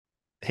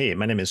Hey,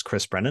 my name is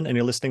Chris Brennan, and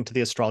you're listening to the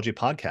Astrology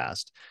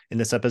Podcast. In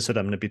this episode,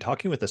 I'm going to be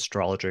talking with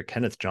astrologer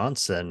Kenneth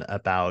Johnson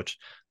about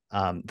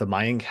the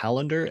Mayan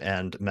calendar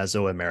and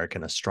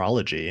Mesoamerican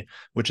astrology,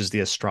 which is the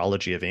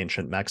astrology of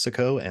ancient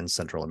Mexico and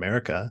Central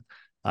America.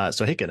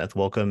 Hey, Kenneth,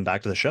 welcome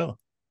back to the show.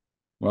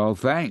 Well,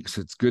 thanks.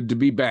 It's good to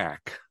be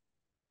back.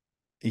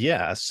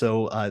 Yeah,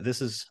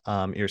 this is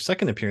your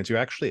second appearance. You're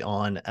actually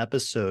on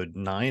episode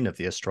 9 of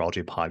the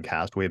Astrology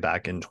Podcast way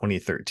back in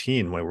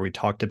 2013, where we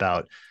talked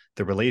about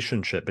the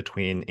relationship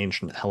between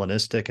ancient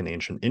Hellenistic and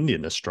ancient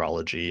Indian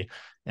astrology.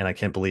 And I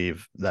can't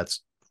believe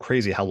that's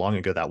crazy how long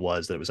ago that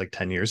was, that it was like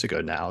 10 years ago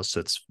now.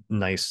 So it's a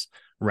nice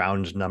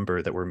round number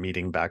that we're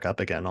meeting back up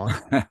again on.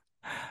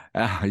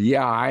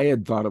 Yeah, I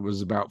had thought it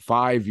was about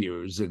 5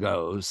 years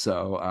ago.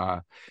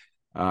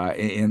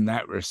 In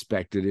that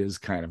respect, it is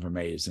kind of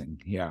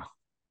amazing. Yeah.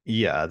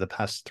 Yeah, the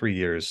past 3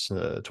 years,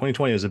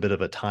 2020 was a bit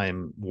of a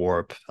time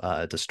warp,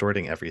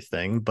 distorting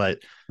everything. But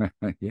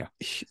Yeah.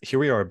 here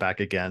we are back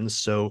again.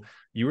 So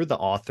you were the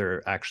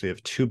author actually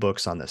of two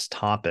books on this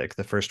topic.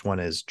 The first one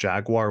is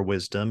Jaguar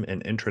Wisdom,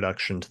 an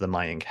Introduction to the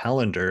Mayan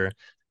Calendar.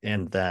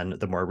 And then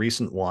the more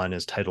recent one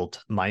is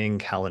titled Mayan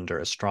Calendar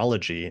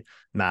Astrology,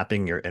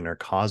 Mapping Your Inner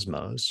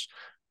Cosmos.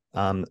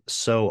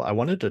 So I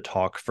wanted to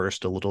talk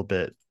first a little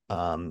bit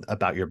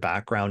about your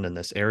background in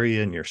this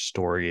area and your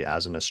story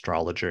as an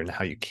astrologer and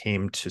how you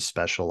came to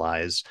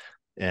specialize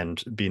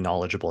and be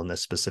knowledgeable in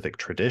this specific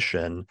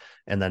tradition.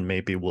 And then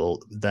maybe we'll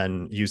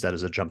then use that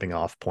as a jumping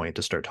off point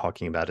to start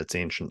talking about its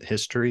ancient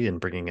history and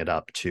bringing it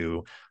up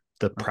to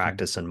the Okay.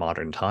 practice in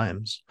modern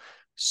times.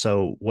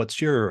 So what's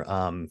your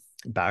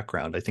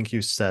background? I think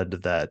you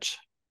said that,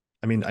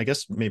 I mean, I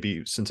guess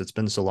maybe since it's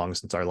been so long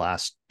since our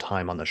last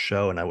time on the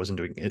show and I wasn't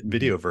doing Mhm.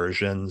 video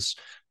versions,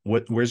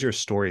 where's your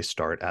story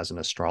start as an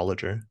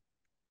astrologer?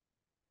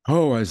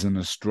 Oh, as an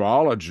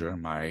astrologer,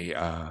 my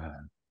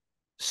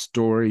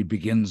story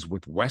begins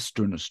with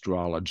Western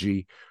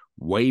astrology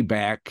way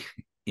back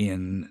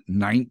in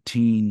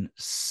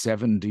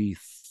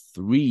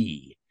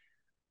 1973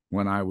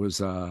 when I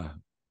was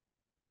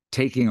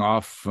taking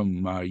off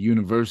from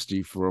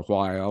university for a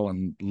while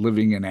and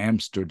living in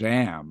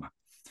Amsterdam.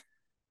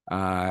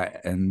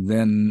 And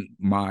then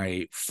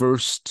my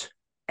first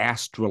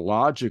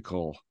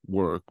astrological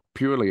work,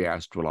 purely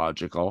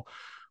astrological,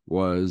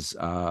 was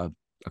a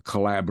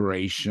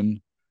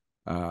collaboration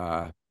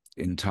uh,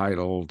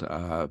 entitled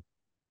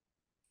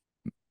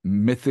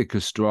Mythic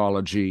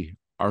Astrology,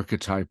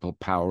 Archetypal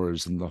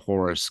Powers, and the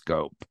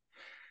Horoscope.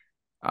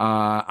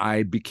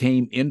 I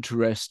became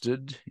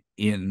interested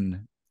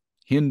in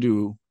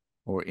Hindu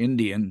or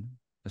Indian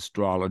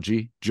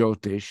astrology,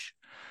 Jyotish,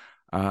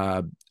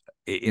 uh,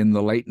 in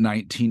the late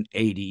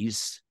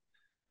 1980s,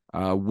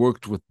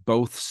 worked with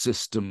both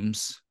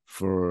systems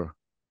for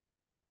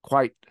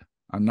quite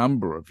a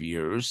number of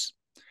years.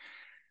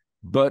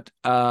 But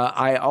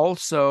I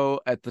also,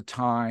 at the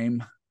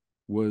time,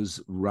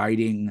 was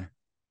writing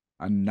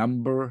a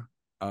number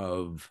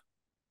of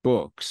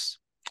books,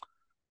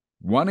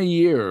 one a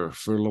year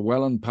for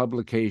Llewellyn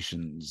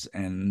Publications.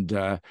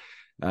 And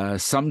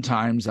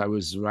sometimes I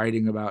was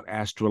writing about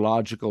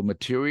astrological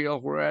material,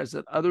 whereas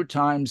at other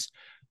times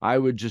I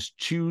would just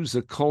choose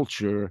a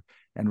culture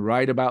and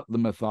write about the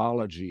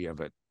mythology of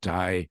it.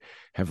 I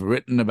have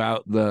written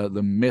about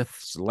the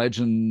myths,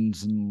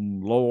 legends,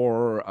 and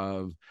lore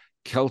of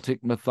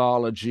Celtic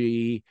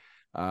mythology.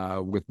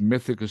 With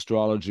mythic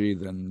astrology,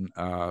 then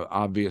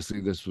obviously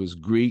this was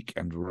Greek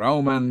and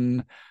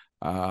Roman.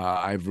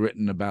 I've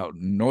written about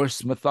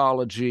Norse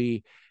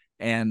mythology.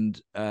 And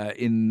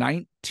in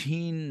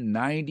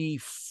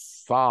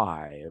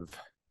 1995,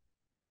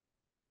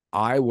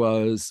 I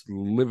was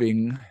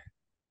living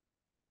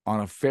on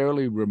a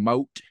fairly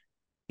remote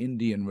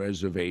Indian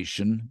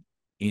reservation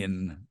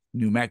in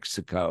New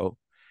Mexico,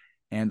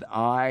 and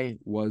I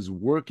was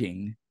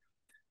working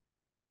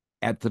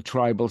at the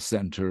tribal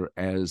center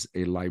as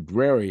a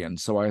librarian.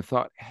 So I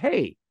thought,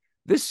 hey,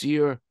 this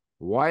year,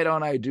 why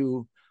don't I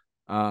do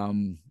a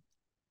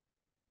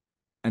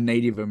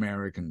Native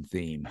American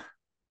theme?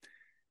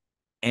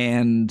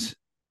 And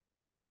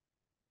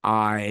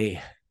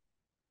I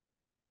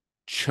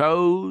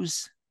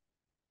chose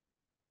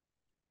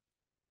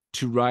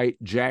to write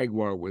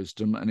Jaguar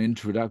Wisdom, an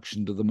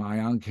introduction to the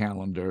Mayan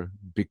calendar,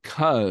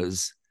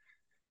 because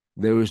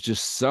there was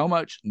just so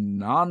much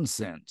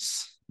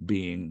nonsense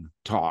being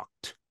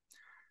talked.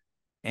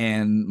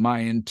 And my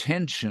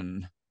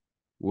intention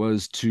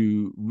was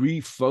to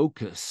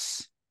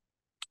refocus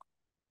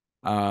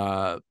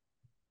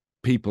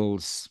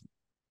people's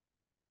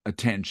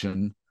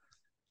attention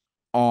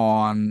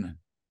on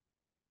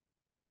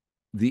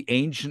the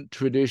ancient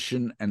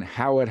tradition and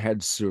how it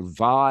had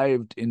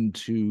survived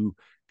into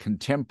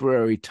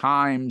contemporary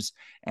times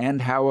and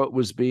how it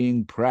was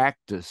being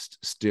practiced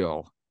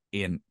still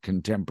in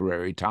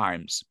contemporary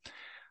times.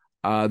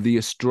 The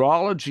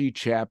astrology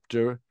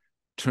chapter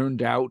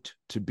turned out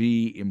to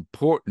be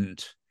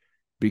important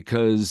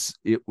because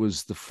it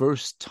was the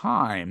first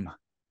time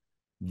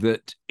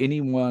that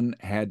anyone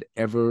had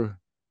ever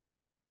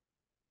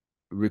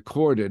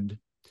recorded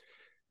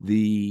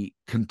the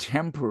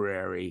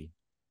contemporary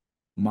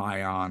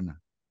Mayan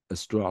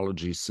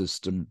astrology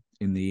system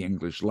in the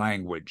English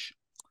language.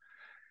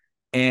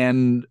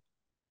 And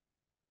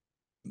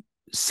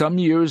some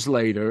years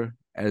later,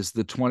 as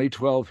the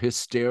 2012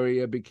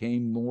 hysteria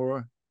became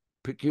more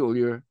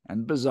peculiar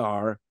and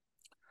bizarre,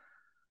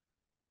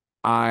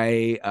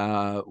 I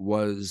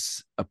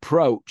was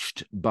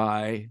approached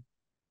by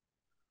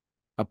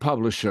a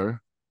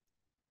publisher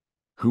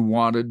who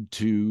wanted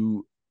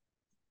to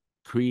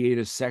create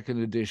a second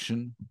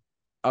edition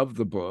of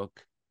the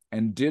book,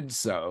 and did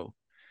so.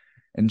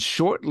 And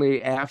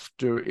shortly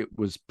after it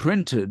was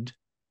printed,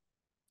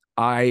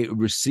 I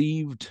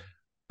received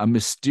a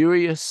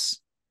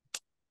mysterious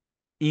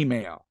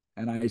email.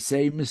 And I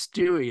say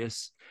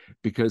mysterious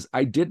because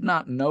I did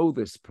not know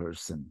this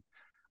person.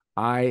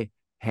 I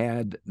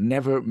had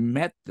never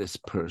met this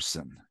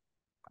person.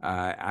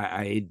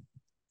 I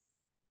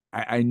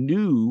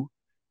knew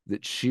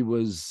that she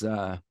was,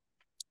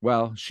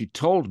 well, she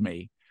told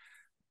me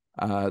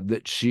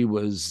that she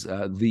was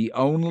the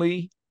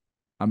only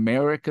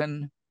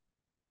American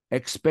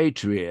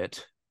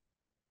expatriate,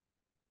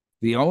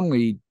 the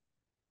only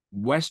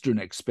Western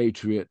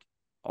expatriate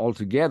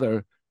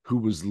altogether who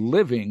was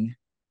living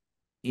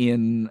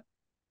in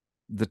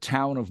the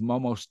town of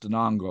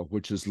Momostenango,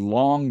 which has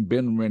long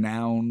been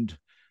renowned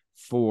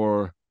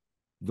for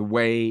the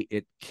way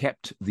it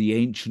kept the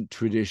ancient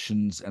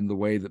traditions and the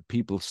way that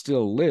people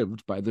still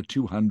lived by the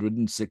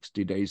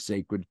 260-day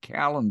sacred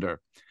calendar.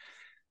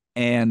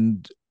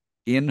 And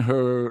in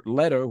her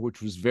letter,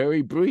 which was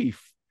very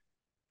brief,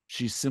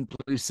 she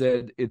simply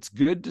said, "It's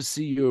good to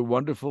see your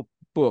wonderful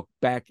book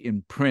back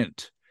in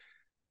print.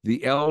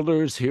 The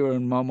elders here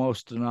in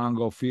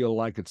Momostenango feel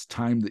like it's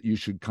time that you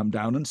should come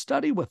down and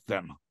study with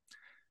them."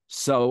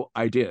 So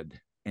I did.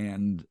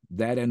 And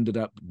that ended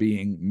up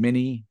being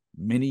many,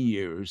 many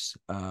years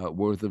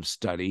worth of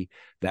study.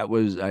 That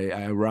was,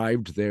 I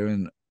arrived there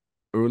in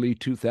early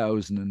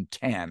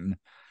 2010,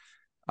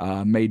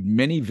 made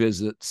many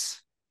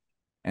visits.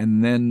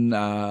 And then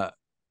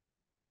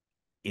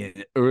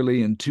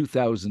early in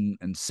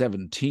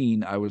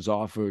 2017, I was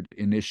offered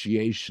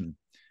initiation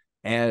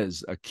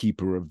as a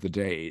keeper of the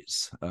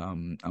days.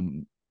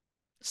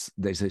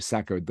 They say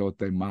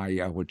sacerdote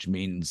Maya, which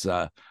means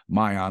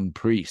Mayan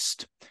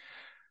priest.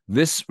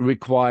 This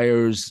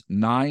requires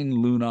 9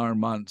 lunar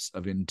months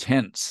of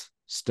intense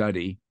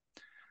study,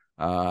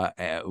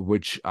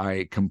 which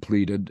I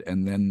completed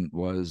and then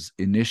was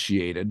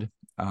initiated.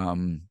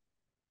 And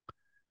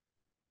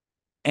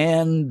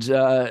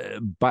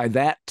by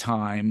that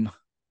time,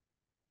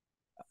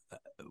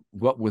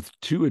 what with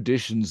 2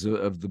 editions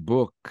of the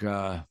book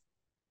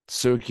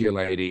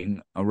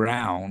circulating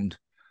around,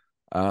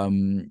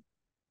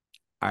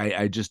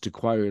 I just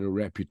acquired a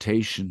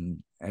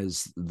reputation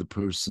as the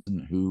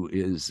person who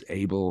is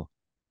able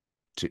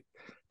to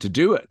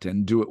do it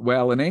and do it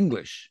well in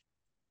English.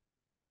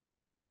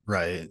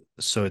 Right.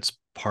 So it's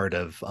part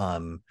of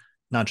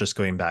not just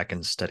going back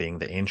and studying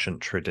the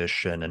ancient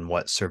tradition and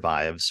what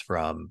survives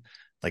from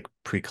like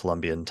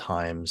pre-Columbian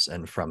times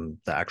and from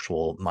the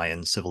actual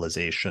Mayan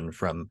civilization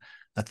from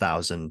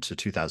 1,000 to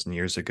 2,000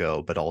 years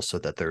ago, but also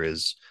that there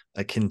is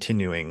a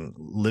continuing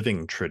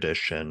living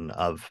tradition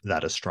of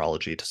that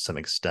astrology to some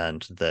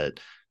extent that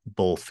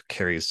both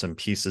carries some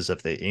pieces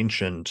of the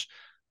ancient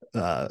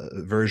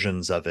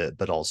versions of it,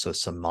 but also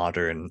some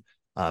modern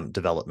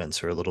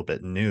developments are a little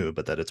bit new,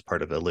 but that it's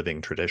part of a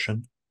living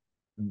tradition.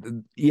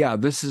 Yeah,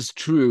 this is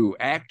true.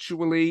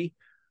 Actually,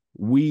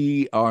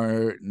 we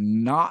are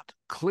not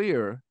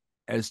clear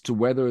as to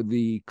whether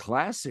the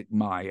classic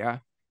Maya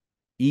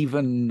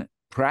even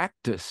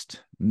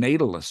practiced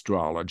natal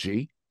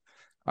astrology.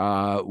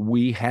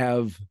 We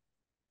have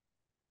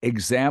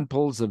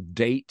examples of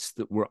dates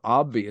that were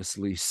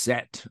obviously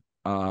set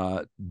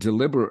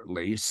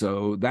deliberately,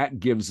 so that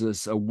gives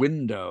us a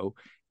window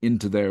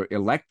into their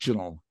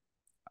electional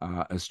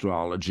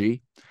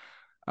astrology.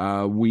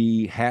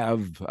 We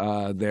have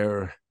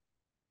their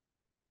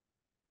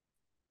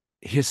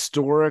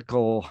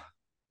historical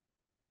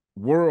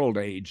world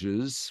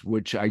ages,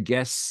 which I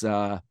guess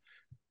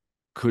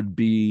could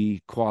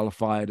be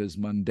qualified as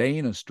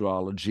mundane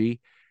astrology.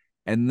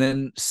 And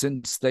then,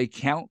 since they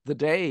count the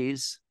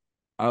days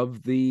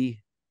of the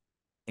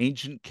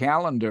ancient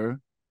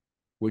calendar,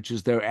 which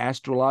is their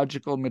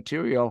astrological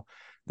material,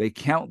 they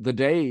count the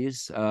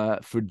days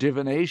for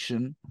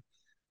divination.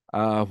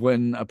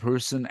 When a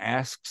person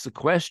asks a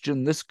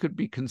question, this could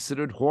be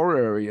considered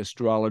horary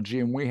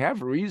astrology, and we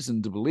have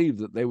reason to believe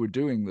that they were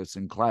doing this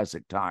in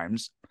classic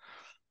times.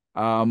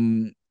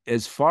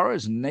 As far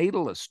as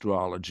natal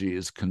astrology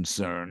is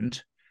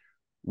concerned,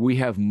 we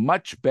have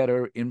much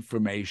better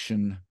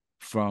information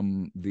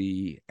from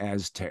the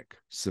Aztec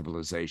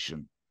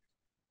civilization.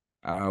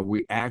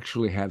 We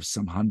actually have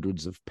some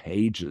hundreds of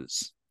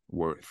pages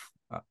worth,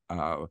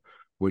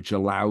 which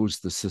allows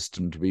the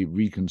system to be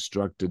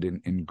reconstructed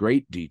in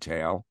great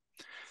detail.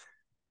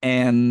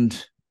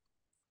 And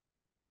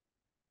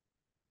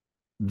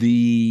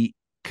the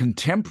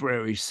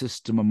contemporary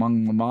system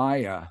among the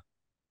Maya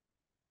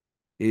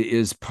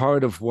is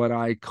part of what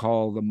I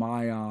call the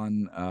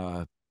Mayan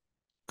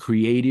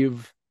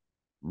creative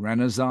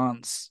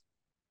renaissance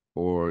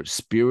or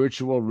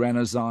spiritual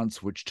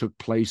renaissance, which took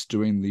place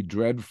during the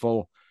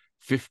dreadful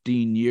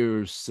 15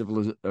 years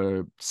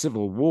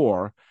civil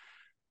war,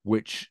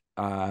 which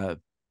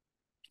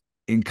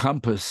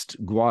encompassed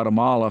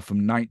Guatemala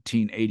from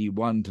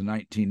 1981 to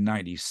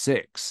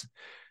 1996.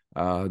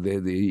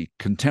 The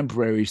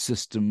contemporary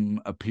system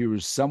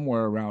appears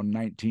somewhere around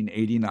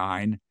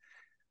 1989.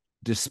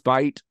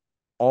 Despite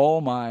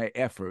all my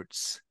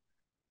efforts,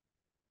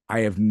 I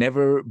have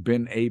never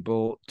been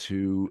able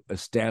to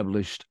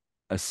establish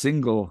a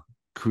single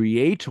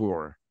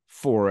creator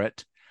for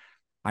it.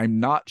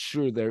 I'm not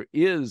sure there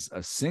is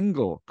a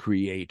single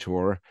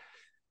creator.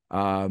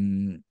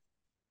 I've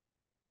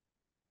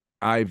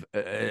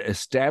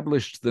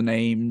established the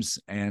names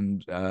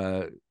and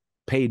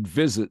paid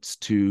visits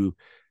to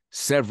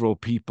several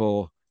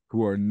people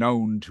who are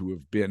known to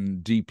have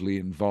been deeply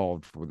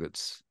involved with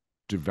its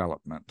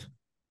development.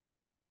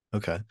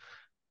 Okay.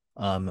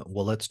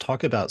 Well, let's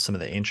talk about some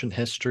of the ancient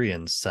history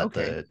and set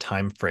Okay. the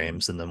time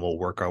frames, and then we'll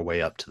work our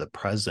way up to the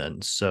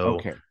present. So,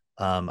 Okay.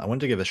 I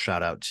wanted to give a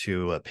shout out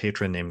to a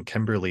patron named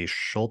Kimberly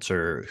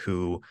Schulter,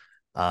 who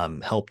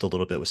helped a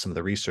little bit with some of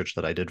the research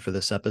that I did for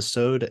this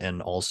episode.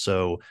 And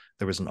also,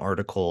 there was an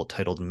article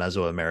titled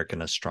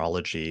Mesoamerican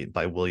Astrology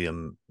by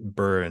William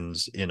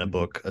Burns in a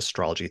book,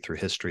 Astrology Through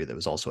History, that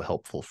was also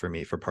helpful for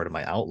me for part of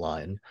my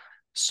outline.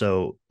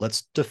 So,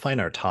 let's define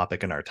our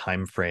topic and our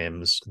time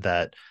frames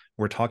that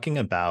we're talking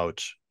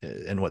about.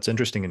 And what's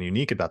interesting and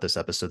unique about this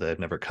episode that I've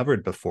never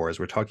covered before is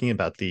we're talking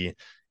about the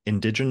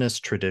indigenous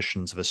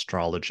traditions of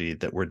astrology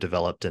that were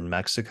developed in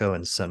Mexico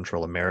and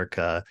Central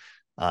America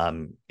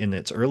in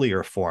its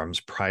earlier forms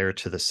prior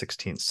to the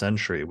 16th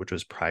century, which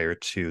was prior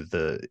to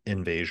the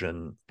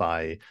invasion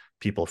by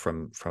people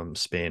from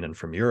Spain and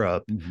from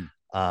Europe.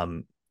 Mm-hmm.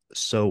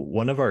 So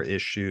one of our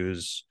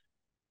issues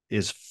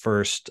is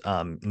first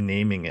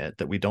naming it,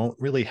 that we don't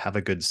really have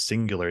a good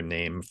singular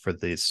name for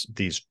these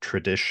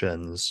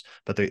traditions,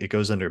 but it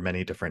goes under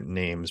many different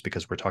names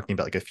because we're talking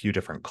about like a few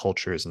different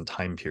cultures and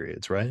time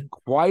periods, right?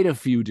 Quite a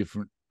few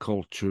different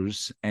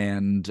cultures,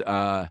 and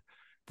the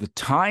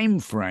time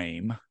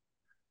frame.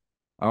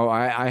 Oh,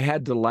 I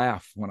had to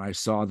laugh when I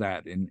saw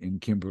that in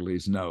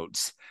Kimberly's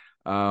notes.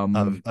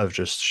 Of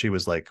just, she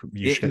was like,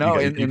 No,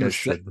 you guys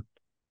should.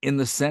 in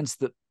the sense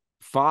that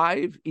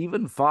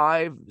even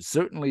five,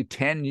 certainly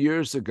 10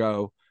 years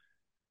ago,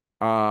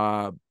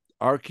 uh,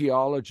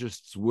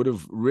 archaeologists would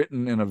have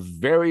written in a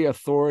very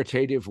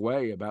authoritative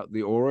way about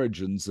the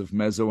origins of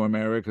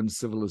Mesoamerican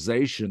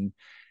civilization.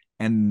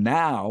 And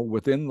now,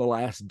 within the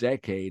last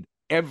decade,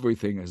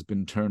 everything has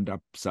been turned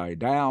upside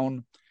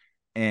down,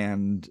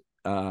 and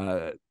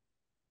it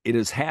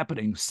is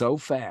happening so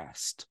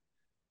fast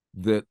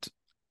that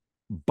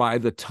by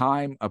the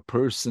time a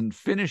person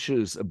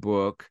finishes a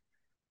book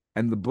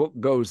and the book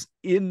goes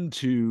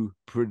into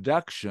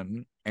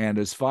production and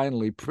is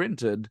finally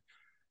printed,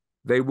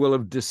 they will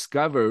have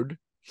discovered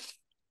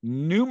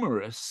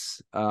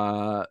numerous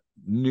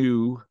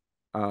new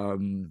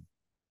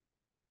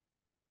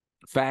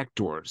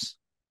factors.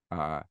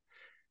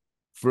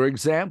 For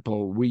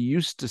example, we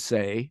used to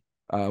say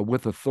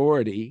with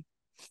authority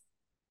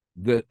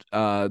that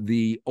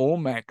the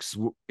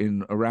Olmecs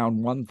in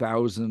around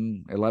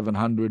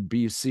 1100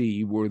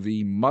 BC were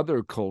the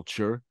mother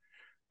culture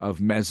of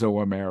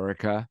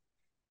Mesoamerica,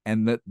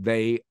 and that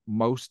they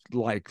most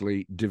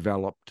likely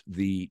developed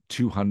the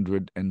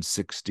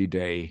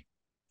 260-day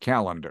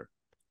calendar.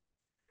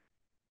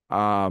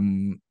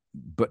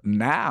 But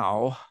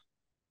now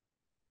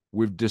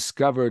we've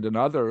discovered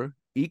another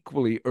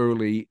equally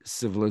early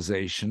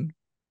civilization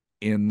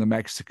in the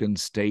Mexican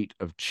state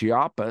of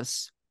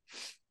Chiapas.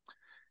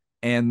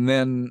 And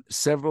then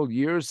several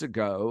years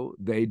ago,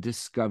 they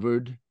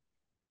discovered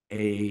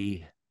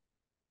a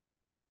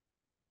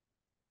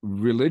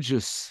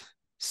religious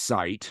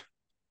site,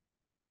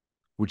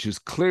 which is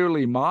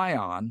clearly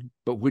Mayan,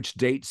 but which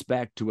dates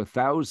back to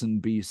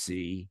 1000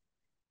 BC.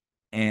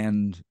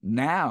 And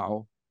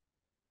now,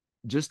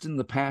 just in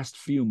the past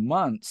few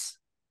months,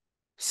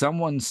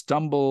 someone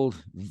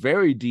stumbled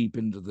very deep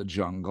into the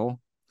jungle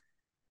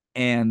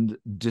and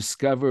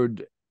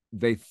discovered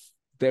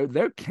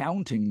they're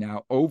counting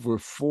now over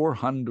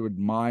 400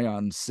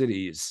 Mayan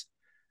cities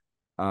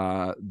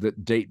that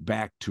date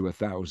back to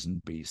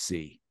 1000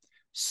 BC.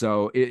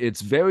 So it's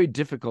very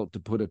difficult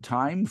to put a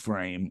time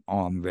frame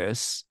on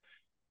this.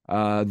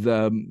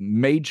 The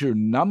major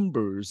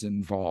numbers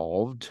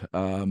involved,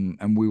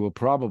 and we will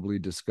probably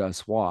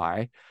discuss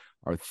why,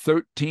 are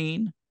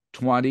 13,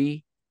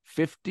 20,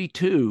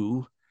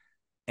 52,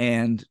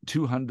 and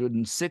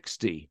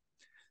 260.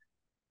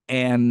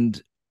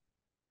 And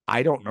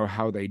I don't know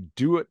how they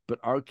do it,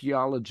 but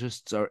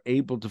archaeologists are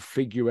able to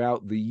figure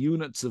out the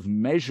units of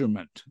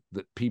measurement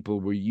that people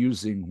were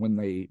using when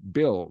they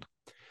build.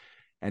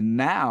 And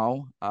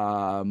now,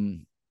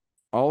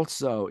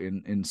 also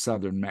in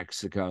southern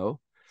Mexico,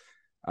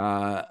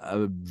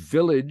 a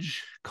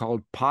village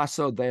called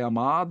Paso de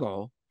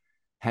Amado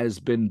has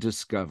been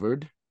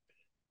discovered,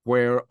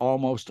 where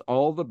almost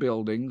all the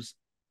buildings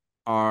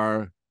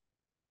are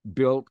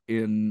built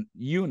in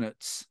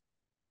units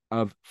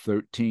of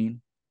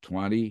 13,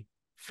 20,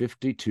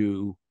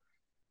 52,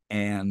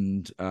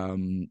 and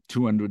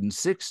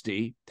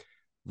 260.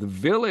 The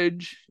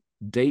village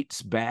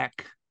dates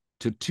back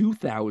to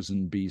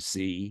 2000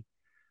 BC.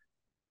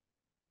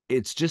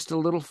 It's just a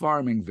little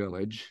farming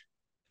village,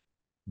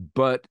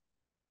 but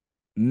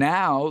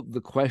now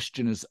the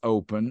question is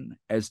open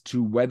as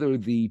to whether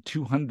the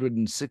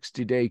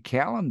 260-day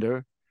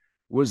calendar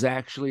was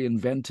actually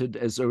invented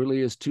as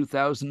early as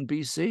 2000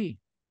 BC.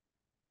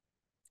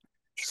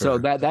 So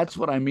Sure. that's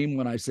what I mean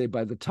when I say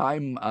by the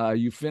time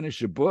you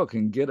finish a book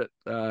and get it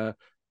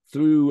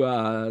through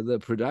the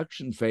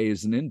production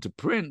phase and into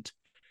print,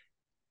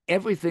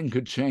 everything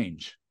could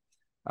change.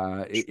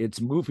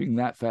 It's moving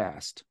that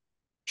fast.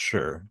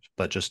 Sure.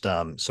 But just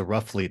so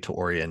roughly to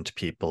orient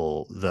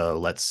people,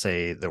 let's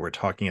say that we're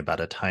talking about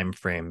a time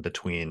frame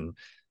between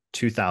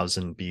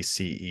 2000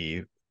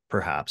 BCE,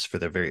 perhaps for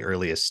the very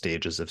earliest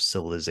stages of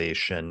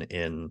civilization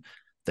in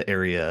the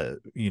area,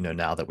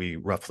 now that we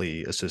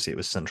roughly associate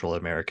with Central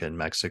America and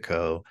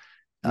Mexico,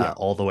 Yeah.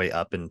 all the way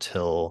up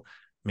until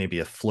maybe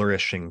a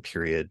flourishing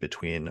period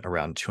between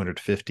around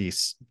 250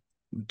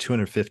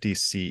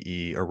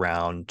 CE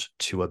around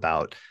to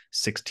about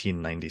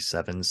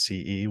 1697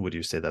 CE. Would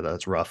you say that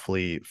that's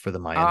roughly for the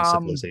Mayan Um,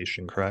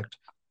 civilization, correct?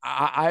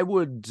 I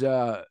would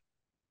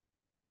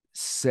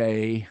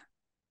say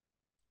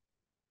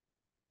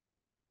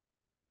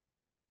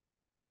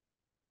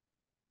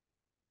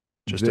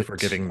Just if we're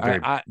that giving very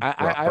I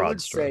broad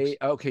would say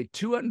strokes. okay,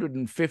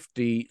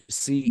 250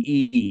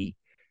 CE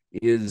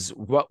is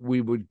what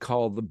we would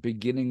call the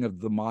beginning of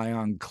the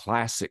Mayan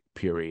Classic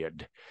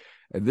period.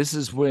 And this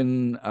is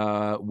when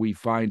we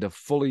find a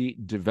fully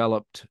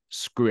developed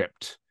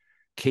script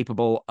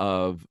capable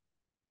of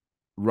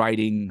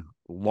writing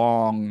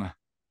long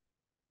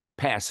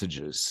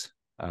passages.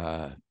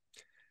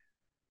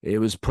 It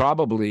was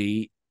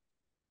probably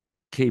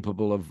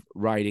capable of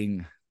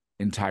writing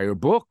entire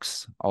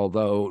books,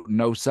 although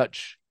no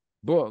such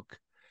book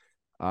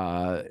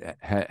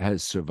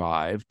has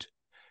survived.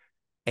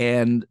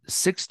 And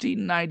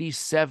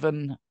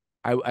 1697,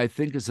 I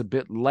think, is a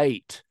bit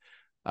late.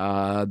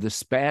 The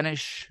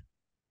Spanish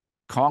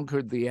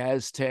conquered the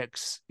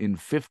Aztecs in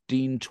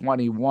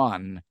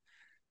 1521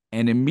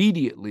 and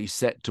immediately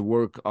set to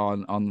work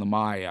on the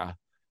Maya,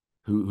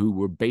 who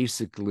were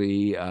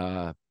basically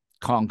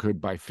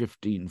conquered by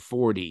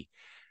 1540.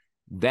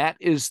 That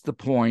is the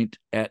point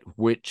at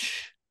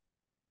which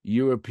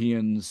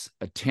Europeans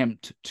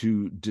attempt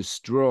to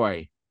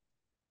destroy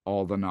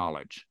all the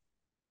knowledge.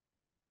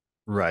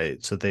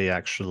 Right. So they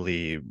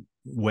actually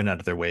went out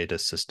of their way to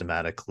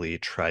systematically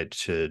try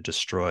to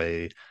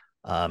destroy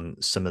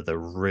some of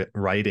the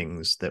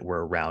writings that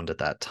were around at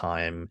that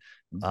time,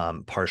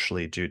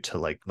 partially due to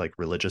like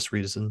religious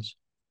reasons.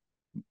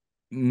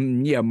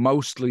 Yeah,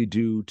 mostly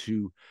due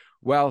to,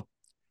 well,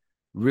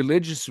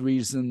 religious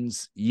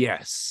reasons,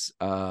 yes,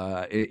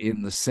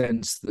 in the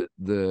sense that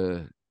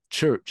the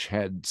church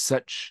had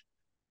such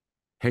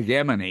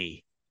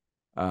hegemony,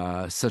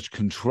 such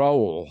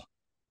control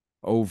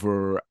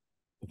over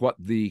what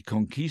the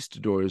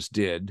conquistadors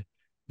did.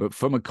 But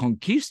from a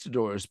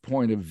conquistador's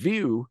point of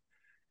view,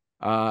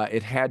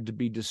 it had to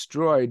be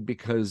destroyed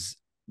because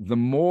the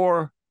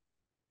more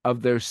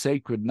of their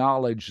sacred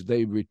knowledge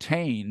they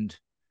retained,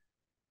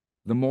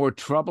 the more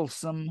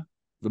troublesome,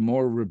 the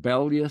more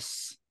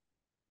rebellious,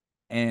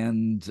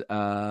 and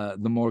the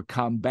more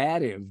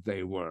combative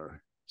they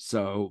were.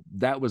 So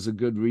that was a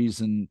good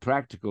reason,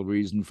 practical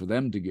reason for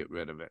them to get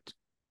rid of it.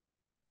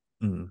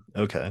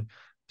 Okay.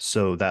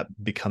 So that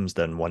becomes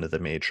then one of the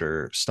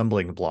major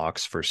stumbling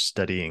blocks for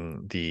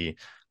studying the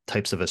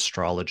types of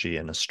astrology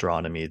and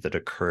astronomy that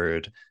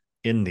occurred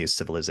in these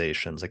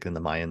civilizations, like in the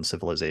Mayan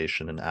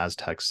civilization and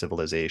Aztec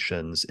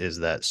civilizations, is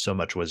that so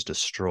much was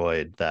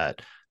destroyed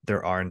that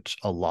there aren't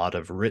a lot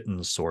of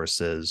written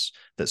sources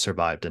that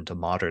survived into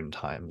modern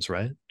times,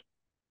 right?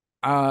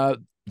 Uh,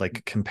 Like well,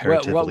 well,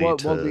 comparatively well,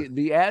 well. to,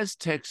 The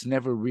Aztecs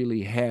never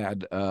really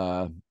had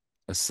a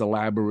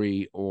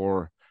syllabary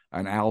or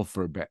an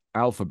alphabet.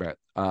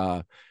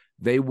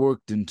 They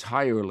worked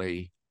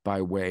entirely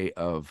by way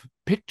of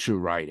picture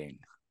writing,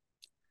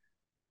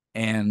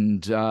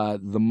 and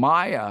the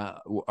Maya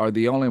are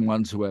the only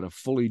ones who had a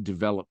fully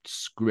developed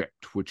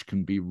script, which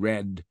can be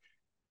read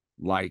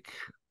like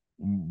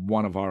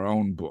one of our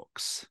own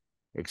books,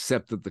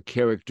 except that the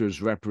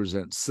characters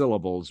represent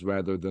syllables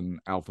rather than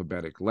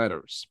alphabetic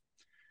letters.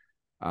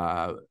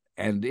 Uh,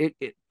 and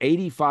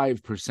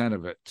 85%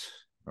 of it,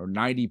 or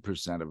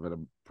 90% of it,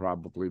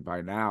 probably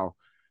by now,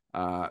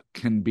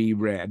 can be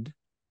read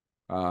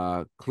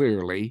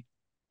clearly.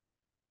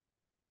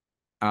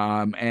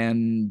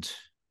 And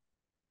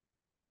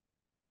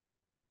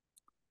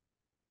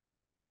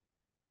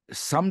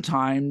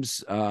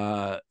sometimes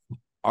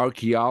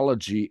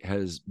archaeology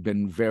has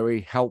been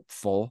very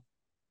helpful.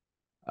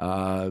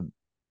 Uh,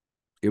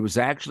 it was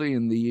actually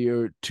in the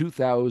year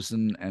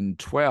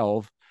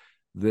 2012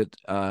 that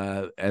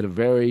at a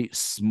very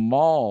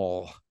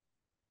small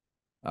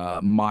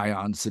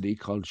Mayan city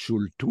called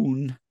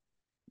Xultun.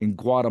 In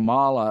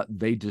Guatemala,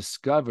 they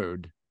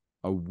discovered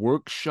a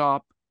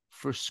workshop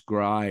for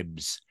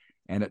scribes.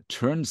 And it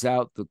turns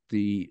out that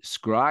the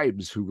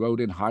scribes who wrote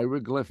in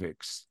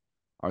hieroglyphics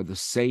are the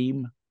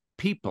same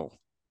people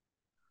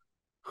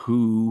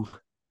who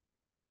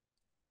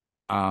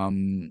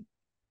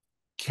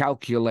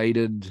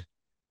calculated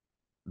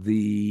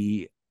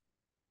the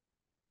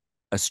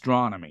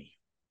astronomy.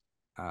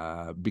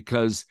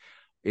 Because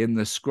in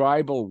the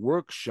scribal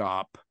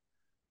workshop,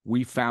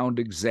 we found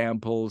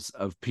examples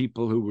of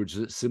people who were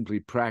just simply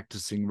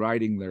practicing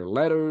writing their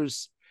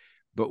letters,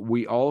 but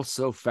we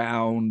also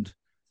found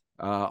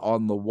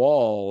on the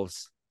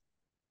walls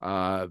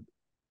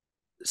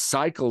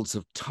cycles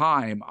of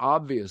time,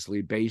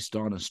 obviously based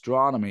on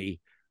astronomy,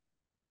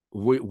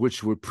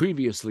 which were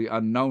previously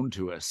unknown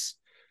to us.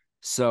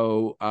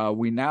 So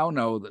we now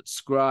know that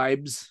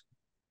scribes,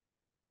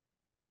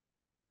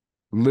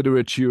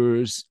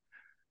 literateurs,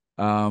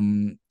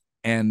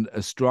 and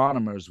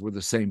astronomers were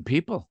the same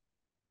people.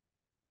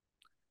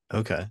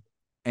 Okay.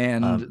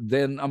 And Um,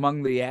 then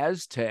among the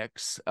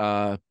Aztecs,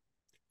 there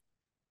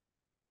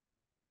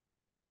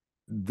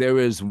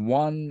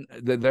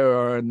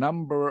are a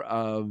number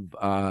of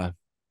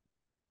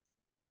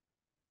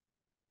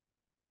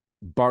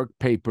bark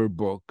paper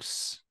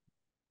books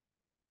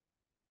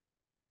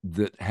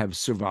that have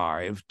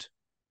survived,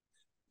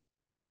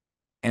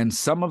 and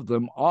some of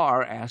them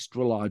are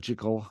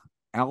astrological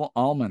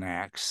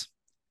almanacs.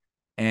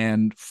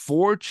 And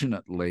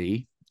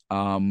fortunately,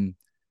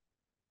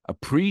 a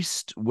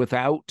priest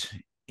without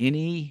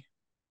any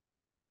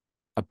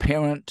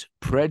apparent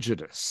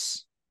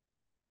prejudice,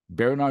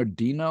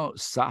 Bernardino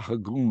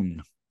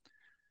Sahagún,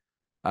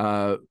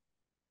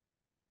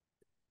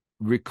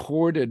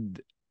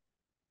 recorded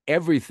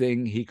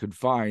everything he could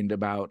find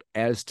about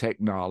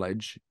Aztec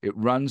knowledge. It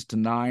runs to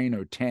 9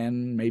 or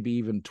 10, maybe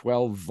even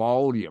 12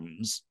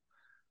 volumes.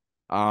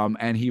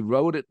 And he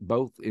wrote it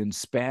both in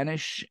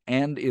Spanish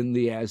and in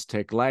the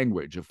Aztec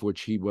language, of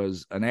which he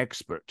was an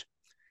expert.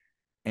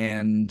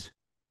 And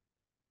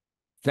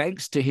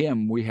thanks to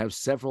him, we have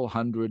several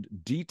hundred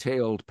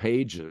detailed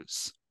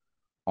pages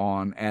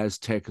on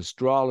Aztec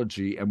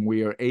astrology, and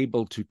we are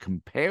able to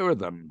compare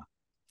them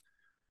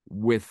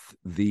with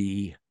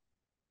the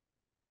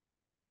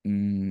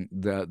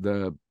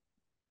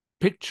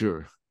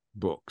picture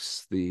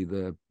books,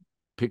 the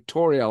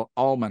pictorial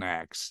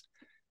almanacs.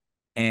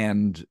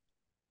 And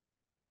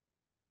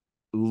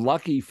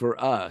lucky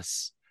for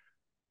us,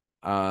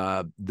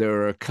 there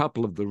are a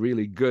couple of the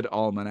really good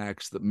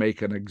almanacs that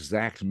make an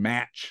exact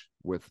match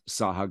with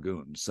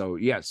Sahagún. So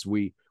yes,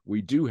 we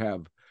do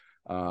have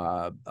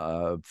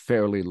a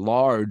fairly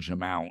large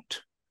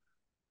amount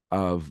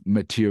of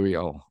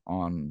material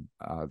on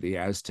the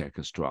Aztec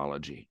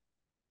astrology.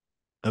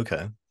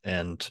 okay.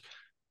 And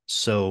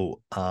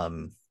so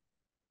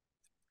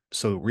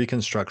so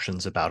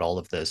reconstructions about all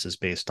of this is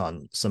based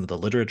on some of the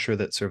literature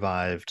that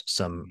survived,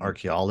 some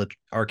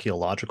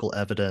archaeological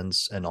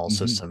evidence, and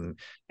also Mm-hmm. some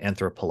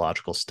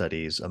anthropological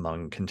studies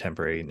among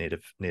contemporary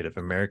Native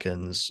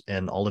Americans.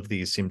 And all of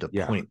these seem to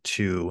Yeah. point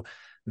to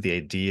the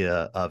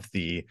idea of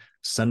the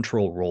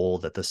central role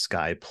that the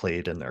sky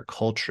played in their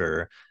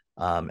culture.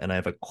 And I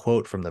have a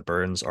quote from the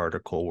Burns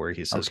article where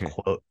he says,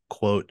 Okay.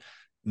 quote,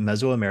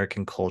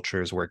 Mesoamerican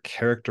cultures were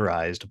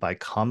characterized by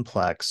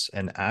complex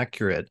and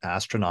accurate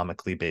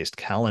astronomically based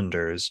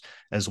calendars,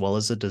 as well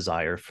as a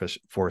desire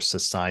for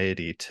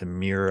society to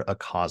mirror a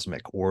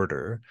cosmic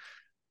order.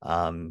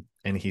 And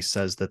he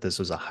says that this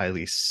was a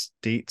highly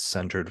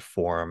state-centered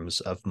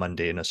forms of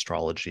mundane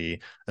astrology,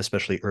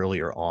 especially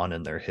earlier on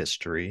in their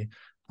history.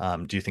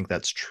 Do you think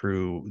that's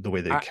true, the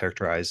way they I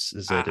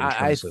characterizes it in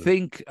I terms of?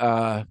 think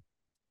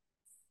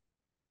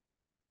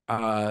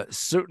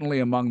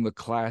certainly among the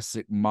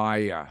classic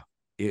Maya,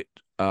 it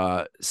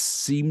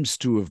seems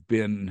to have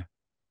been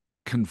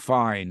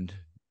confined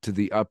to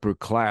the upper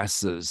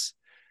classes,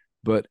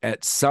 but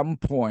at some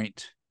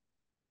point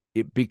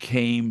it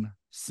became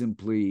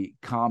simply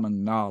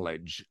common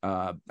knowledge.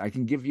 I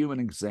can give you an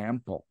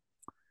example.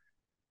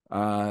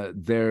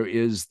 There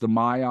is the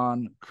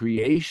Mayan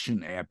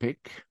creation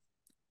epic,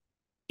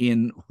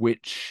 in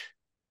which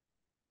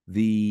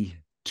the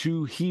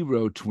two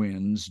hero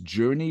twins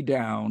journey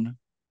down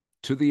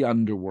to the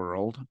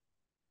underworld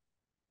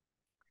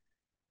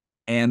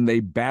and they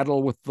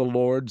battle with the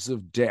lords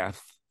of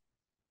death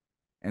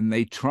and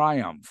they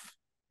triumph.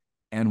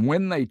 And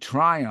when they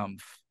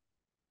triumph,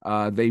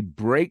 they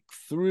break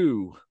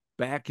through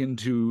back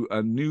into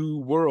a new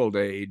world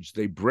age.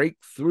 They break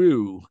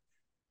through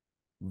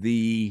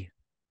the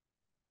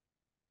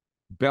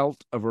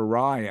belt of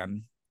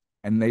Orion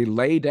and they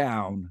lay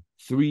down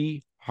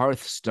 3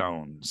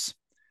 hearthstones,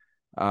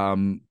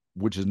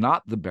 which is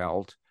not the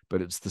belt,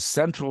 but it's the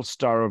central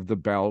star of the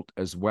belt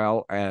as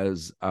well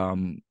as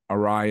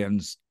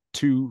Orion's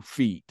 2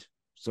 feet.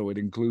 So it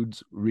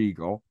includes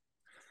Regal.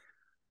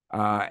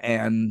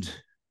 And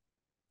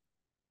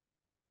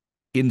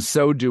in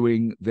so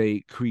doing, they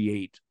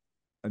create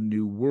a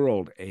new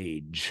world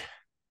age.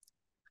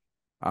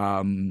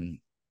 And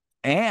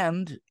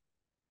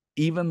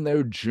even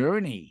their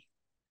journey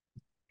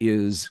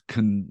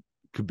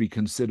could be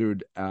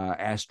considered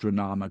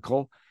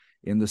astronomical,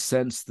 in the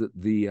sense that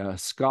the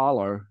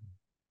scholar,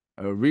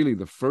 really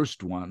the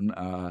first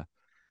one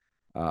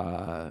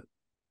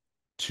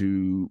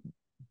to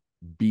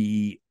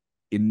be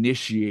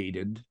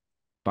initiated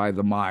by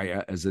the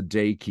Maya as a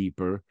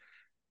daykeeper,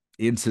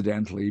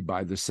 incidentally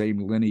by the same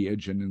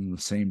lineage and in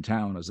the same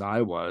town as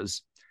I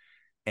was.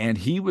 And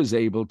he was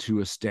able to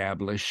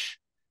establish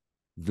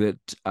that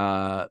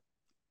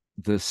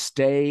the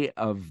stay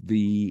of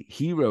the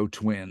hero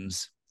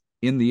twins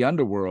in the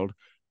underworld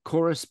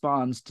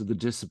corresponds to the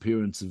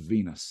disappearance of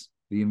Venus,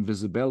 the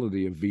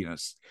invisibility of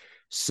Venus.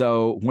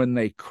 So when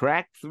they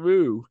crack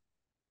through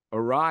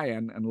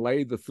Orion and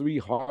lay the three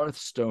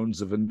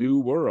hearthstones of a new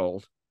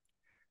world,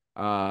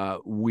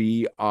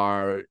 we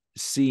are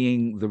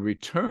seeing the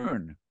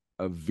return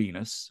of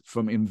Venus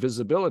from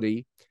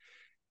invisibility.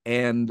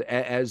 And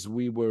as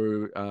we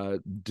were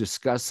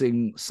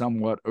discussing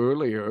somewhat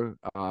earlier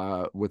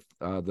with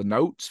the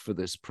notes for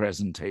this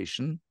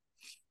presentation,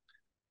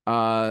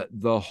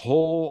 the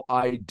whole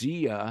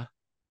idea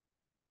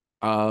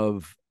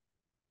of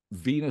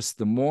Venus,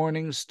 the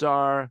morning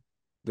star,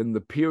 then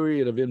the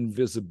period of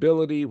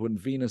invisibility when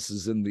Venus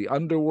is in the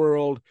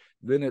underworld,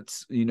 then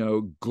it's,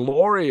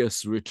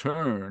 glorious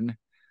return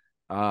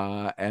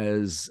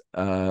as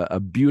a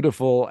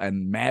beautiful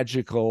and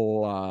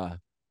magical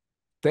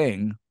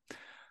thing,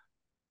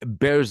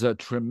 bears a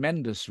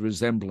tremendous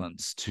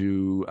resemblance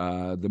to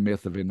the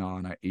myth of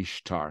Inanna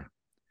Ishtar.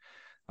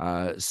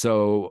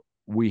 So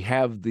we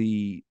have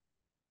the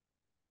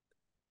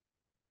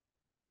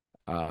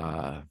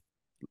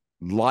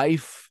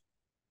life,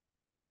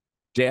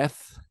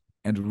 death,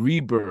 and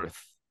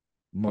rebirth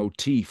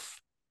motif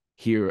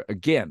here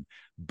again.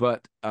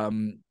 But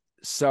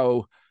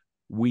so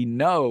we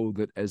know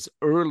that as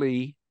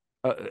early,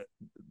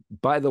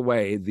 by the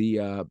way,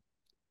 the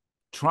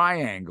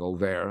triangle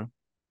there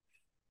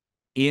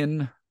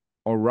in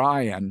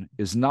Orion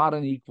is not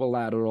an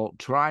equilateral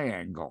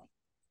triangle.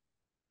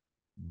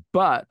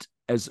 But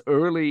as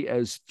early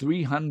as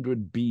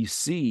 300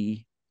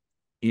 BC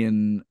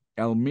in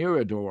El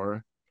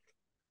Mirador,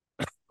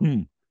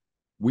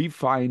 we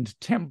find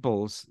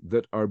temples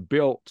that are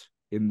built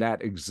in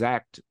that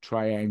exact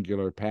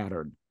triangular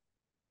pattern,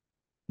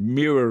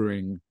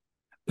 mirroring,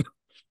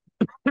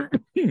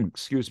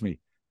 excuse me,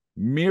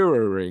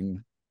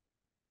 mirroring,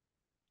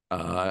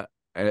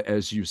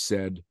 as you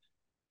said,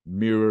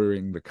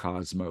 mirroring the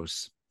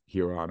cosmos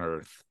here on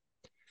Earth.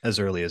 As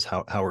early as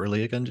how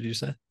early again did you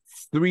say?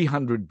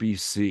 300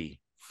 BC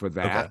for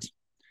that. Okay,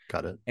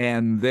 got it.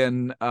 And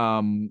then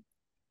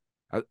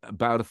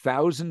about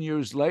 1,000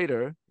 years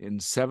later, in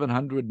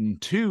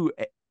 702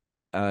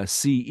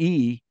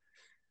 CE,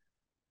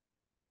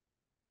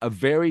 a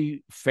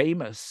very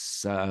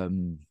famous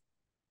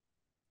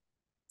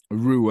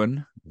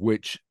ruin,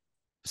 which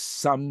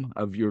some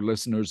of your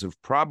listeners have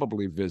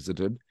probably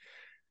visited,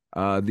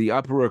 the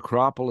Upper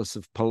Acropolis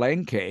of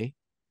Palenque.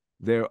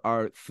 There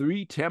are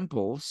 3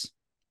 temples,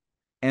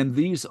 and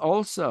these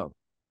also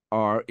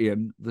are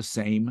in the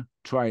same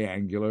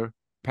triangular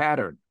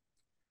pattern.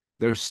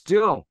 They're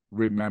still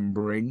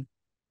remembering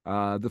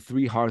the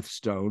 3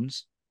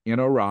 hearthstones in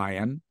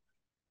Orion.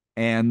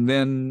 And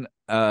then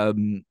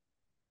on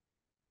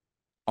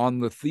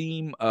the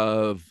theme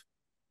of,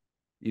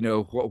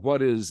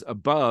 what is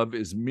above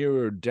is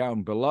mirrored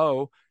down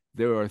below,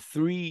 there are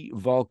 3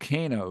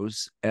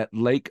 volcanoes at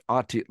Lake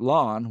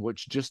Atitlan,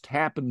 which just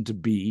happen to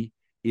be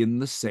in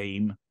the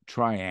same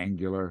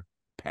triangular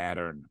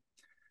pattern.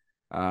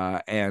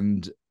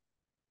 And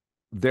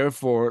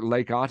therefore,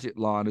 Lake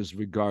Atitlan is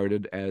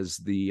regarded as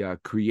the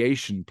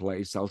creation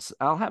place.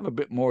 I'll have a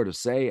bit more to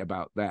say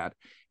about that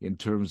in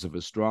terms of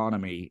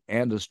astronomy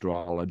and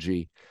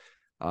astrology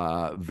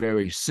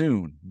very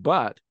soon.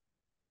 But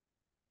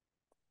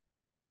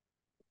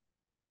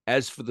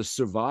as for the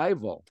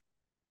survival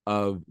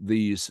of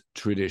these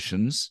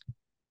traditions,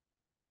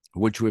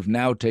 which we've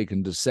now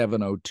taken to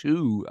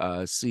 702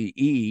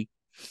 CE,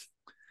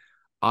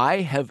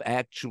 I have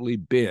actually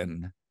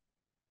been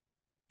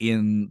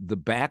in the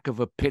back of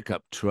a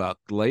pickup truck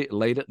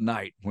late at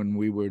night when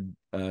we were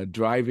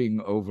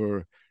driving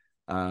over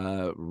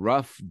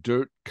rough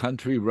dirt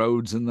country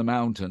roads in the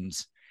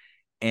mountains,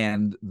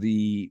 and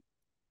the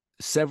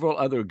several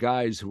other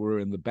guys who were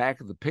in the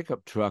back of the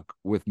pickup truck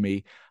with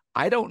me,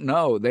 I don't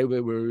know, they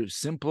were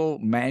simple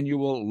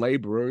manual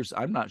laborers.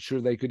 I'm not sure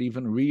they could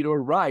even read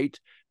or write,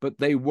 but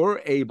they were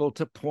able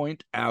to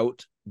point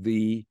out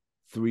the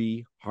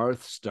 3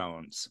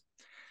 hearthstones.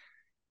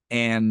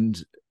 And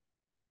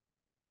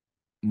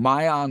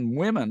Mayan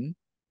women,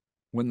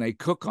 when they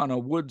cook on a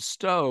wood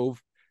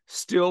stove,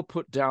 still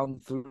put down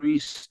 3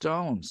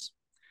 stones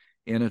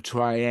in a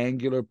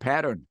triangular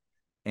pattern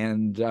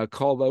and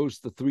call those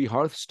the 3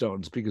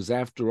 hearthstones, because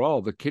after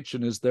all, the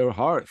kitchen is their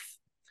hearth.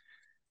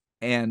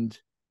 And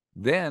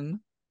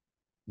then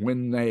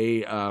when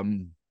they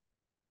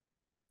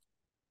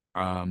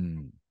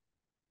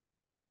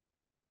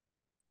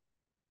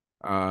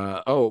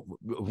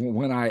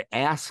When I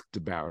asked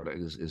about it,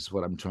 is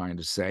what I'm trying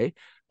to say.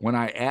 When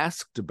I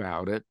asked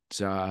about it,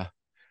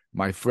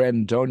 my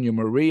friend Doña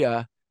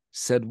Maria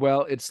said,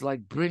 well, it's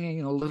like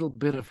bringing a little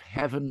bit of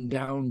heaven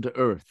down to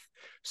earth.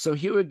 So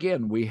here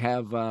again, we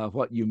have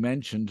what you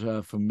mentioned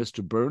from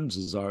Mr.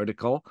 Burns's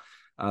article,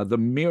 the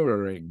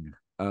mirroring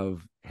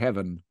of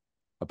heaven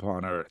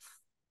upon earth.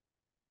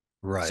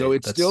 So Right.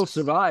 it still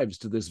survives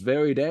to this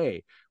very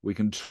day. We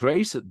can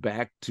trace it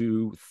back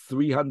to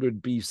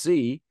 300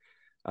 BC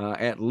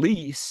at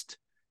least,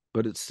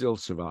 but it still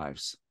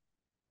survives.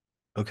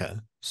 Okay.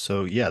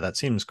 So yeah, that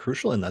seems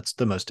crucial. And that's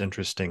the most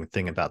interesting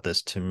thing about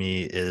this to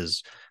me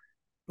is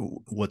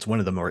what's one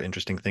of the more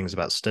interesting things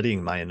about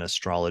studying Mayan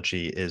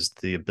astrology is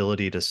the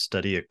ability to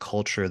study a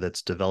culture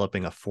that's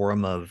developing a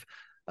form of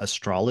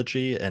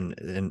astrology and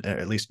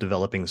at least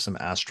developing some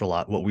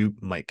what we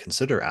might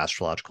consider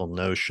astrological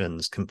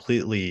notions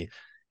completely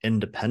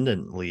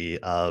independently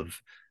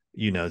of,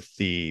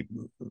 the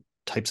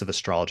types of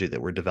astrology that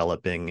we're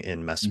developing in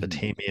Mm-hmm.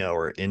 Mesopotamia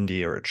or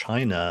India or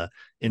China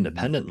Mm-hmm.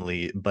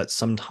 independently, but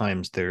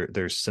sometimes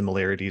there's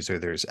similarities or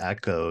there's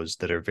echoes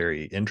that are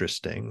very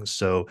interesting.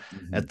 So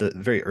Mm-hmm. at the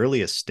very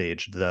earliest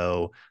stage,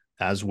 though,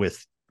 as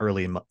with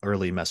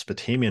early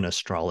Mesopotamian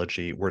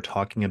astrology, we're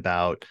talking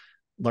about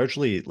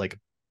largely like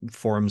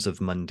forms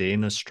of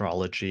mundane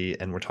astrology,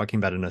 and we're talking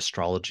about an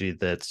astrology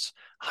that's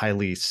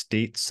highly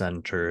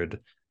state-centered,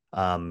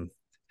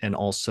 and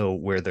also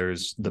where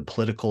there's the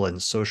political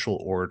and social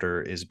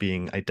order is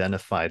being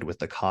identified with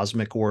the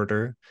cosmic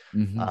order,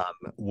 Mm-hmm.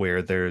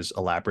 where there's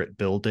elaborate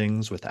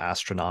buildings with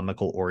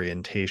astronomical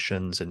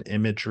orientations and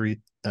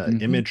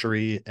Mm-hmm.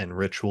 imagery and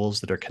rituals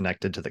that are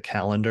connected to the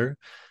calendar.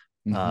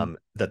 Mm-hmm.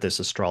 That this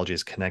astrology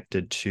is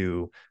connected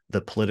to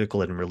the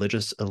political and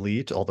religious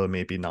elite, although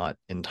maybe not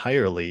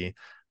entirely,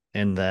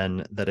 and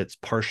then that it's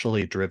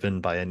partially driven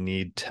by a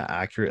need to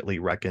accurately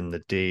reckon the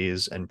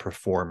days and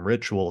perform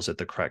rituals at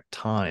the correct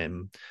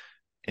time,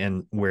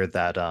 and where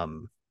that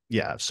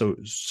yeah, so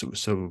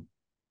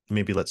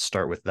maybe let's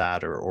start with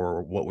that,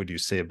 or what would you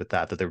say about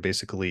that they're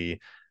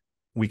basically,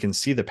 we can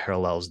see the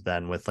parallels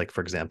then with, like,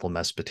 for example,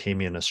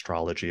 Mesopotamian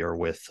astrology, or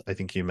with, I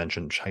think you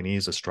mentioned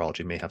Chinese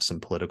astrology may have some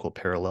political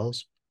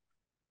parallels.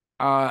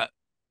 Uh,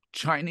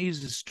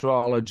 Chinese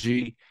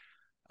astrology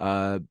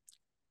uh,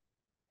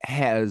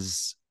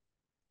 has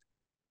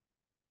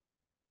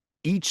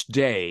each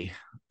day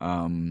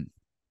um,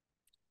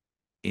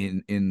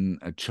 in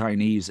a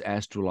Chinese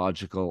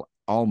astrological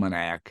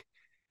almanac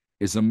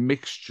is a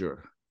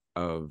mixture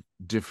of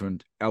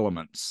different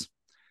elements,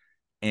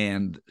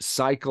 and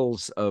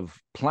cycles of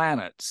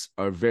planets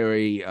are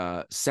very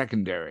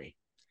secondary.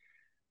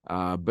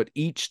 But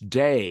each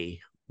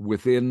day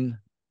within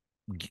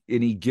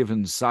any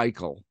given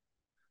cycle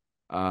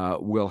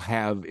will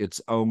have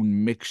its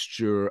own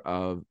mixture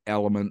of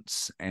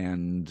elements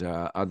and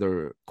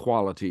other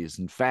qualities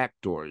and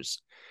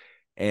factors.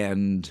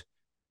 And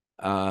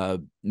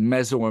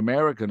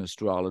Mesoamerican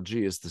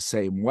astrology is the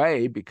same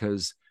way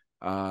because,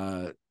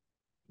 uh,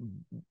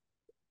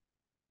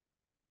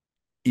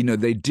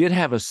 they did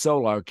have a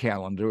solar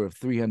calendar of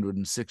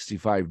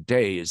 365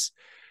 days,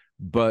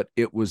 but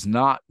it was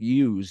not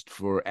used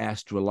for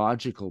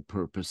astrological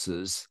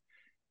purposes.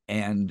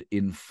 And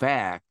in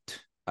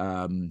fact,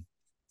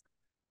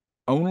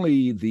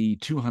 only the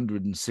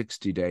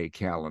 260-day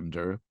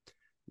calendar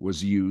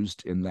was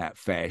used in that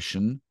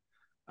fashion.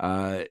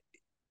 Uh,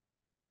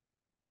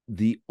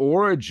 the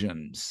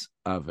origins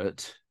of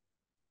it,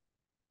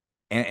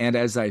 and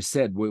as I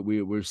said,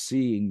 we're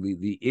seeing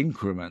the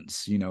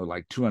increments,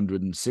 like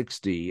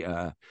 260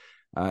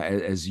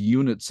 as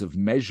units of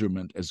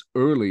measurement as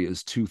early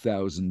as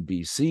 2000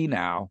 BC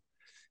now.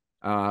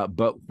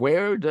 But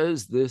where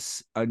does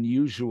this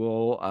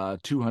unusual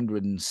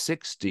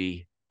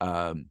 260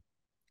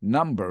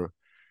 number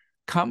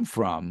come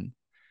from?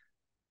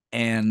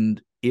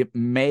 And it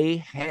may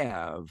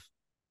have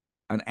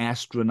an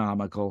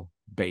astronomical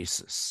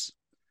basis.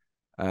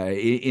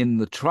 In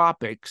the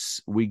tropics,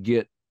 we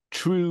get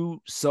true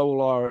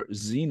solar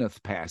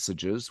zenith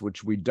passages,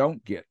 which we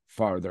don't get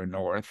farther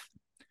north.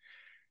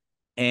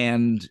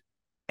 And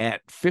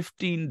at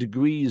 15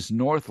 degrees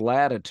north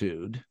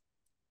latitude,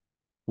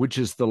 which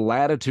is the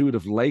latitude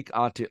of Lake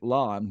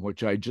Atitlan,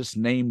 which I just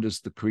named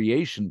as the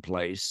creation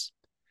place,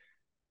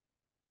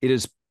 it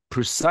is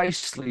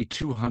precisely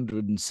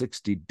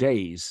 260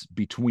 days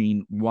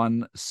between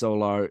one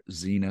solar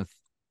zenith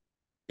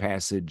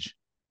passage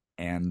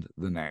and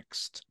the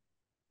next.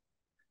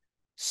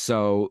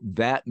 So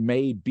that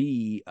may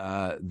be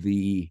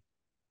the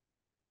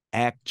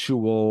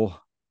actual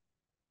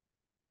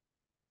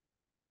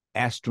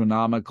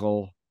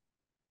astronomical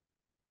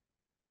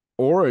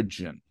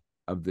origin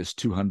of this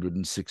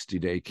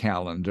 260-day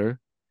calendar.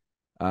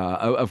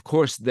 Of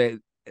course,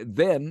 then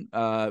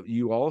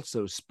you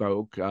also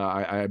spoke,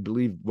 I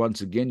believe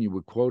once again you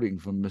were quoting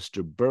from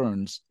Mr.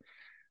 Burns,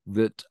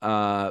 that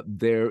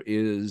there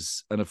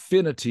is an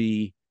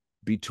affinity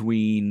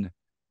between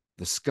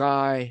the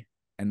sky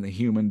and the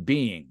human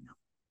being.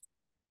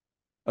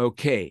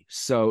 Okay,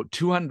 so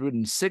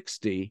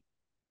 260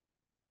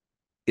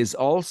 is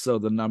also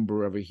the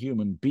number of a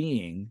human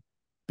being,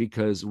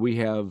 because we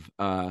have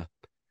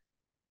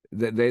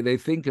they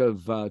think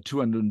of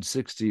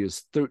 260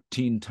 as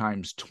 13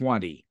 times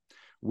 20.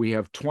 We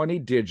have 20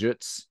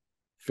 digits,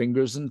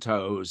 fingers and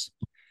toes,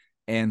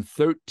 and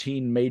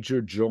 13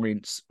 major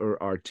joints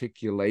or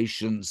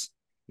articulations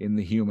in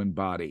the human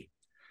body.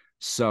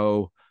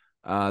 So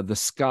the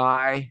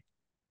sky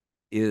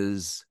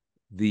is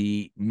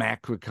the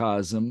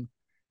macrocosm,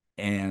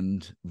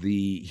 and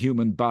the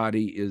human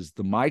body is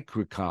the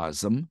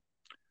microcosm,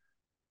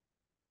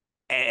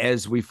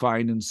 as we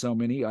find in so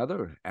many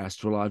other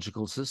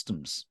astrological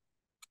systems.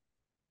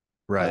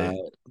 Right.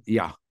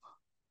 Yeah.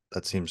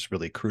 That seems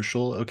really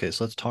crucial. Okay,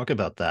 so let's talk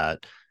about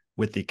that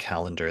with the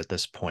calendar at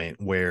this point,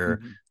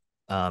 where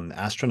Mhm.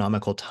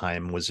 astronomical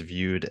time was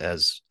viewed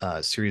as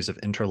a series of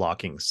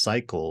interlocking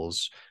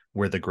cycles,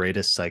 where the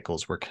greatest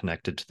cycles were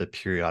connected to the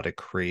periodic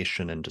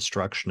creation and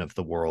destruction of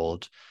the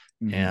world,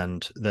 Mhm.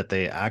 and that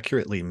they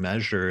accurately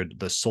measured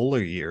the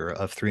solar year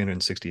of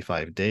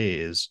 365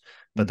 days.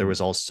 But there Mhm.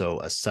 was also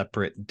a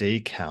separate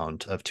day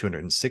count of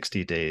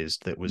 260 days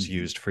that was Mhm.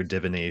 used for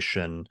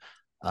divination,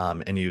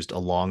 and used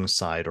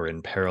alongside or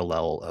in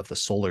parallel of the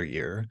solar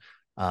year.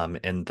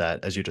 And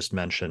that, as you just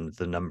mentioned,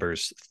 the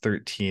numbers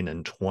 13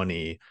 and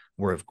 20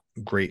 were of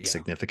great Yeah.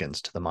 significance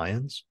to the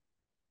Mayans.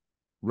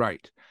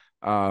 Right.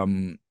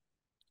 Um,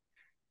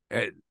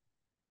 uh,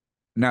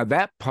 Now,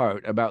 that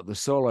part about the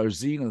solar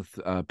zenith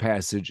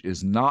passage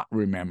is not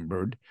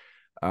remembered.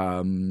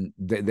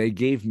 They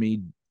gave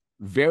me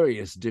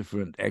various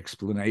different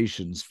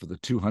explanations for the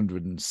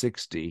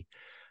 260,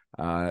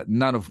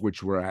 none of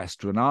which were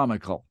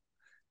astronomical.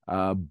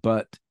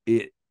 But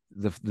the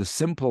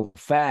simple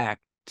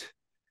fact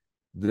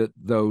that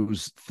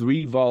those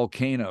three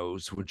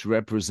volcanoes, which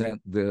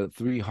represent the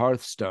three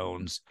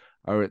hearthstones,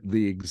 are at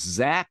the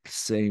exact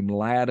same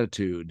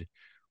latitude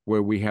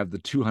where we have the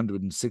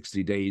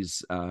 260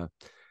 days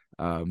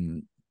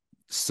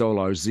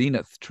solar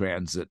zenith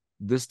transit.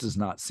 This does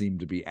not seem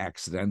to be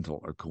accidental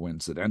or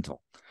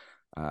coincidental.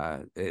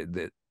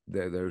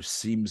 There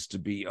seems to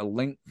be a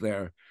link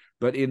there.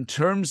 But in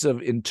terms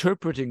of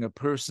interpreting a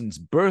person's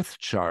birth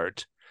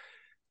chart,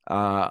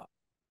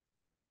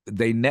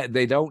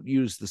 they don't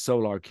use the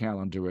solar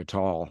calendar at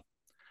all.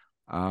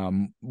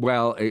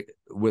 Well,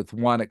 with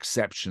one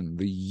exception,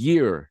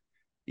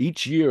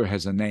 each year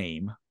has a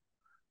name,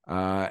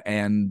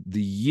 and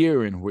the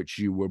year in which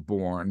you were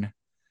born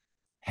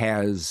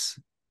has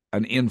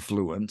an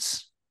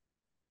influence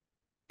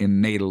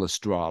in natal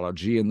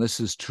astrology. And this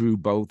is true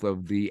both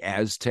of the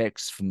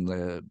Aztecs from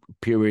the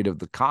period of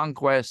the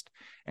conquest,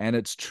 and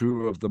it's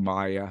true of the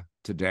Maya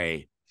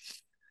today.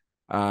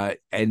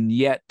 And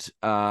yet,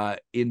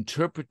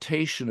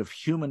 interpretation of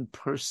human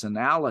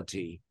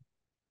personality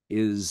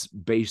is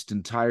based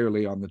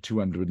entirely on the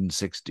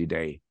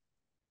 260-day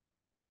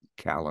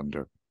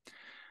calendar.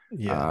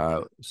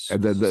 Yeah.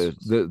 And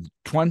the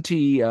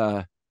 20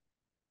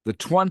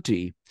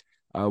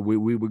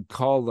 we would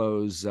call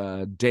those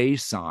day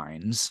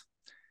signs,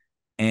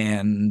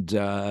 and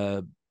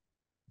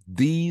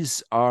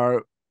these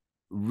are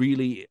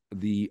really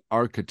the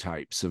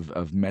archetypes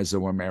of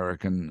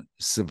Mesoamerican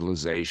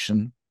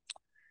civilization,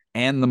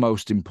 and the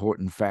most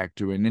important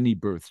factor in any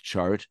birth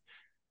chart,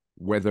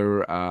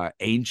 whether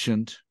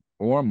ancient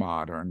or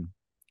modern.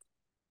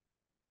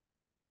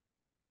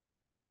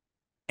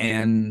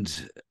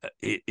 And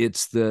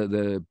it's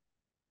the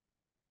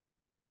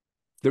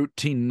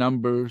 13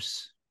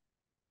 numbers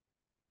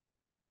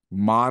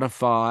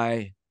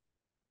modify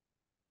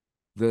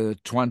the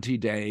 20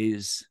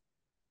 days.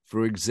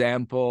 For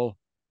example,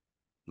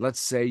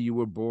 let's say you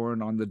were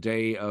born on the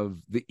day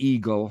of the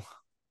eagle.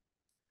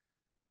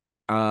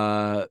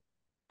 A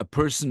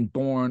person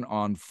born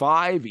on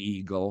 5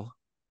 eagle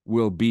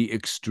will be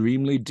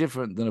extremely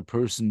different than a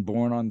person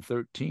born on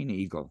 13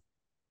 eagle.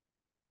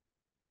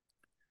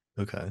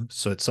 Okay.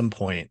 So at some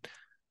point,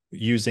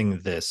 using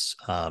this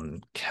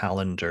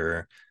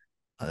calendar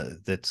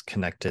that's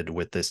connected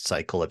with this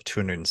cycle of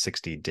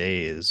 260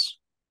 days,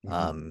 Mm-hmm.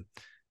 um,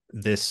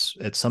 this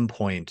at some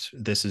point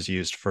this is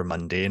used for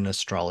mundane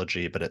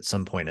astrology, but at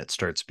some point it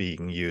starts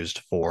being used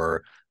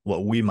for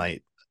what we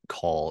might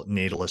call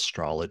natal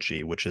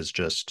astrology, which is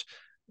just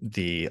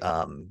the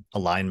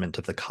alignment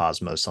of the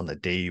cosmos on the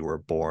day you were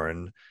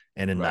born.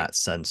 And in Right. that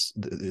sense,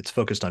 it's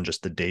focused on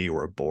just the day you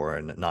were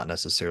born, not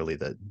necessarily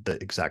the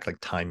exact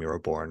like time you were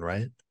born,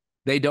 right?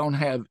 They don't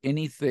have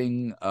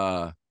anything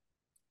uh,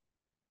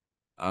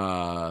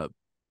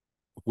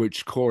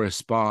 which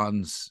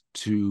corresponds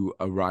to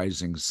a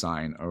rising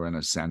sign or an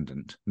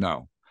ascendant.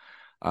 No.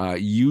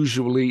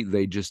 Usually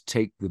they just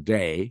take the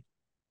day.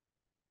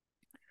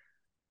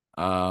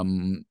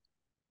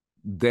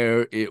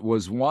 There, it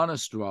was one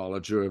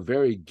astrologer, a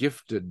very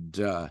gifted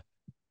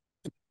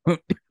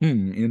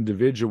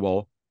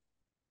individual,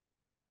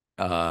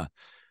 uh,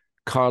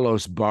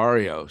 Carlos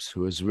Barrios,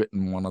 who has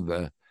written one of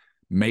the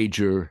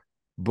major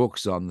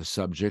books on the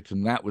subject,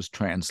 and that was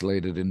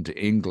translated into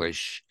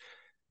English.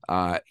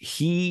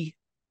 He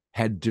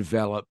had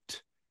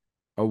developed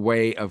a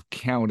way of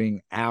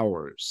counting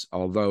hours,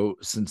 although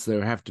since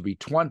there have to be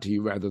 20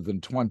 rather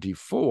than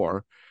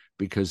 24,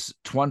 because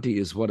 20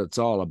 is what it's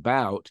all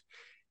about,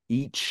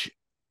 each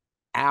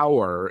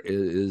hour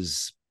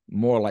is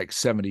more like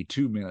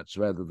 72 minutes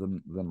rather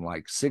than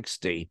like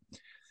 60.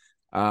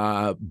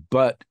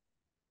 But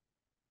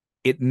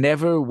it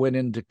never went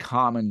into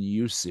common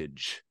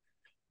usage.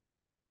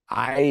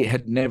 I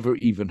had never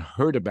even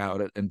heard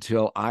about it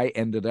until I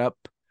ended up,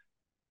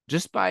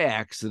 just by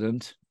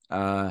accident,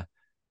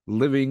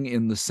 living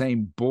in the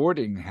same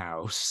boarding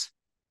house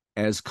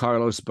as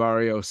Carlos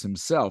Barrios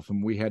himself.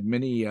 And we had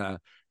many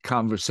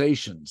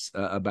conversations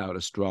about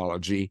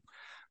astrology.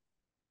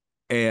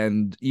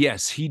 And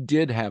yes, he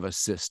did have a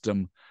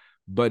system,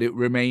 but it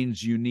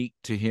remains unique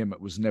to him.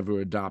 It was never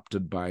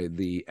adopted by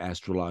the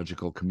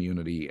astrological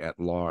community at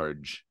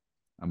large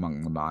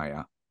among the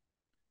Maya.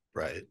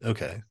 Right.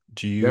 Okay.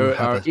 Do you There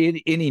have are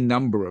a any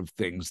number of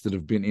things that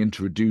have been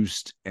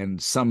introduced,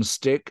 and some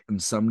stick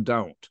and some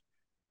don't.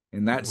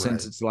 In that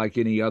sense, right? it's like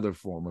any other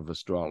form of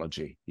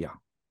astrology. Yeah.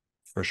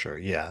 For sure.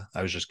 Yeah.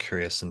 I was just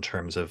curious in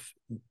terms of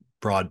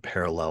broad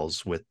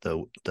parallels with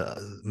the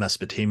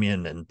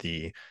Mesopotamian and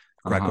the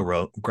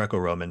Uh-huh.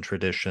 Greco-Roman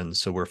tradition.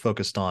 So we're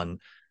focused on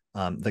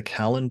the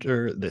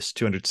calendar, this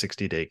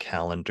 260-day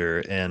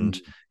calendar. And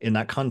Mm. in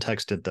that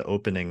context, at the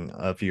opening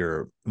of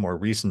your more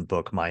recent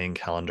book, Mayan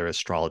Calendar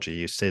Astrology,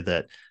 you say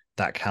that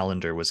that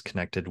calendar was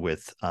connected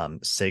with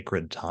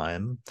sacred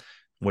time.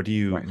 What do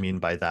you Right. mean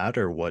by that,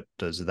 or where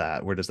does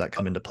that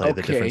come into play,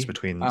 the difference Okay.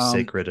 between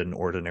sacred and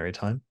ordinary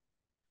time?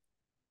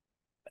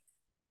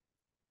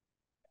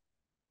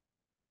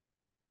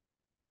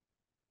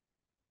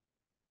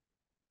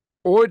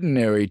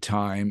 Ordinary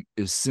time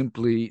is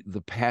simply the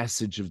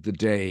passage of the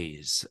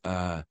days,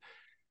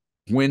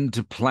 when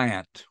to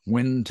plant,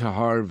 when to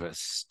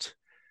harvest,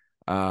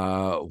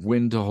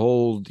 when to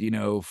hold,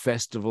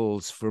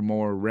 festivals for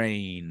more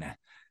rain,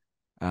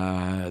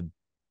 uh,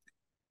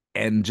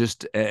 and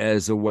just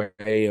as a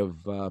way of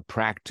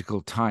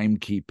practical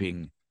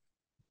timekeeping.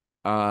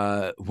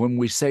 When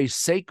we say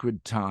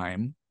sacred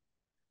time,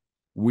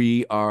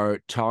 we are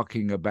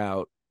talking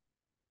about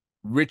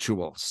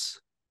rituals.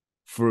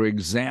 For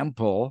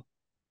example,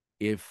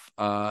 if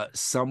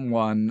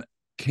someone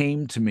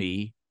came to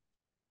me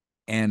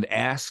and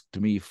asked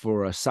me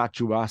for a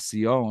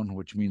saturacion,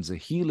 which means a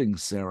healing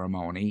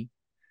ceremony,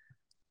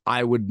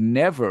 I would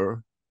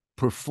never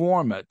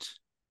perform it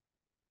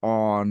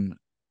on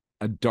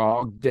a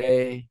dog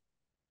day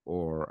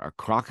or a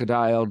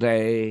crocodile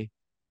day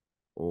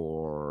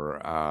or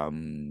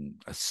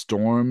a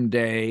storm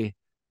day.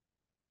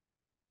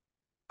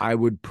 I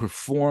would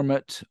perform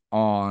it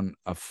on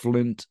a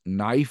flint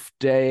knife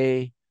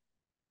day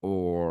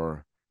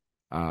or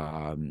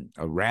a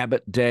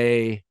rabbit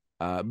day,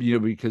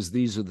 because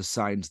these are the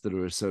signs that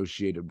are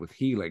associated with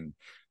healing.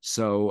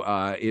 So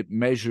it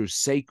measures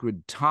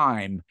sacred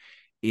time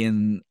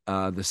in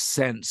the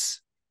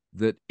sense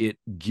that it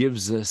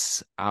gives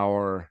us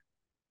our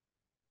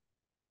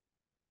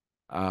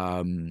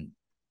um,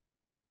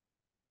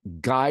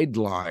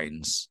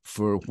 guidelines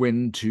for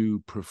when to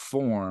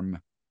perform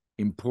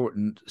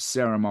important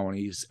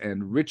ceremonies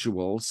and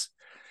rituals.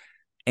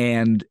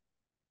 And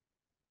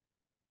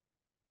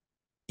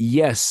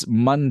yes,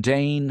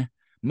 mundane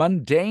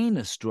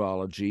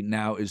astrology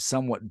now is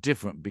somewhat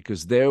different,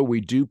 because there we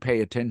do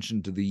pay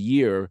attention to the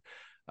year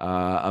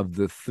of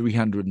the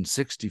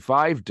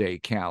 365-day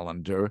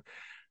calendar.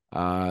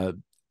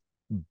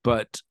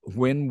 But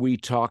when we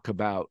talk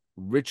about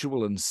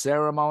ritual and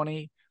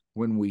ceremony,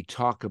 when we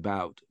talk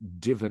about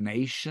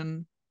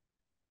divination,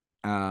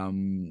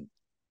 um,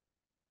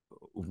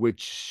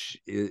 which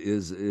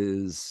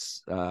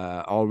is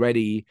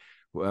already,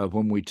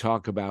 when we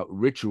talk about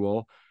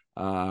ritual,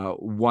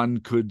 one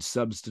could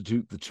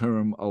substitute the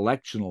term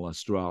electional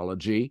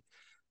astrology.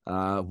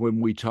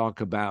 When we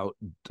talk about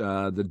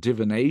the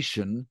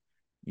divination,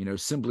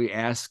 simply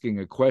asking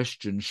a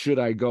question: should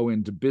I go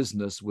into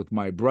business with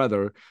my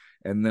brother?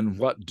 And then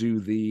what do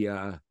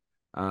the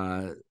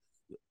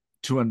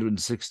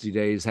 260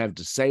 days have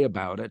to say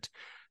about it?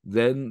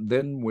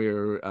 Then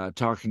we're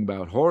talking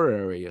about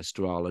horary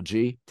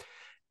astrology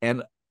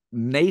and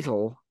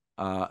natal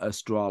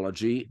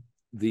astrology.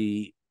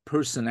 The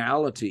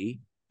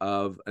personality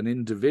of an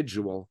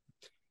individual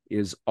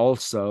is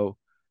also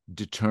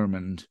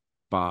determined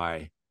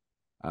by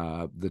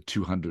the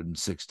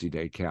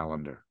 260-day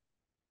calendar.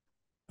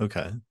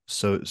 Okay.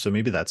 So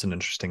maybe that's an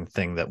interesting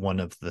thing, that one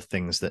of the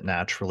things that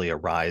naturally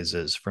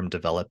arises from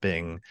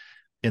developing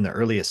in the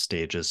earliest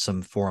stages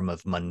some form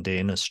of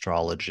mundane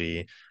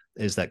astrology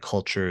is that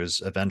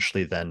cultures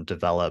eventually then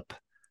develop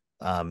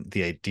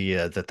the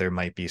idea that there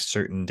might be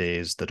certain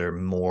days that are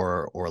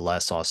more or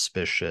less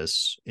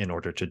auspicious in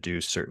order to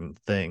do certain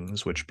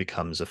things, which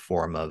becomes a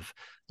form of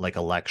like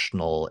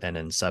electional and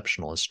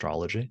inceptional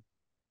astrology.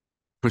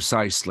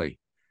 Precisely.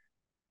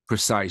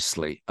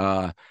 Precisely.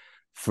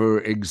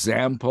 For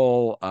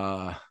example,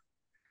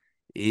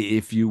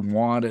 if you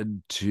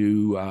wanted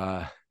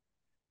to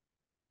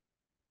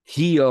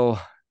heal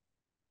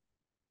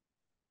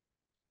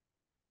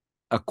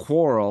a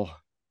quarrel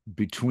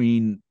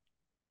between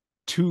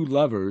two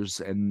lovers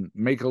and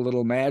make a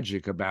little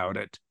magic about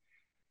it,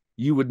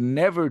 you would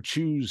never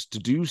choose to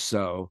do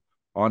so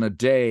on a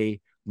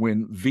day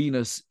when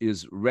Venus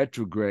is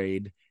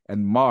retrograde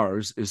and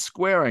Mars is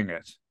squaring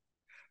it,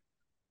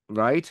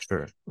 right?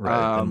 Sure.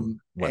 Right. In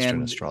Western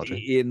And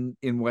astrology.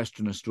 in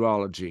Western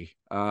astrology,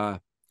 and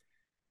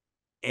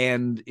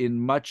in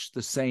much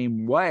the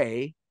same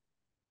way,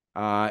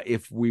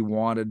 if we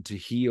wanted to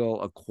heal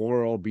a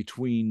quarrel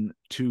between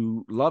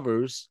two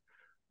lovers,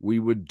 we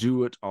would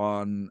do it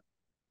on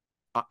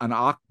an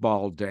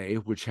Akbal day,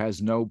 which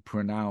has no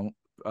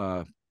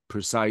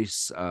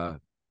precise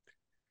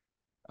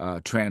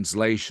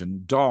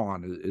translation.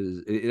 Dawn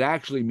is it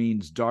actually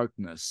means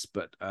darkness,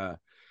 but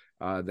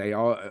they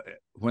are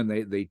when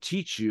they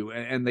teach you,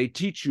 and they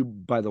teach you,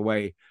 by the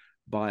way,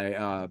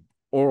 by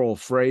oral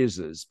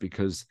phrases,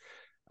 because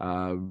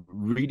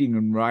reading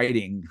and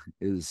writing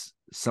is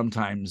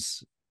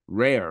sometimes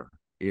rare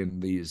in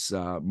these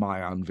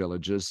Mayan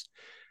villages,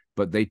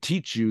 but they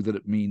teach you that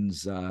it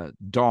means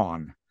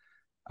dawn,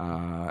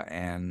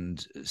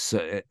 and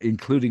so,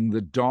 including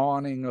the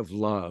dawning of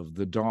love,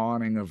 the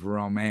dawning of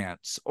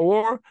romance.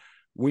 Or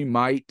we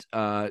might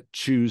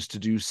choose to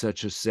do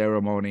such a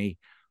ceremony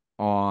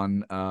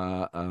on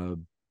a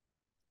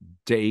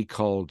day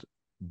called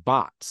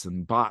Bats,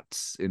 and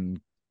Bats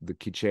in the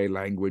Quiche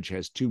language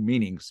has two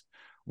meanings.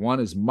 One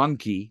is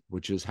monkey,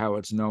 which is how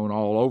it's known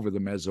all over the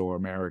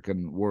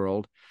Mesoamerican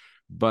world,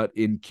 but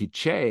in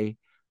Quiche,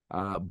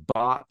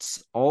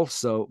 Bats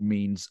also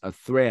means a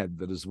thread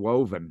that is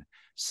woven.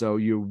 So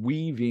you're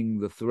weaving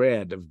the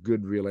thread of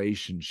good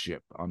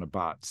relationship on a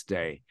Bats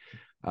day.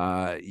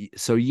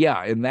 So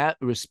yeah, in that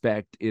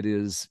respect, it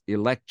is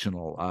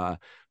electional.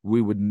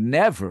 We would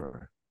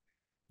never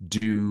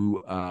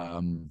do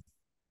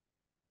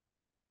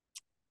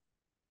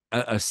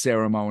a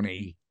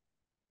ceremony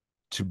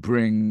to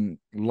bring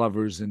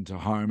lovers into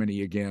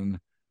harmony again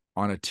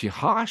on a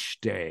Tihash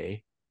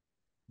day,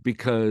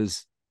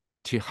 because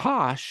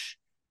Tihash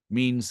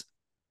means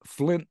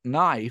flint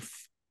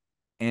knife,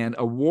 and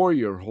a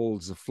warrior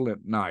holds a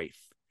flint knife.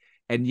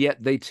 And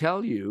yet they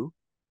tell you,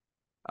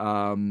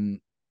 and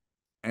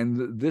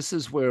this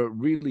is where it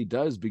really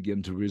does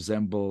begin to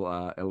resemble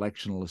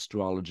electional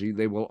astrology,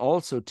 they will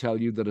also tell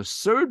you that a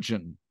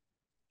surgeon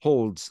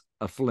holds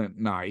a flint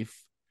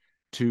knife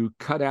to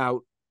cut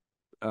out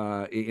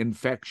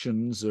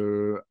infections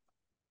or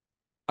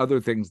other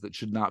things that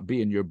should not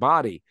be in your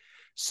body.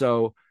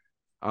 So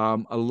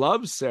a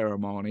love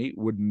ceremony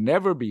would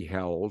never be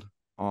held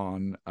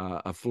on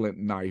a flint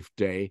knife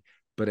day,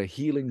 but a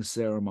healing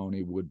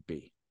ceremony would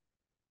be.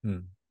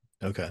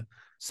 Okay.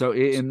 So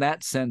in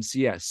that sense,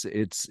 yes,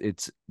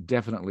 it's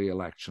definitely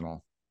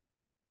electional.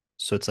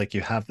 So it's like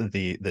you have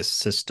this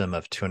system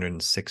of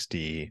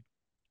 260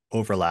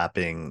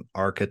 overlapping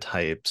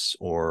archetypes,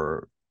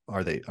 or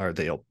are they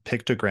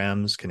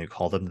pictograms? Can you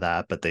call them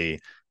that? But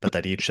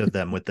that each of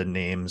them, with the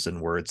names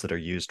and words that are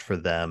used for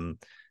them,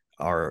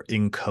 are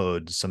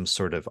encode some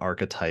sort of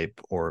archetype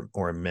or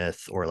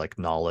myth or like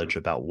knowledge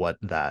about what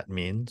that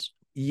means.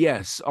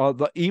 Yes,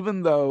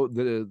 even though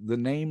the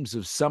names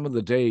of some of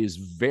the days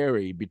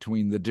vary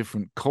between the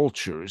different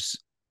cultures,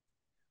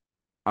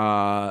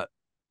 uh,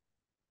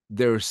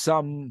 there are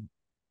some.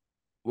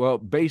 Well,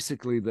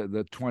 basically,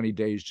 the 20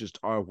 days just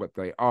are what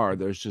they are.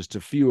 There's just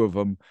a few of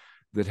them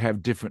that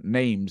have different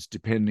names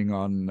depending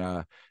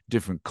on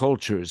different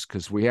cultures,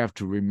 because we have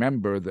to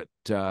remember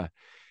that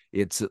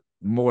it's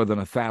more than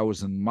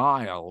 1,000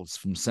 miles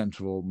from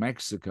central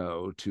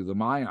Mexico to the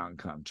Mayan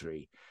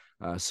country.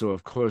 So,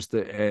 of course,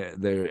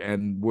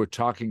 and we're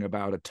talking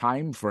about a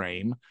time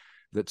frame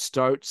that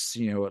starts,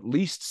 at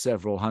least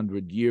several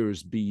hundred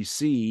years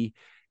BC,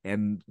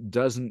 and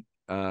doesn't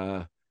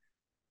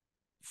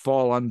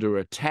fall under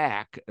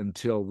attack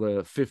until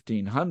the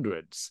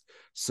 1500s.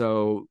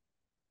 So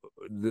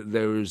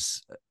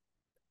there's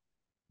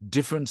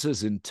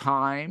differences in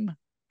time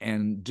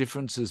and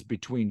differences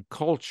between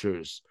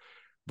cultures.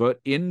 But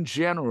in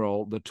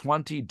general, the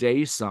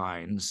 20-day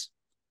signs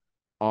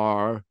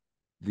are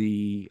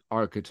the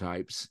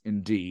archetypes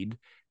indeed.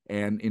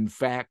 And in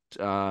fact,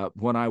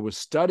 when I was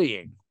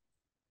studying,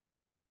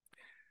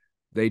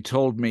 they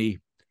told me,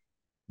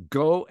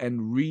 go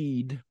and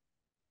read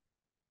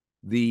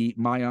the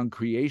Mayan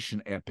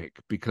creation epic,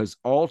 because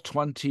all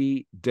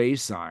 20 day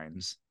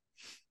signs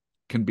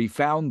can be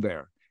found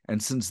there.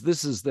 And since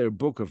this is their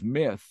book of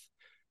myth,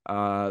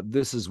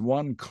 this is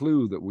one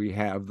clue that we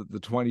have that the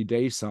 20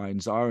 day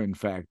signs are, in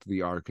fact,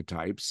 the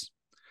archetypes.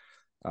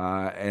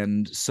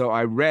 And so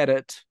I read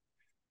it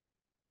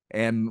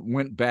and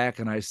went back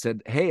and I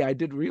said, hey, I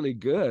did really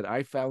good.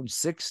 I found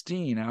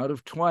 16 out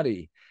of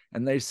 20.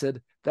 And they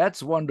said,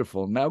 that's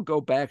wonderful. Now go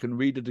back and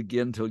read it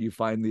again till you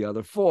find the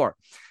other 4.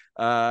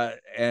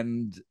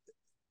 And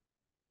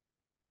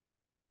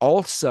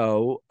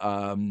also,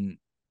 the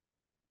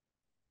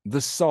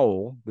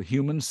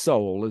human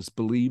soul, is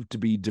believed to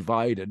be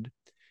divided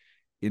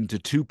into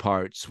 2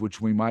 parts, which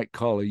we might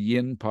call a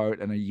yin part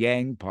and a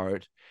yang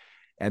part.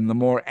 and the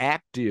more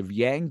active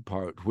yang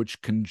part,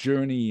 which can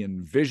journey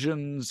in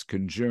visions,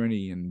 can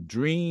journey in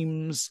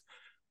dreams,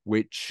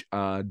 which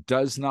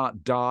does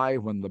not die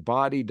when the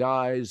body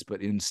dies,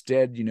 but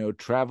instead,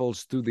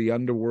 travels through the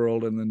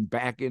underworld and then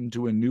back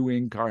into a new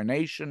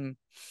incarnation.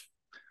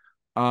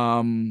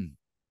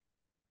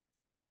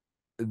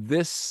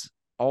 This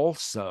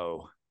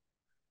also,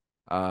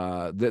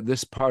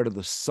 this part of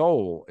the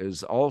soul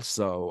is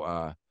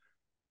also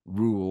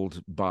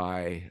ruled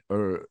by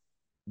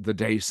the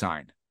day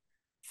sign.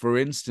 For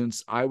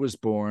instance, I was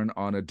born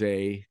on a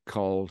day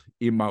called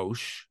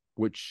Emosh,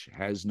 which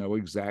has no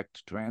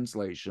exact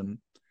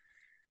translation.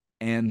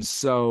 And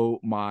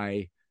so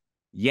my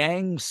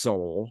yang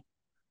soul,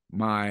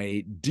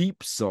 my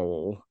deep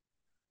soul,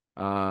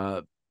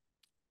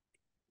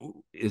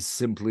 is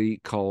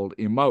simply called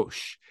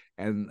Emosh.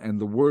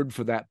 And the word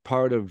for that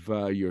part of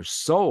your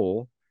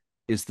soul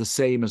is the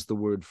same as the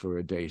word for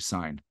a day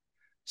sign.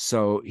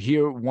 So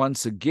here,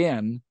 once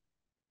again,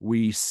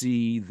 we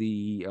see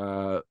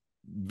the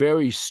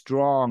very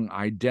strong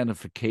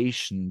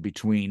identification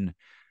between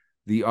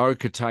the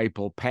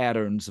archetypal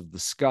patterns of the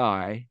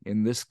sky,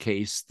 in this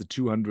case, the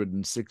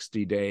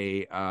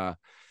 260-day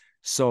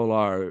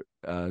solar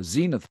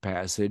zenith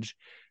passage,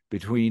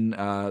 between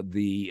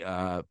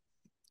the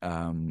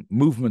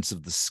movements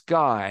of the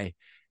sky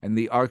and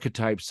the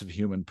archetypes of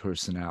human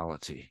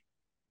personality.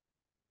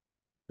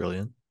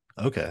 Brilliant.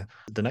 Okay.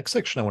 The next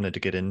section I wanted to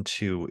get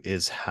into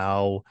is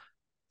how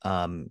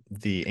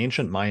the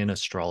ancient Mayan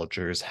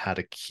astrologers had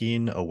a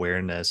keen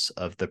awareness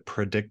of the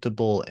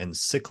predictable and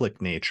cyclic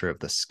nature of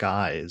the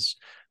skies,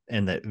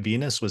 and that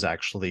Venus was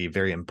actually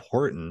very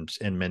important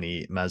in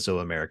many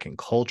Mesoamerican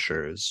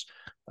cultures.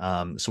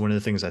 So one of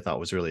the things I thought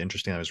was really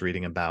interesting I was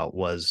reading about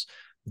was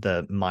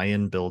the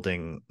Mayan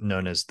building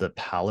known as the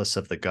Palace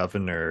of the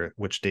Governor,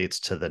 which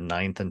dates to the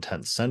 9th and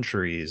 10th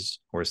centuries,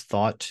 or is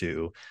thought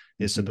to,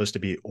 is supposed to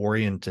be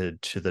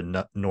oriented to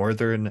the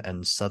northern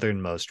and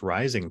southernmost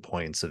rising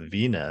points of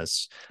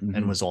Venus,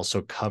 and was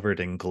also covered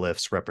in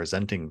glyphs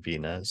representing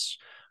Venus.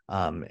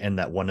 And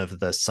that one of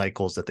the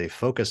cycles that they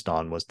focused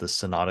on was the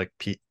synodic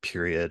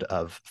period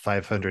of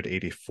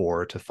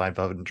 584 to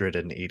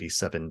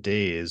 587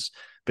 days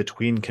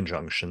between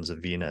conjunctions of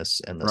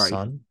Venus and the Right.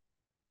 sun.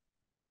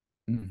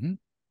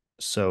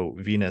 So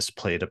Venus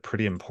played a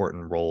pretty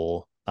important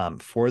role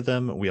for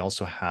them. We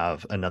also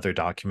have another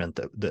document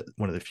that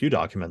one of the few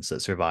documents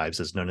that survives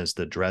is known as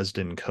the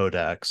Dresden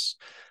Codex.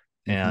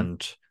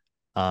 And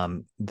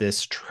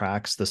this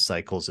tracks the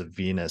cycles of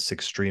Venus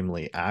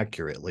extremely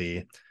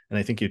accurately. And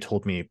I think you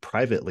told me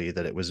privately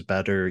that it was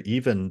better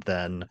even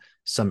than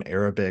some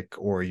Arabic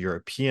or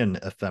European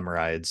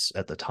ephemerides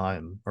at the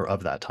time, or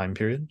of that time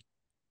period.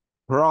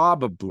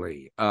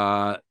 Probably.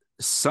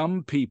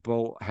 Some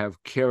people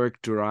have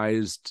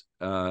characterized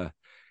it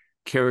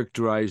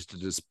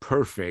as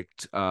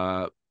perfect,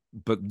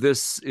 but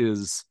this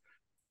is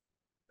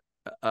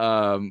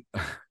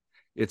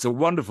it's a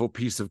wonderful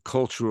piece of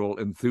cultural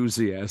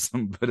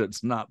enthusiasm, but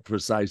it's not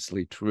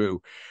precisely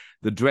true.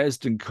 The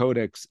Dresden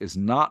Codex is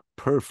not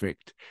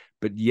perfect,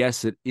 but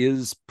yes, it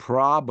is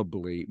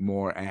probably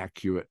more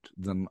accurate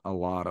than a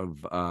lot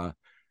of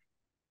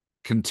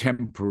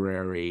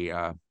contemporary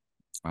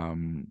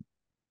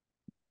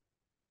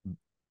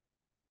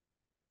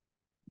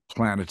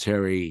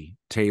planetary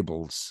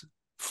tables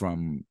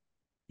from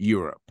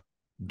Europe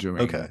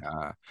during. Okay.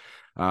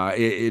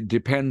 It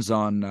depends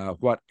on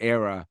what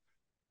era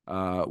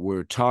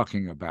we're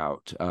talking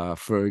about.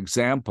 For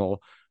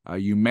example,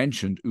 you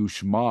mentioned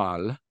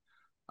Uxmal,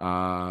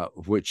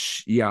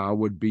 which,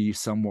 would be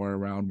somewhere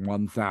around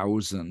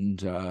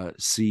 1000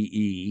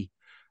 CE,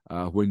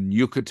 when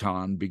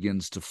Yucatan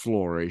begins to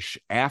flourish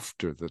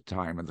after the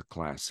time of the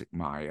classic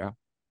Maya.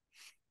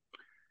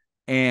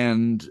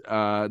 And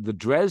the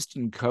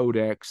Dresden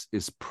Codex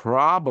is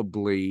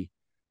probably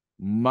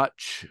a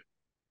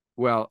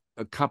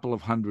couple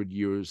of hundred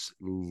years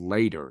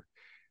later,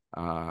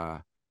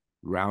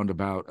 round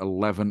about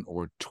 11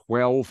 or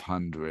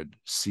 1200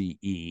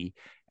 CE.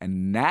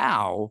 And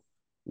now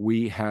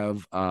we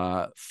have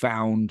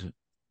found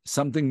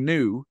something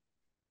new,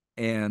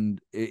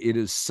 and it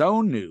is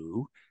so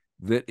new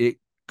that it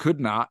could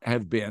not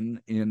have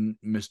been in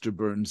Mr.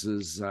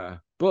 Burns's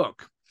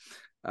book.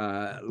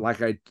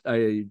 Like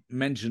I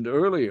mentioned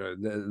earlier,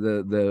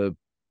 the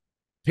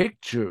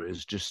picture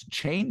is just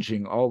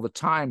changing all the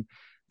time.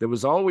 There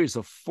was always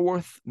a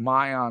fourth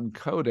Mayan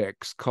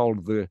codex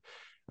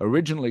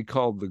originally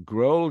called the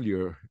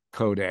Grolier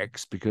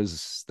Codex,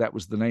 because that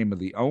was the name of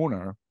the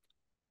owner.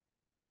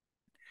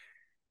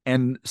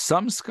 And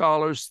some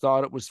scholars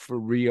thought it was for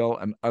real,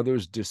 and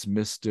others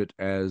dismissed it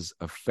as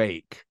a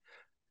fake.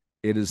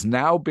 It has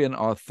now been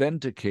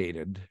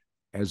authenticated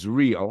as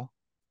real,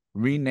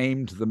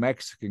 renamed the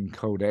Mexican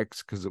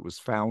Codex because it was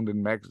found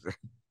in Mexico.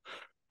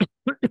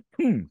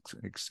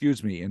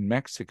 Excuse me, in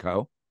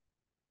Mexico.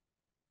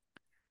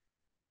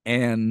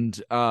 And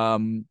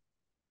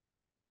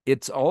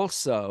it's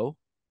also,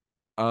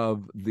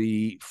 of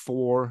the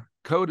four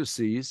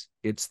codices,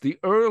 it's the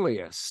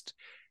earliest.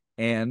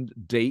 and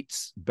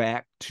dates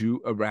back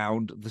to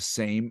around the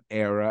same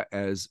era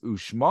as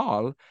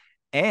Uxmal,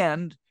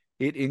 and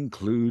it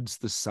includes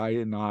the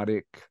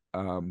cyanotic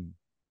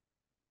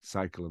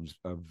cycle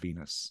of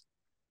Venus. Oh,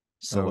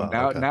 So wow.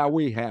 now, Okay. now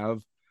we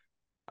have,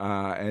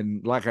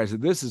 and like I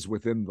said, this is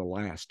within the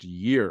last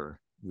year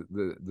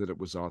that it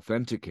was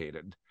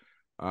authenticated.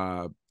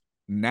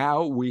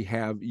 Now we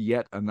have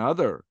yet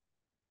another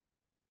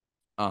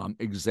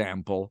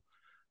example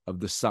of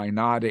the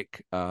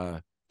synodic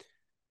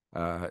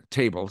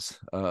tables,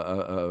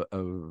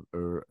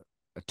 or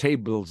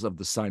tables of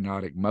the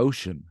synodic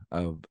motion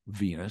of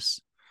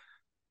Venus.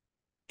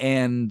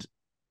 And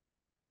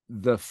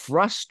the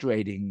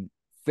frustrating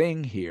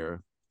thing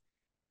here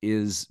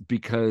is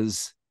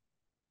because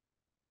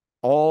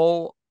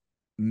all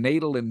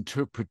natal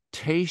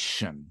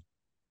interpretation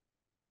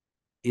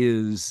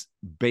is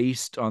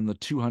based on the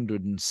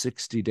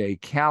 260-day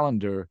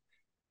calendar.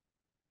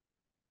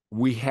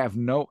 We have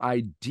no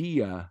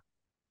idea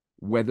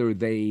whether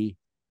they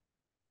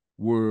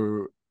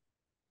were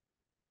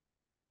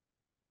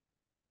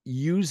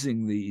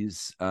using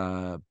these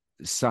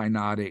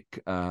synodic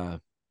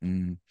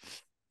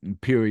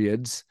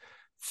periods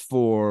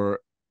for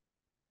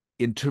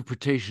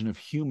interpretation of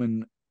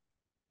human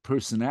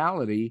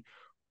personality,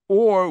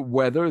 or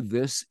whether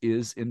this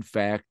is, in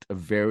fact, a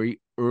very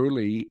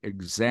early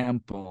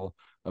example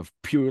of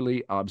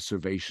purely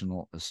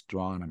observational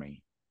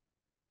astronomy.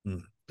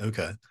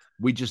 Okay.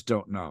 We just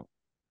don't know.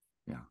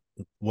 Yeah.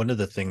 One of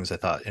the things I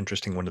thought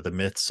interesting, one of the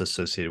myths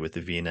associated with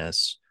the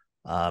Venus,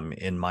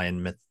 in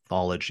Mayan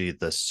mythology,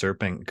 the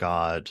serpent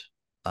god,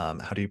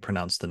 how do you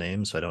pronounce the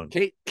name? So I don't.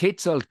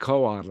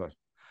 Quetzalcoatl,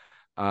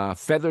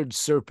 feathered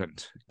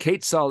serpent.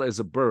 Quetzal is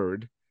a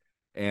bird,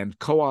 and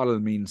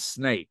coatl means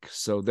snake,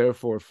 so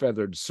therefore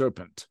feathered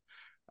serpent.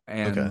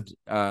 Okay.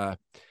 And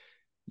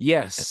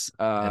yes,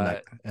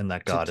 And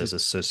that god to is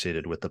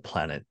associated with the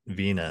planet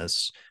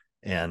Venus,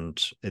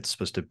 and it's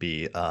supposed to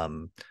be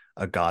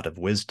a god of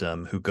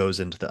wisdom who goes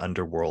into the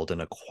underworld and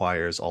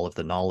acquires all of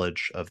the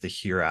knowledge of the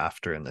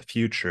hereafter and the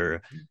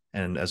future.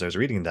 And as I was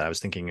reading that, I was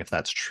thinking, if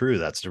that's true,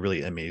 that's a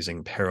really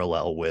amazing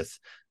parallel with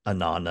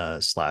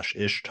Anana slash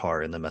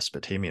Ishtar in the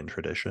Mesopotamian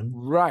tradition.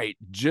 right,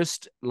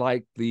 just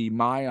like the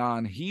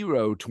Mayan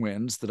hero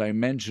twins that I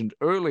mentioned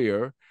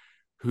earlier,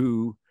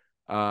 who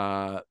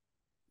uh,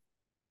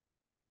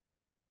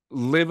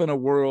 live in a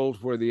world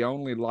where the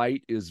only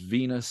light is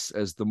Venus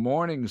as the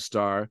morning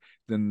star.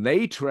 Then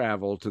they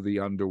travel to the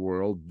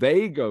underworld.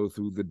 They go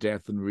through the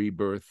death and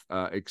rebirth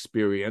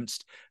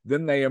experienced.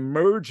 Then they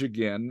emerge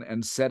again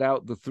and set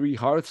out the three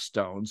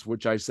hearthstones,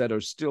 which I said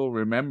are still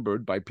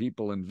remembered by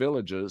people in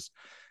villages.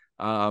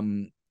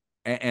 And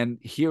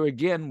here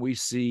again, we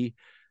see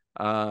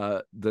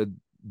the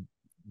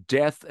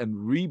death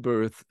and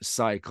rebirth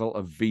cycle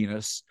of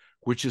Venus,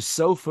 which is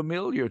so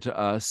familiar to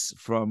us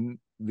from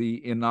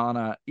the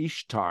Inanna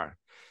Ishtar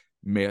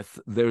myth.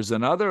 There's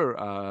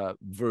another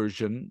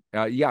version.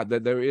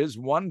 There is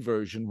one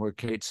version where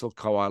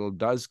Quetzalcoatl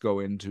does go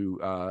into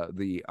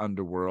the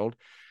underworld,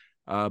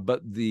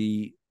 but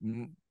the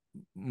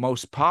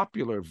most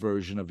popular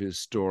version of his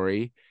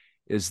story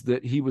is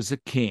that he was a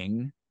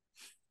king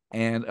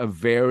and a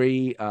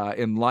very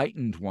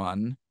enlightened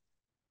one.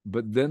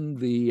 But then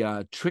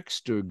the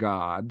trickster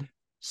god,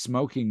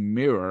 Smoking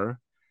Mirror,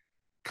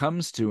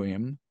 comes to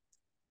him,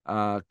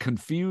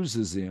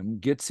 confuses him,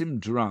 gets him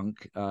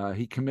drunk.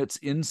 He commits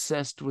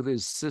incest with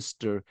his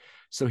sister.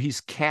 So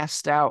he's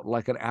cast out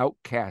like an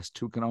outcast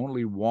who can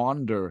only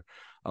wander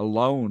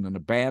alone and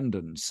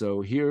abandoned.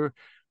 So here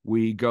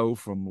we go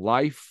from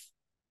life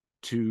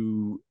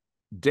to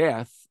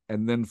death.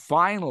 And then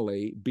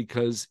finally,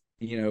 because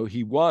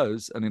he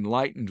was an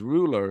enlightened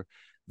ruler,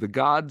 the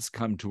gods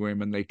come to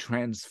him and they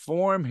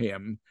transform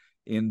him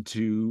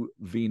into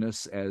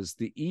Venus as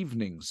the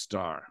evening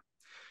star.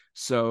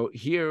 So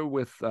here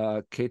with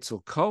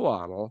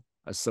Quetzalcoatl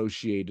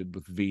associated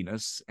with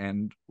Venus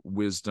and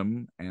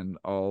wisdom and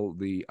all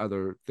the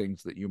other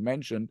things that you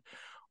mentioned,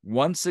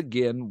 once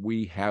again,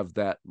 we have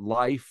that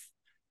life,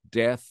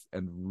 death,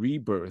 and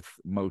rebirth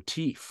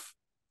motif.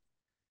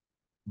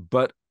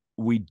 But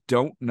we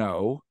don't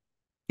know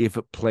if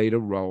it played a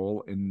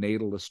role in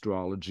natal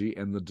astrology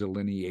and the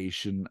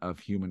delineation of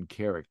human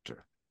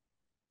character.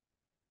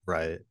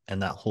 Right.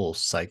 And that whole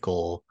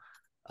cycle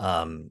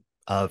of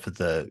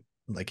the,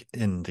 like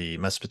in the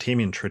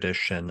Mesopotamian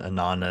tradition,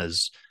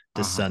 Anana's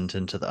Uh-huh. descent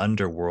into the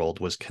underworld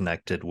was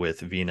connected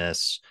with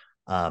Venus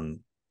um,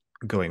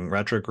 going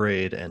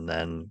retrograde and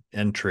then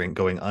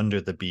going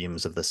under the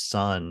beams of the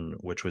sun,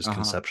 which was Uh-huh.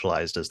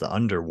 conceptualized as the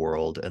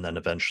underworld, and then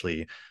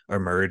eventually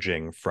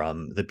emerging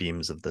from the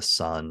beams of the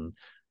sun,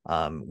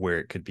 where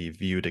it could be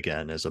viewed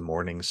again as a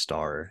morning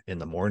star in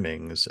the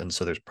mornings. And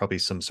so there's probably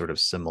some sort of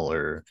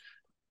similar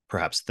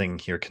perhaps thing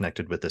here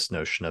connected with this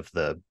notion of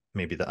the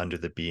maybe the under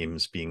the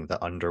beams being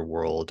the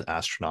underworld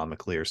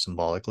astronomically or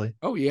symbolically.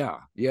 Oh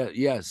yeah,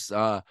 yes.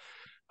 As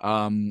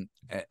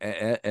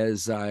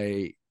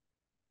I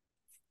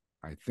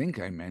think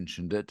I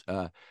mentioned it.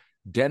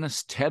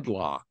 Dennis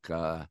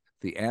Tedlock,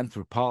 the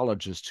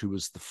anthropologist who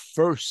was the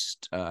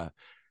first that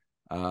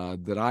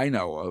I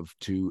know of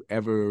to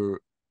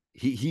ever.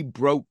 He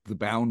broke the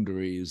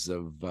boundaries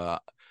of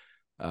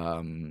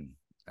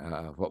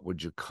what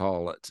would you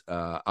call it?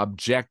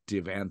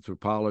 Objective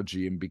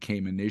anthropology, and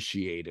became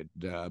initiated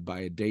by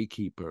a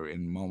daykeeper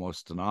in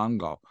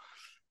Momostenango.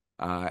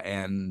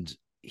 And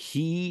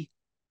he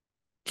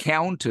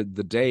counted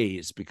the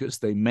days, because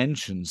they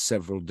mentioned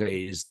several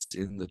days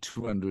in the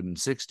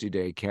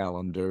 260-day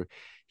calendar.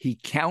 He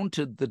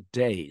counted the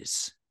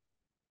days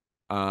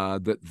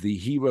that the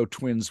hero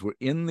twins were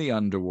in the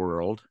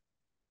underworld,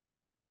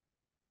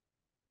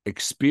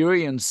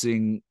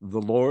 experiencing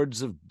the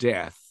lords of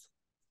death,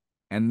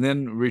 and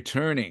then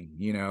returning,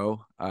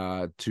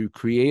 to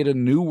create a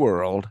new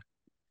world.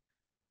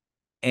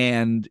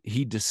 And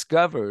he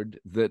discovered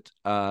that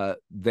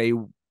they,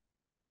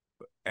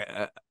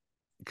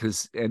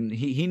 because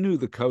he knew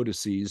the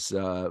codices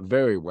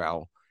very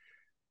well,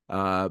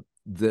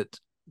 that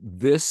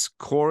this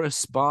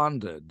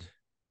corresponded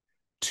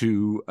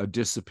to a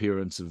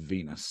disappearance of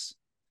Venus.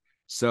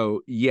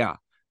 So, yeah,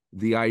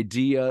 the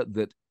idea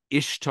that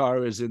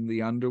Ishtar is in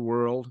the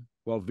underworld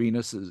while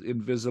Venus is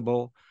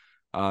invisible,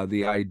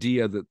 the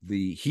idea that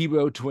the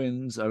hero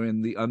twins are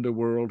in the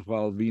underworld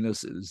while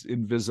Venus is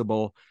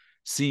invisible,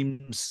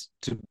 seems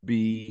to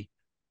be,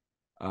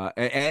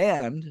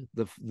 and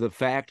the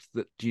fact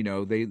that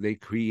they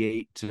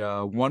create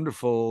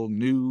wonderful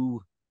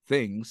new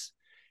things.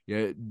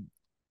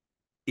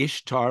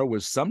 Ishtar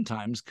was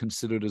sometimes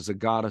considered as a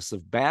goddess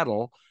of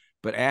battle,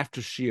 but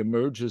after she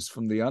emerges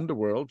from the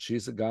underworld,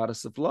 she's a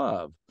goddess of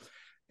love.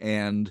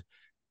 And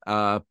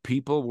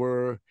people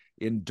were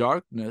in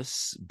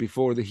darkness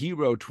before the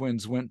hero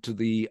twins went to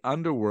the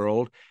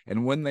underworld,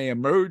 and when they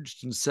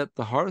emerged and set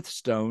the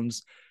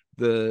hearthstones,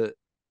 the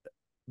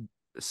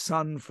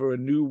sun for a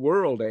new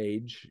world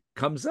age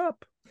comes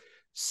up.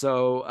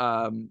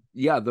 So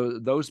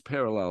those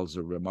parallels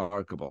are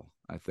remarkable.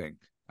 I think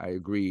I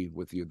agree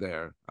with you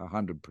there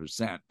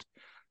 100%.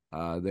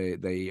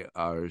 They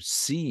are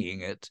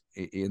seeing it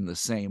in the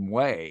same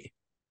way.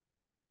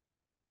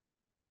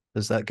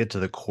 Does that get to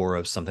the core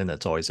of something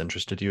that's always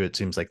interested you? It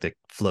seems like that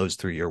flows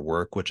through your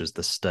work, which is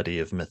the study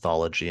of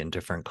mythology in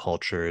different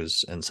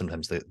cultures, and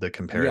sometimes the Yeah.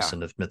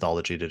 comparison of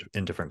mythology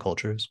in different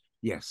cultures.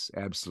 Yes,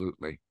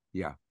 absolutely.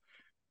 Yeah.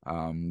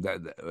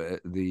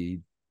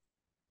 The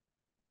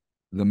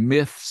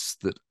myths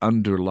that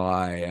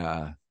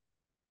underlie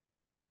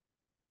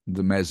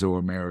the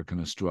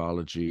Mesoamerican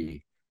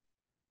astrology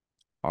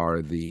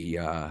are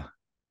the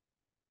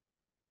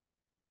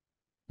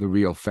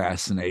real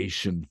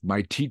fascination.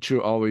 My teacher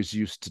always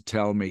used to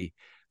tell me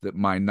that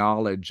my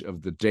knowledge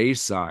of the day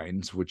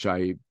signs, which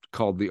I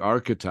called the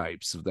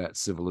archetypes of that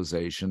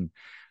civilization,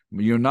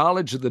 your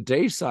knowledge of the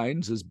day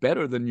signs is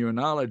better than your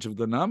knowledge of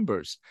the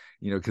numbers,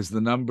 because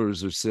the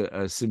numbers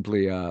are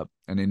simply an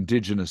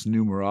indigenous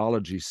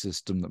numerology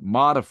system that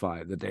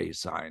modify the day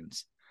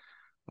signs.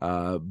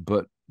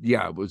 But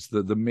yeah, it was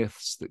the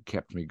myths that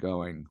kept me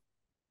going.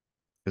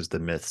 Because the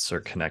myths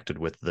are connected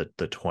with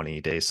the 20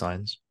 day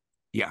signs.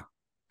 Yeah,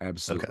 Okay.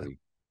 absolutely.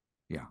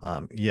 Yeah.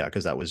 Yeah,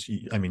 because that was,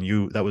 I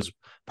mean, that was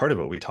part of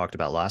what we talked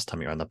about last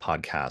time you were on the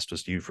podcast.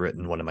 Was you've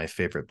written one of my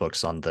favorite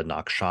books on the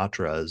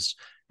nakshatras,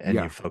 and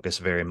you Yeah. focus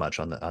very much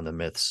on the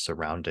myths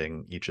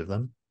surrounding each of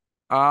them.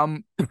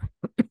 Um,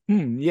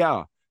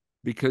 yeah,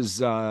 because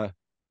the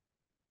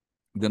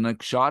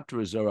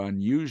nakshatras are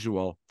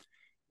unusual.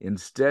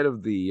 Instead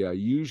of the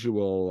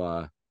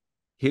usual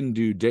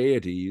Hindu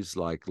deities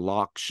like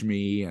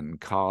Lakshmi and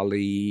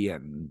Kali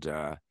and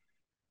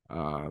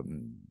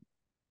um,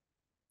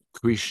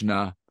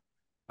 Krishna,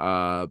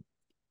 uh,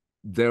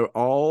 they're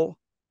all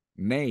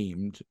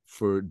named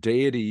for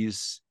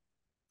deities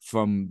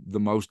from the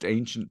most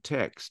ancient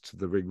text,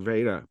 the Rig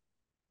Veda.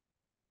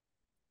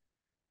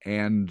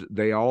 And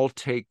they all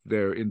take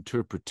their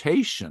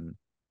interpretation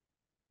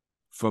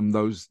from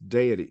those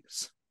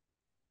deities.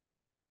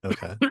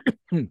 Okay,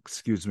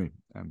 Excuse me.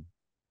 I'm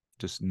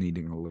just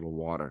needing a little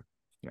water.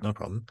 Yeah. no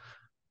problem.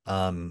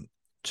 Um,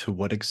 to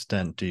what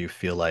extent do you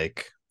feel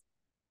like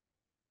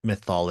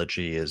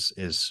mythology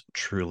is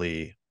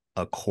truly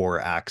a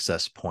core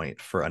access point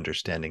for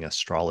understanding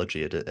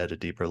astrology at a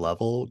deeper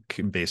level,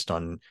 based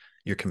on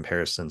your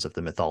comparisons of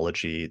the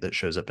mythology that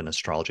shows up in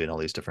astrology in all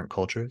these different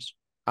cultures?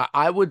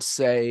 I would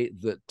say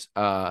that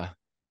the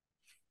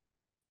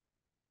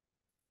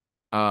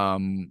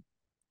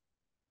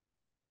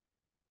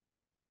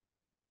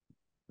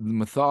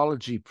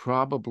mythology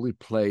probably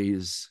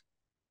plays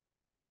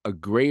a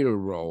greater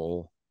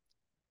role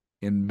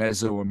in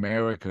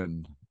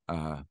Mesoamerican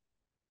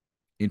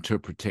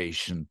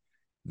interpretation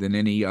than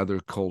any other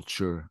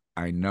culture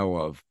I know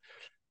of.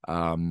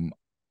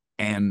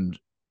 And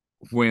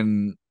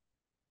when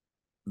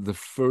the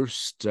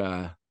first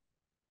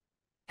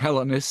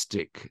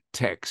Hellenistic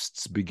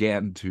texts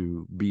began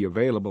to be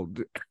available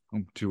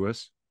to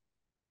us,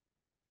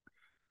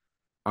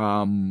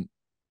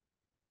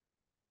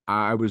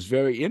 I was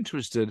very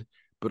interested,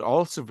 but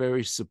also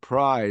very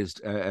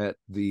surprised at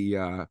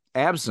the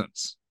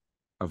absence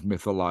of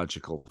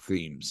mythological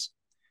themes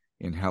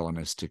in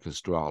Hellenistic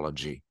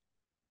astrology.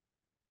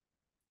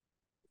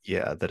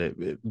 Yeah, that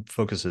it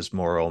focuses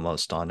more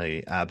almost on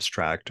a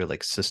abstract or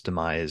like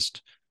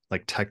systemized,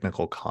 like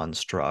technical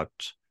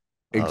construct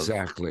of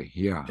Exactly.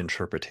 Yeah.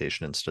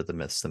 interpretation instead of the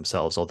myths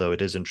themselves. Although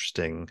it is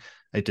interesting,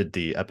 I did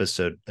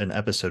an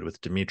episode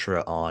with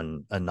Demetra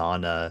on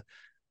Anana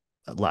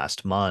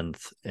last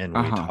month, and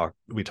Uh-huh.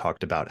 we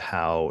talked about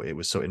how it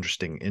was so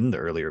interesting in the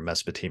earlier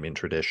Mesopotamian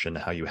tradition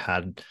how you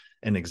had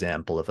an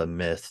example of a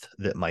myth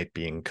that might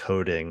be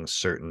encoding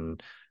certain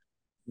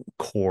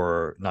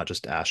core, not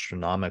just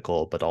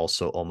astronomical, but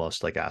also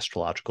almost like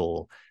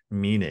astrological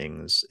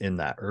meanings in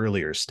that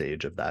earlier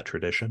stage of that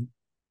tradition.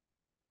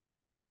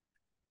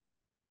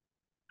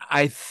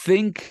 I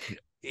think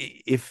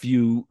if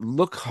you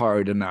look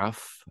hard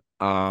enough,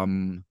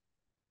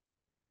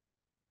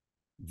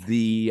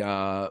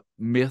 the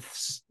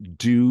myths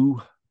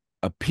do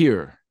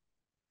appear.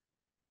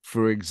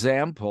 For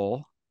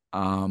example,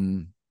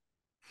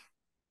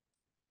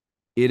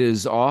 it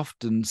is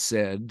often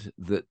said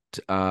that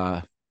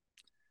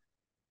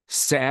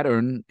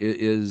Saturn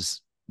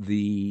is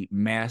the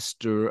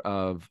master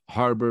of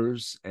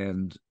harbors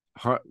and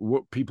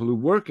people who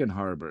work in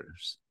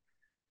harbors.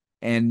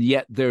 And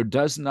yet there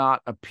does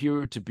not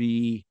appear to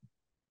be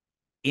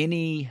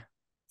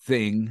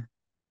anything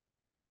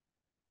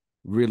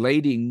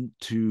relating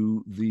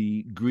to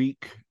the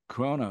Greek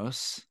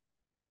Chronos,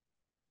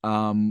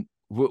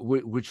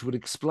 which would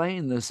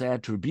explain this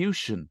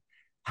attribution.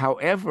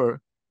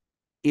 However,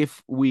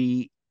 if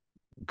we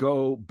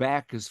go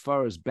back as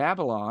far as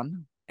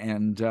Babylon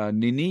and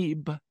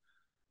Ninib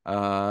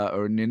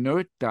or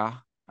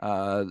Ninurta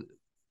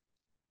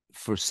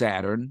for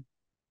Saturn,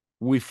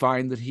 we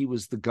find that he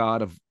was the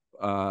god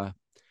of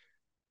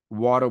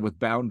water with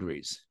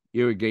boundaries,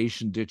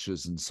 irrigation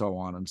ditches, and so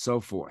on and so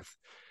forth.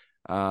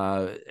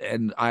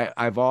 And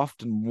I've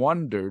often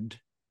wondered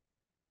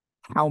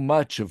how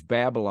much of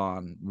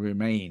Babylon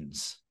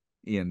remains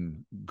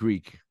in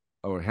Greek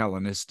or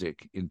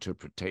Hellenistic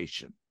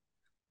interpretation.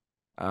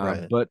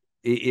 Right. But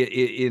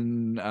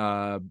in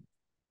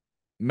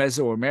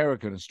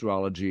Mesoamerican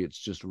astrology, it's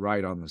just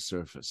right on the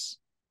surface.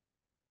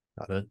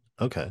 Got it.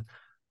 Okay.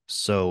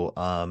 So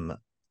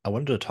I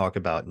wanted to talk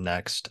about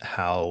next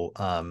how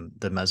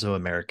the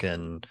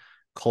Mesoamerican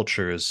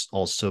cultures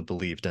also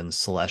believed in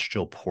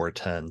celestial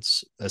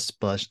portents,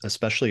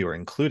 especially or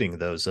including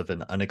those of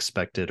an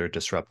unexpected or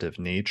disruptive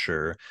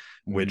nature,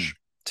 Mm-hmm. which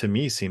to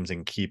me seems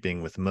in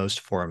keeping with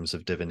most forms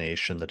of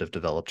divination that have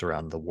developed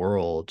around the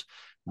world.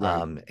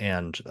 Right.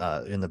 And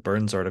in the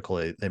Burns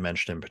article, they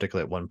mentioned in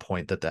particular at one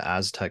point that the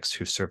Aztecs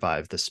who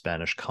survived the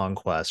Spanish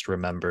conquest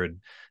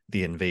remembered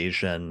the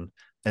invasion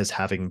as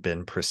having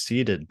been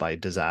preceded by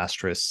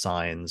disastrous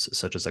signs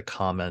such as a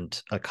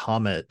comet,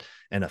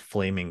 and a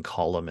flaming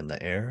column in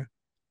the air.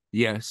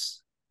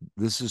 Yes,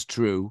 this is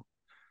true.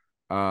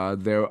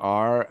 There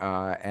are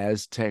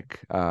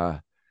Aztec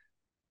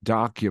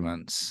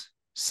documents,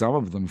 some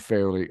of them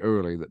fairly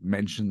early, that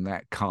mention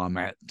that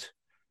comet,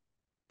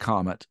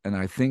 and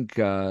I think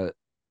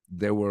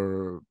there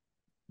were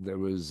there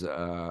was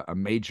a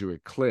major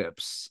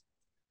eclipse.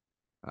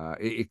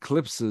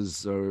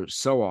 Eclipses are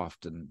so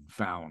often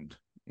found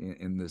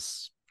in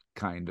this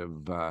kind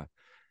of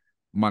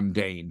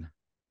mundane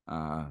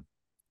uh,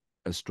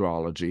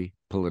 astrology,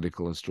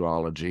 political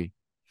astrology.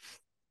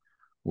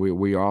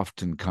 We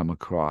often come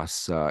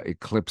across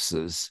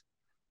eclipses.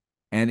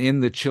 And in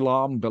the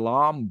Chilam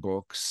Bilam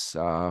books,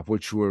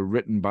 which were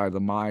written by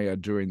the Maya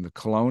during the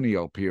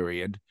colonial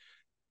period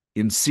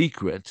in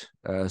secret,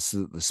 so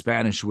that the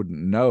Spanish wouldn't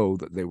know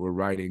that they were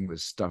writing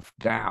this stuff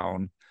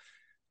down,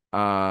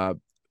 uh,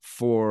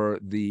 for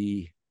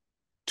the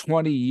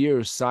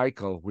 20-year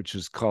cycle, which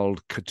is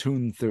called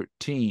Katun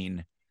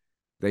 13,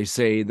 they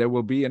say there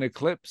will be an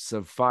eclipse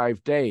of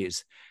 5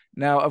 days.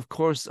 Now, of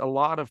course, a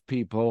lot of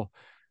people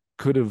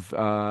could have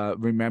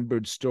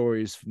remembered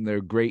stories from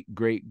their great,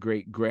 great,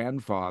 great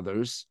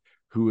grandfathers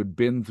who had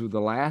been through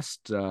the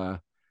last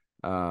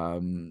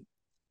um,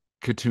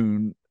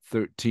 Katun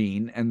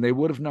 13, and they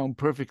would have known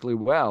perfectly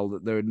well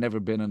that there had never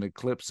been an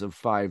eclipse of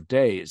 5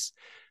 days.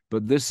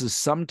 But this is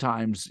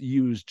sometimes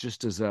used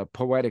just as a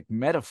poetic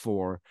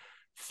metaphor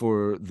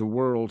for the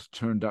world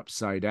turned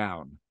upside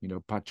down,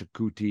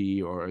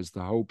 Pachacuti, or as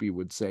the Hopi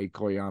would say,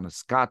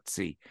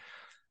 Koyaanisqatsi.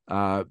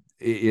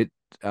 It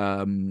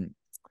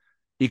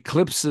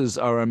Eclipses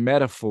are a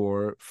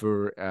metaphor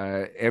for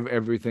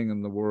everything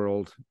in the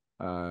world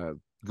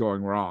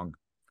going wrong,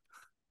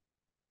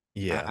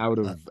 Yeah.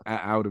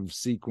 out of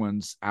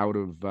sequence, out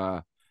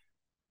of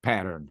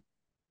pattern.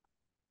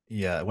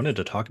 Yeah, I wanted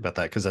to talk about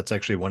that because that's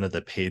actually one of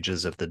the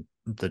pages of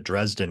the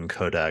Dresden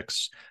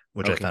Codex,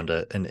 which I Okay. found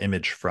an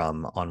image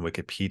from on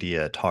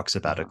Wikipedia, talks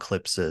about Uh-huh.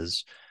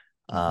 eclipses.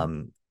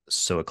 Mm-hmm.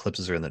 So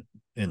eclipses are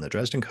in the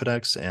Dresden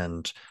Codex,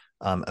 and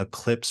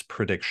eclipse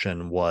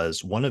prediction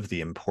was one of the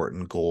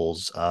important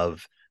goals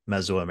of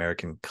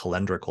Mesoamerican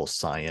calendrical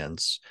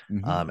science.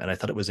 Mm-hmm. And I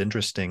thought it was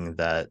interesting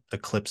that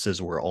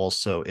eclipses were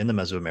also in the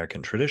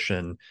Mesoamerican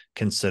tradition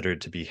considered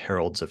to be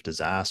heralds of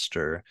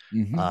disaster,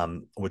 Mm-hmm.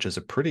 which is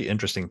a pretty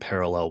interesting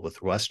parallel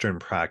with Western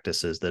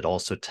practices that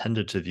also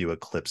tended to view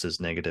eclipses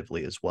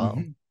negatively as well.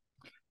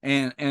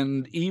 Mm-hmm.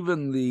 And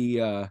even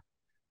the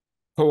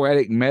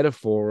poetic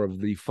metaphor of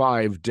the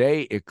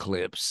 5-day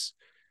eclipse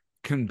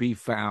can be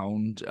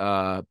found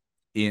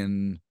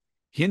in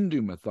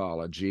Hindu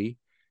mythology,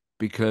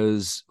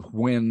 because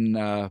when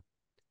uh,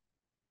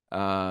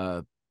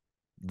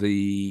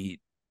 the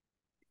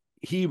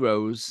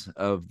heroes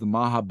of the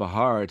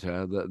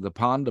Mahabharata, the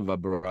Pandava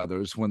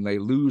brothers, when they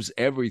lose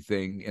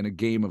everything in a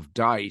game of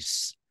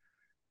dice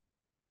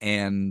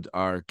and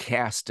are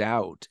cast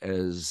out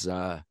as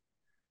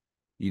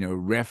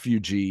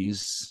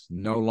refugees,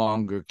 no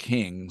longer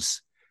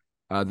kings.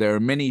 There are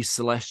many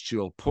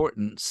celestial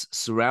portents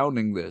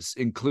surrounding this,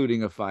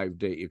 including a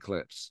 5-day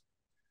eclipse,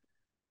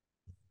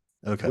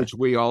 Okay. which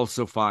we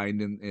also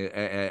find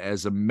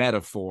as a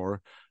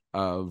metaphor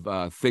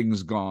of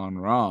things gone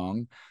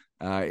wrong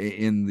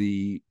in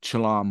the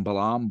Chalam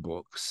Balam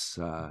books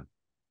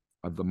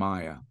of the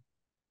Maya.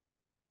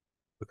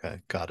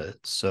 Okay, got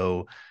it.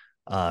 So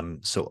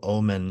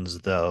omens,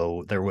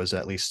 though, there was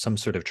at least some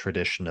sort of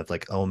tradition of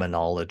like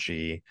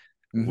omenology,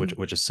 Mm-hmm.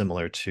 which is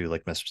similar to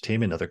like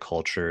Mesopotamia and other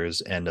cultures,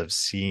 and of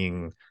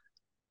seeing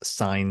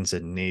signs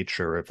in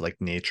nature, of like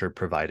nature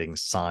providing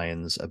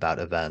signs about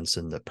events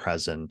in the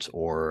present,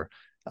 or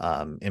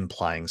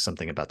implying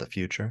something about the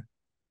future.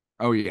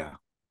 Oh yeah,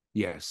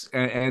 yes,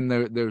 and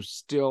there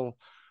still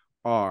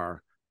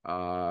are.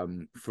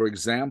 For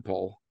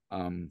example,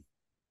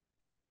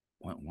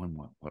 what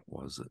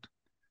was it?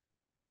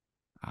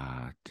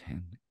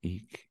 10,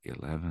 eek,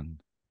 11,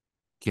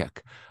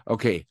 kick.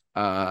 Okay.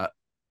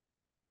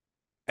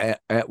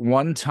 At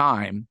one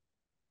time,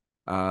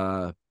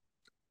 uh,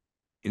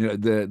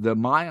 the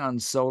Mayan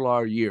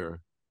solar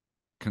year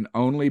can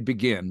only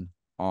begin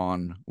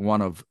on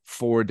one of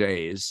 4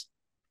 days.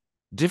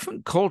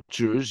 Different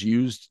cultures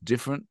used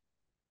different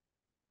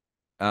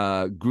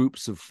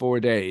groups of 4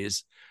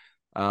 days.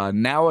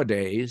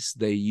 Nowadays,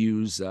 they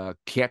use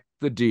Kek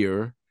the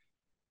deer,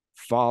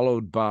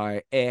 followed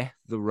by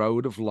the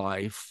road of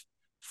life,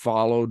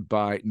 followed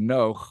by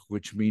Noch,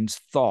 which means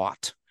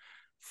thought,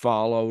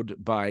 followed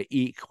by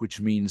Ik, which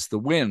means the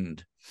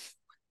wind.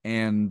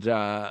 And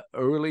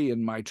early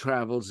in my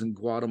travels in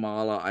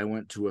Guatemala, I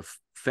went to a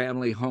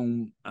family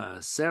home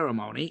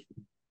ceremony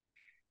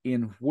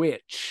in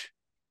which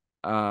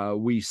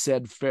we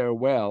said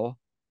farewell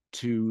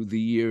to the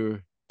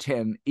year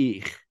 10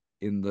 Ich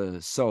in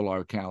the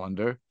solar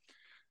calendar,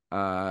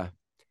 uh,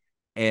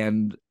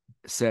 and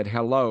said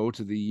hello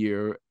to the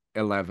year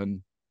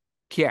 11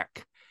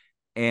 Kiek.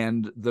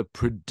 And the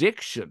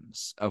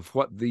predictions of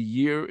what the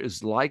year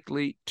is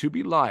likely to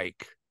be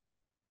like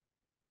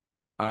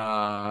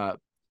are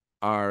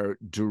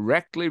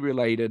directly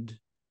related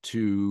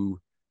to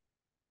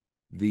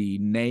the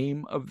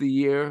name of the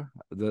year,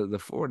 the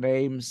 4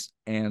 names,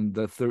 and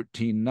the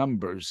 13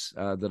 numbers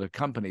that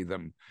accompany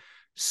them.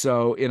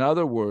 So, in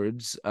other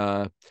words,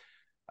 the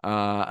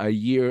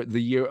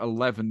year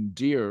 11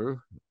 deer,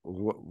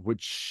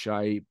 which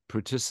I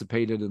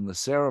participated in the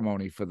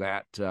ceremony for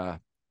that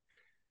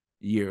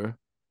year,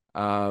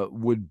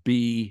 would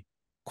be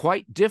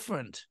quite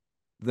different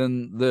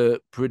than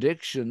the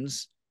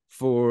predictions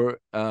for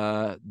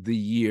the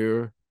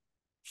year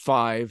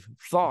 5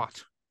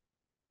 thought.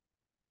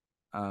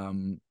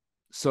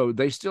 So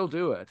they still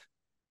do it,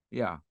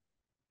 yeah,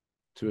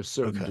 to a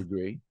certain Okay.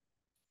 degree.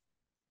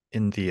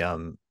 In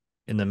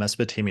the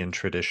Mesopotamian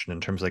tradition, in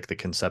terms of like the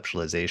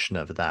conceptualization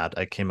of that,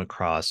 I came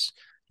across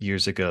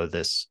years ago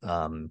this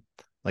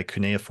like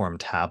cuneiform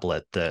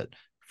tablet that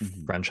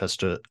Mm-hmm.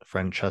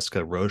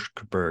 Francesca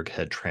Rochberg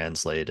had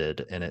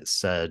translated, and it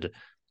said,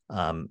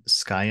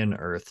 "Sky and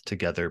earth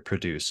together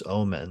produce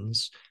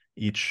omens.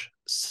 Each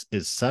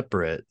is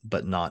separate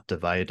but not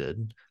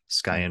divided.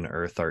 Sky and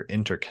earth are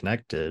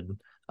interconnected.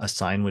 A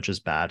sign which is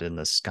bad in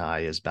the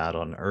sky is bad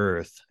on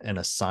earth, and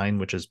a sign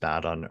which is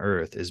bad on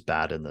earth is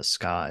bad in the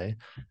sky."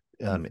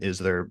 Is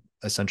there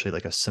essentially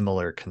like a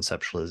similar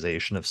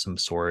conceptualization of some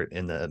sort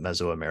in the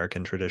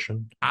Mesoamerican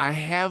tradition? I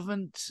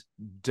haven't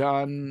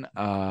done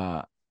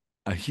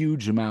a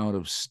huge amount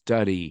of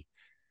study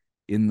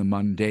in the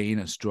mundane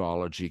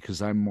astrology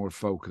because I'm more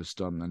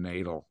focused on the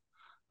natal.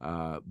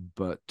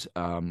 But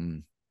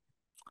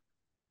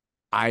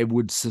I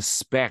would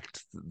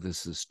suspect that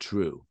this is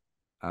true.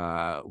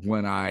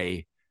 When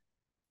I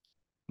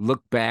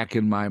look back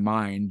in my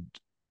mind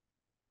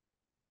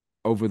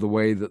over the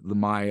way that the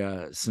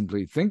Maya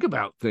simply think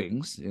about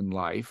things in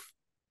life,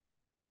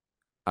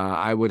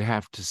 I would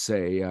have to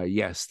say,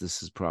 yes,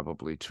 this is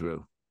probably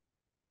true.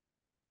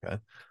 Okay.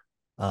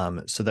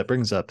 So that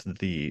brings up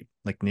the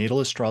like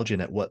natal astrology,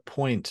 and at what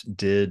point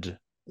did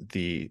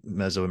the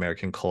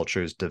Mesoamerican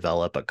cultures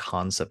develop a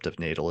concept of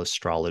natal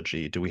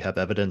astrology? Do we have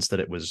evidence that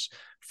it was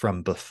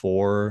from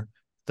before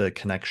the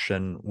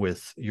connection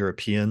with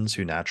Europeans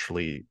who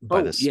naturally by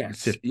Oh, this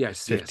yes,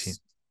 yes, 15? yes.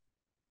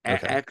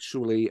 Okay.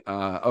 Actually,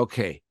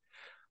 okay.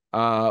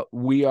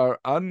 We are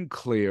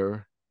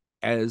unclear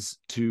as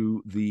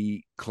to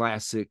the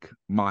classic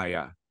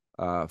Maya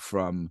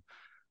from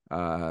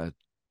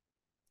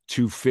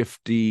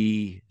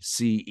 250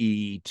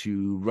 CE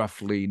to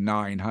roughly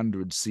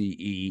 900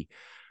 CE.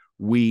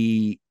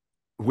 We,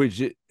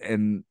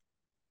 and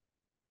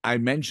I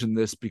mention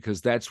this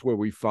because that's where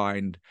we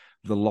find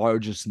the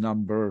largest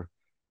number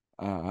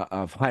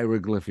of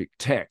hieroglyphic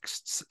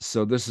texts.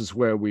 So this is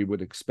where we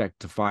would expect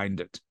to find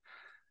it.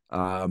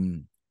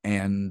 And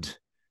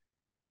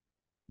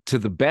to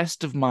the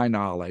best of my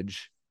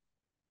knowledge,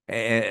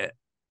 there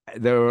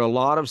are a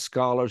lot of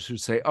scholars who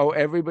say, oh,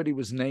 everybody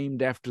was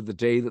named after the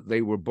day that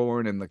they were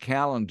born in the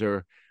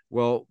calendar.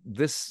 Well,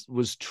 this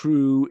was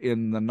true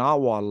in the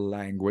Nahuatl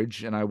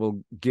language, and I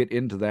will get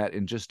into that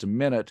in just a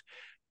minute.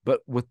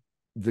 But with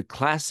the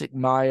classic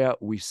Maya,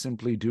 we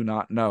simply do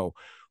not know.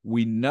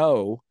 We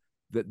know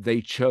that they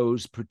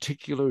chose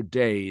particular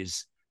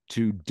days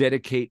to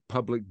dedicate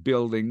public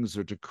buildings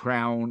or to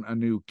crown a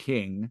new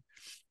king.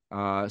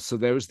 So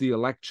there's the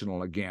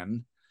electional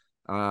again.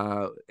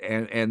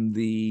 And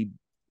the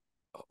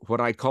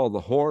what I call the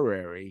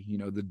horary,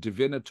 the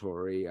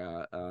divinatory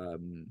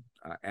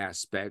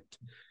aspect,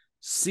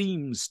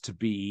 seems to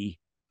be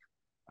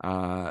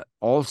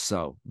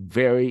also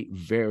very,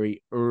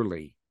 very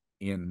early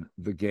in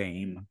the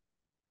game.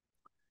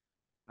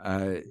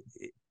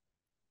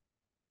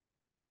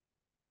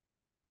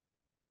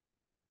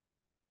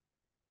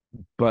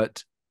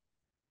 But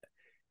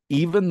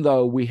even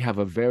though we have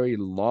a very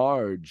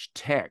large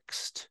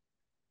text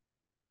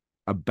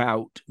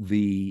about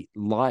the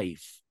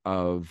life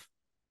of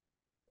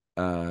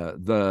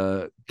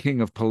the king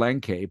of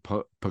Palenque,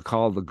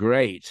 Pakal the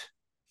Great,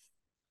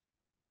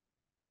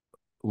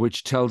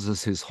 which tells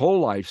us his whole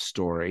life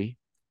story,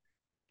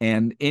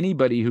 and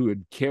anybody who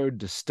had cared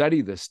to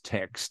study this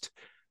text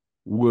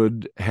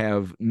would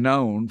have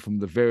known from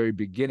the very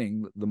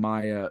beginning that the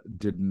Maya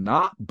did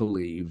not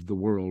believe the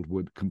world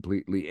would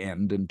completely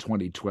end in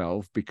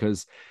 2012,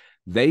 because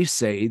they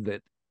say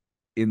that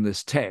in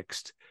this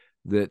text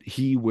that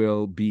he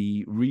will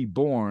be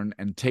reborn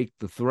and take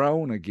the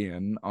throne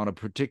again on a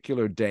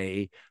particular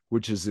day,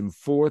 which is in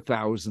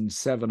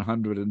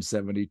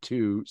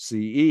 4772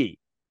 CE.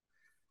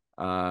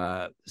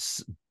 But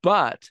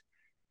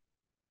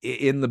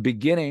in the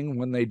beginning,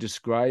 when they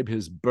describe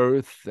his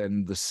birth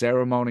and the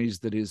ceremonies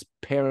that his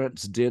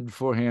parents did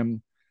for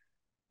him,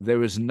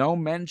 there is no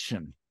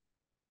mention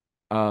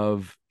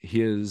of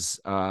his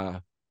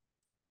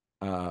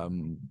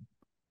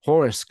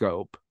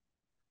horoscope,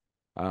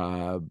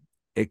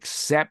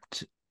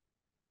 except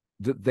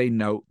that they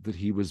note that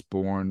he was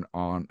born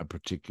on a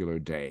particular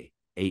day,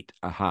 8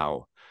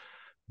 Ahau.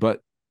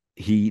 But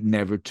he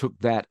never took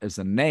that as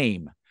a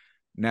name.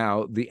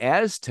 Now, the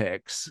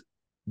Aztecs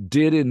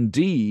did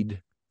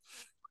indeed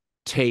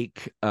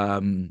take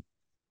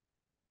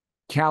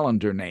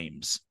calendar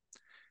names.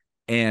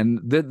 And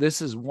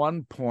this is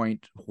one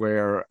point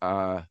where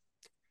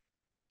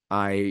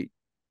I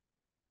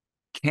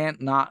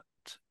can't not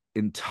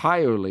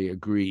entirely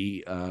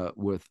agree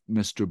with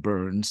Mr.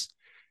 Burns,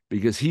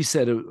 because he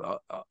said it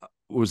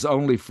was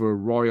only for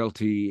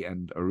royalty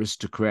and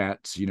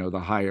aristocrats, the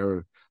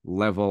higher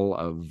level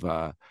of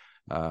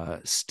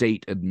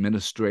state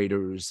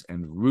administrators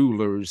and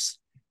rulers.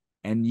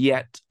 And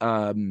yet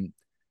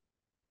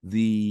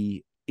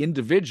the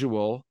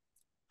individual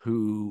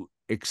who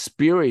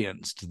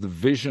experienced the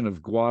vision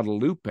of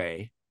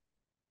Guadalupe,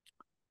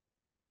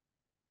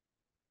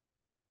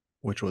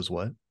 which was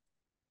what?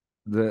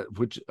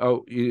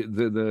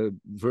 the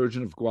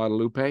Virgin of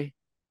Guadalupe.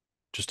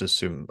 Just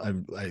assume.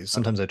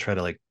 Sometimes I try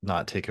to like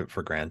not take it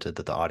for granted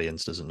that the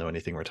audience doesn't know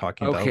anything we're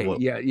talking about. Okay,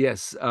 What? yeah,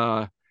 yes.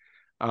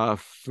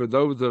 For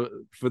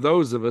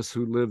those of us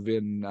who live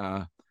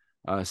in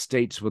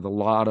states with a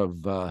lot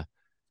of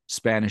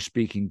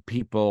Spanish-speaking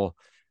people,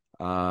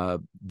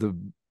 the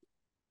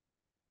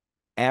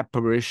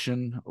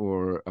apparition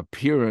or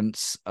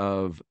appearance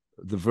of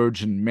the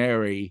Virgin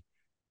Mary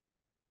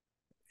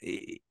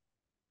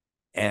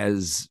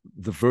as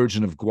the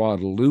Virgin of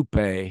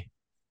Guadalupe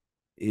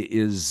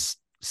is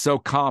so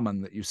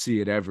common that you see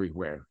it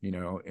everywhere.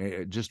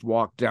 Just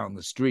walk down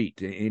the street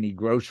to any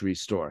grocery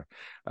store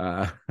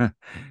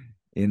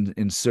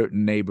in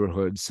certain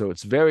neighborhoods. So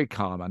it's very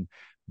common.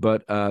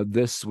 But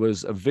this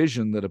was a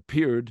vision that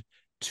appeared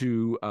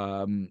to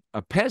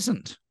a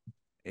peasant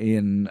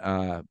in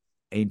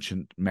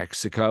ancient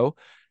Mexico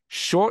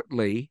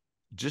shortly,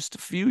 just a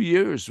few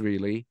years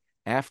really,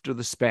 after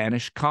the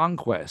Spanish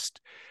conquest.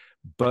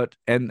 But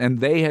and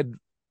they had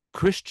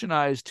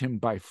Christianized him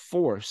by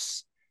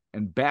force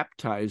and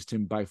baptized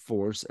him by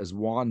force as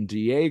Juan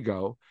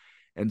Diego,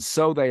 and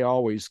so they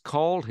always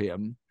called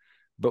him.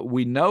 But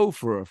we know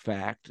for a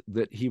fact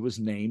that he was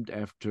named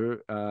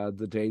after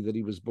the day that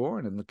he was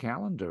born in the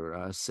calendar,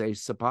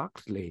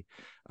 Sesapactli,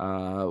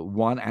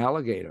 one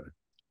alligator.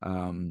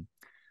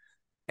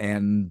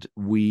 And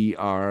we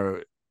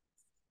are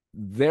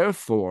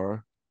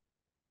therefore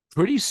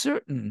pretty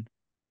certain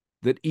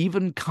that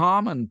even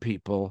common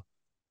people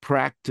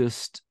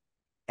practiced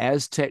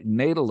Aztec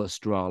natal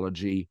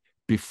astrology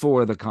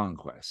before the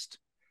conquest.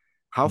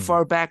 How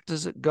far back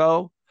does it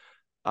go?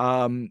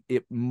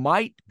 It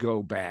might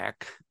go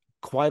back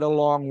quite a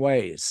long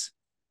ways.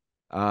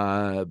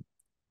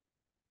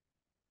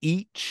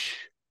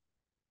 Each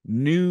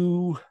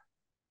new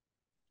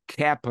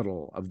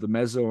capital of the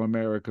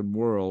Mesoamerican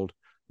world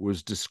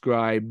was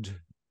described,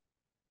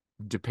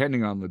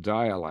 depending on the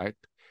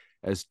dialect,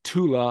 as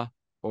Tula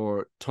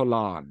or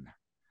Tolan.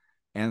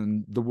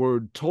 And the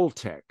word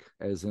Toltec,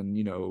 as in,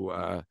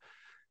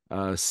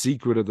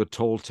 Secret of the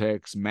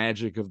Toltecs,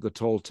 Magic of the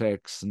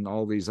Toltecs, and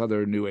all these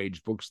other New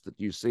Age books that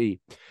you see,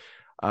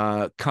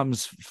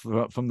 comes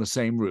from the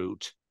same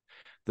root.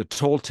 The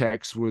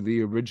Toltecs were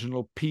the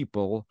original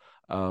people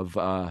of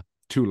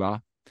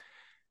Tula,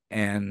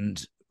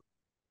 and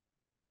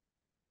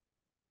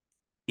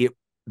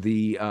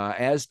the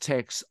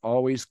Aztecs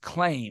always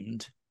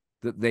claimed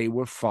that they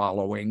were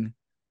following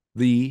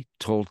the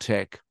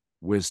Toltec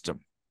wisdom.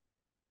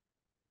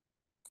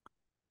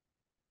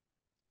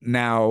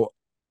 Now,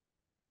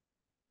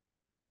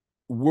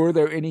 were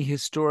there any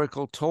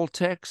historical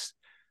Toltecs?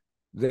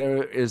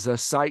 There is a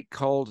site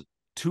called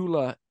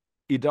Tula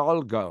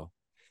Hidalgo,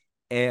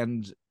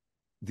 and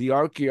the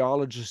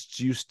archaeologists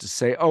used to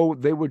say, oh,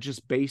 they were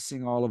just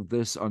basing all of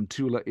this on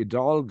Tula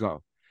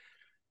Hidalgo.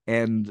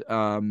 And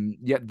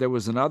yet there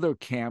was another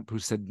camp who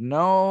said,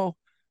 no,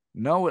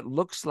 it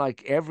looks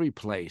like every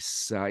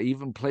place,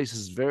 even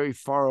places very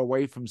far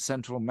away from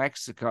central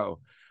Mexico,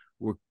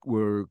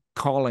 were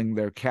calling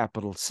their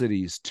capital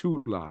cities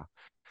Tula.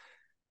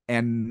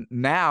 And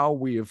now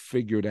we have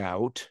figured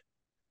out,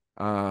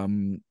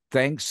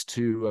 thanks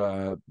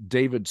to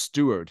David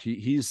Stewart,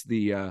 he's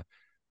the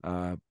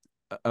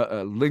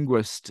a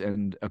linguist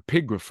and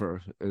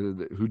epigrapher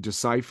who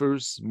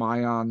deciphers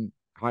Mayan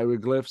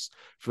hieroglyphs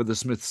for the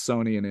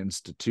Smithsonian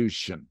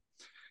Institution.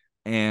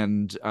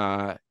 And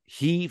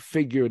he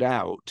figured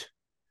out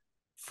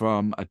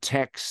from a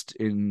text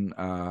in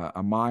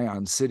a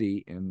Mayan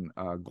city in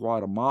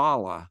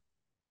Guatemala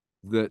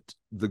that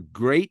the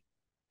great,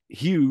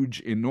 huge,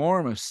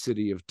 enormous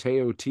city of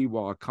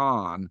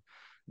Teotihuacan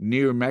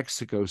near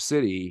Mexico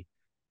City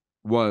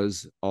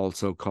was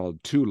also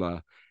called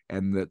Tula,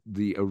 and that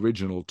the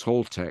original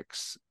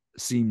Toltecs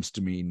seems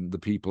to mean the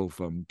people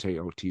from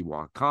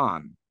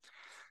Teotihuacan.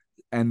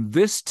 And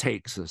this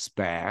takes us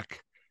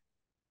back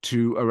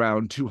to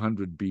around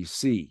 200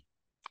 BC.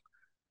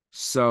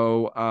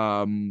 So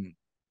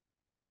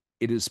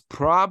it is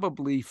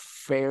probably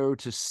fair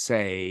to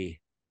say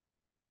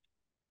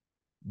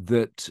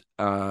that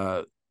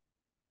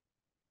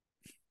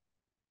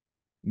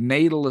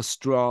natal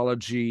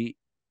astrology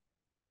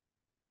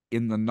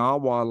in the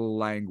Nahuatl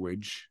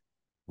language,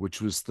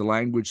 which was the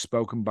language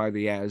spoken by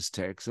the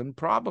Aztecs and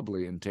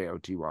probably in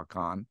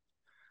Teotihuacan,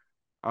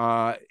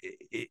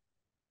 it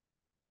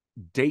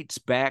dates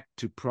back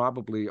to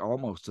probably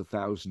almost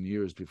 1,000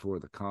 years before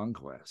the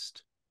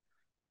conquest.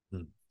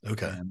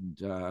 Okay. And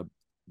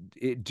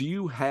do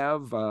you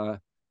have,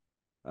 for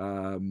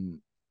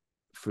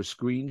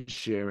screen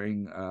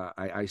sharing,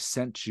 I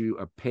sent you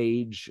a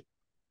page,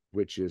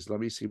 which is, let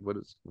me see what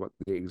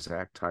the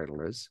exact title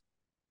is.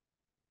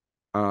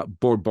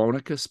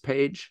 Borbonicus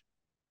page.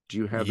 Do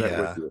you have that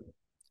with you?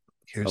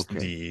 Here's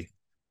the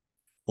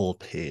full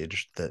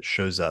page that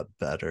shows up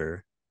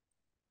better.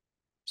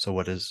 So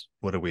what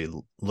are we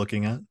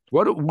looking at?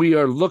 What we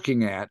are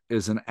looking at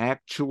is an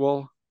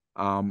actual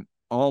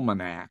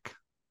almanac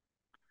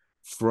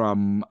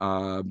from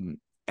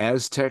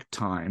Aztec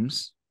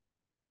times,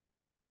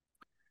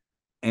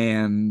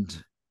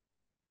 and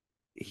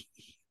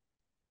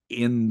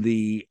in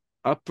the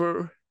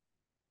upper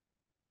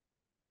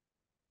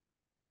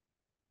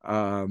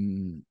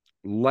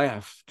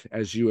left,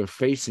 as you are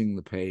facing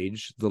the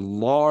page, the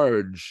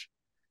large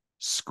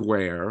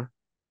square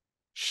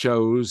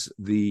shows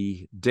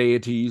the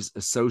deities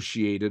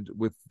associated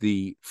with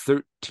the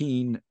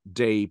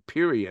 13-day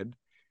period.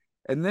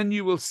 And then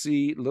you will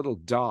see little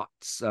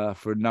dots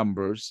for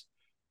numbers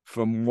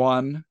from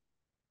 1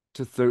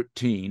 to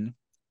 13.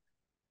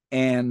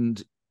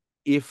 And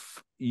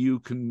if you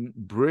can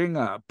bring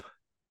up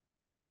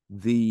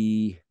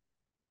the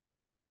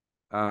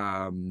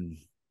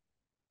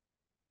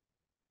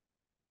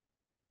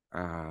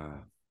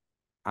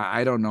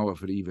I don't know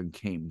if it even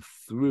came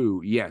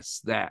through.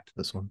 Yes,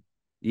 this one.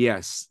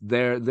 Yes,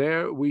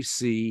 there we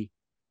see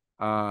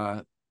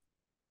how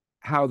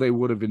they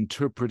would have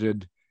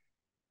interpreted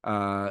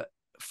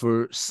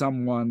for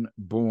someone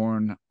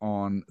born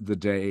on the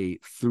day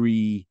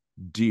 3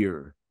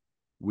 deer.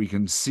 We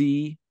can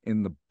see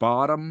in the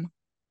bottom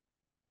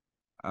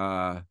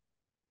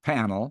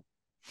panel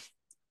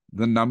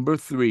the number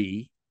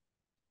 3,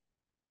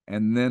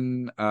 and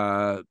then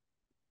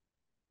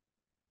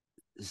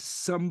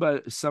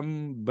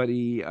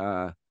somebody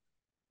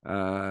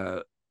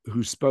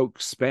who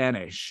spoke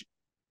Spanish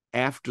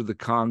after the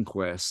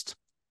conquest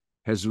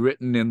has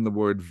written in the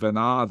word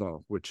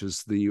venado, which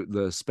is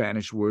the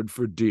Spanish word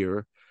for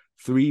deer,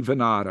 3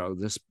 venado.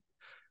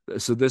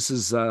 This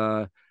is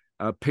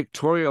a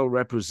pictorial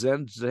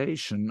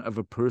representation of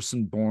a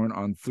person born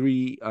on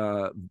three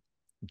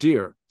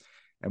deer.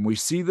 And we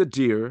see the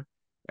deer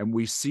and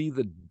we see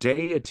the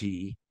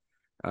deity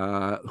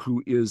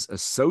who is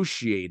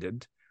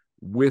associated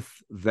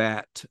with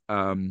that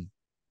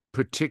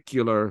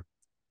particular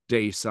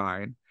day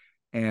sign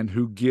and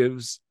who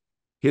gives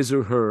his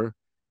or her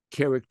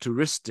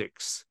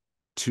characteristics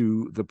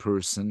to the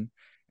person.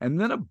 And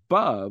then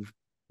above,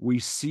 we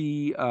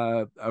see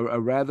a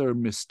rather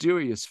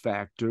mysterious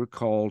factor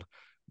called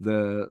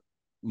the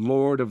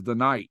Lord of the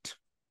Night.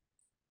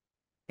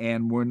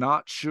 And we're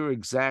not sure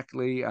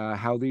exactly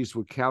how these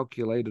were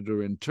calculated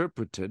or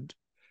interpreted,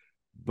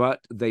 but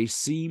they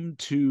seem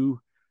to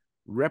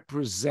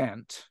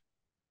represent,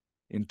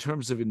 in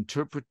terms of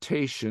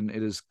interpretation,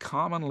 it is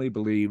commonly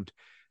believed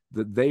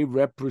that they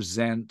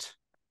represent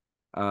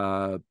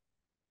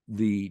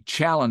the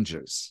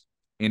challenges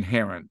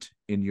inherent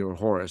in your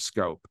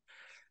horoscope.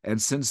 And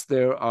since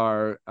there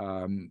are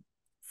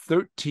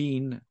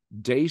 13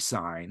 day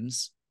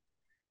signs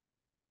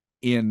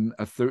in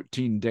a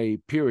 13-day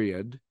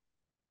period,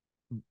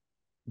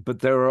 but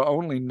there are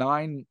only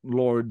 9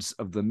 lords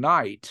of the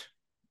night,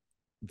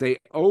 they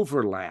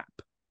overlap.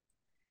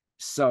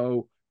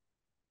 So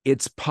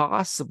it's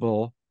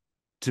possible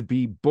to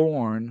be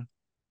born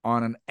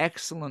on an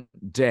excellent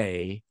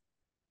day,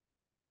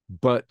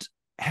 but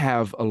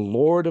have a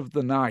lord of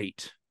the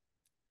night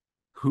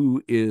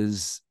who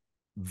is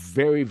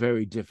very,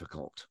 very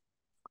difficult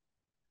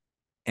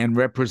and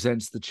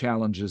represents the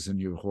challenges in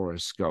your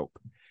horoscope.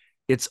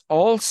 It's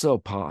also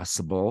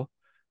possible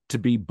to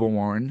be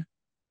born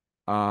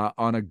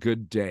on a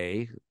good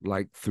day,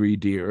 like 3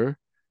 deer,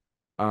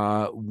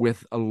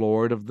 with a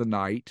lord of the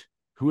night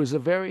who is a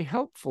very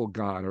helpful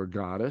god or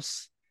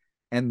goddess,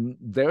 and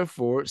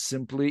therefore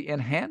simply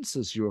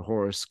enhances your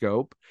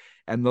horoscope.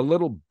 And the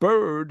little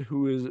bird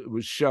who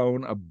was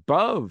shown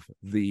above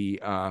the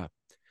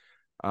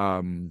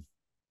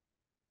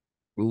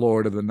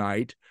Lord of the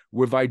Night,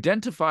 we've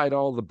identified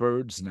all the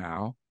birds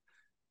now,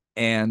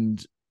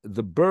 and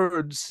the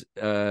birds,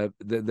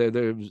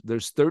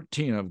 there's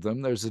 13 of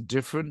them. There's a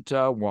different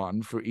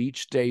one for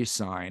each day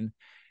sign,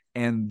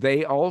 and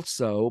they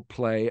also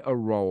play a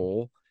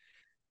role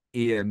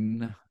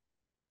in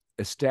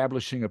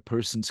establishing a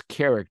person's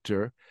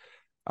character,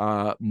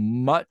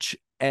 much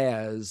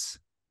as,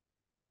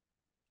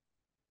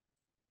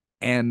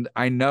 and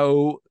I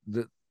know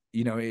that,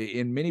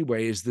 in many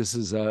ways, this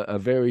is a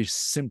very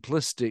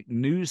simplistic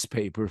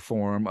newspaper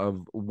form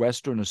of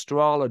Western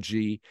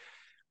astrology.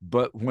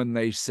 But when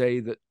they say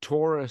that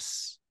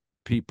Taurus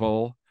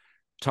people,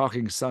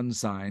 talking sun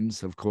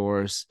signs, of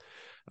course,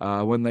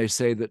 when they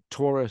say that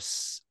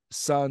Taurus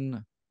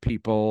sun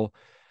people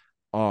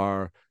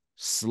are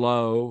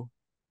slow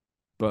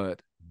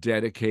but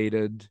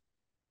dedicated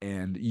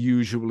and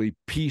usually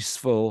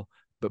peaceful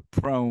but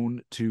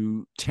prone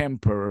to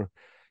temper,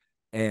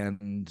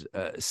 and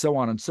so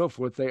on and so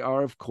forth, they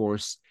are, of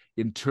course,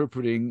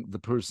 interpreting the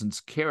person's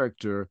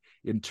character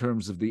in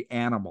terms of the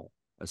animal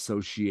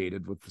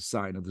associated with the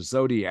sign of the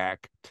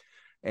zodiac.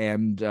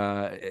 And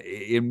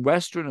in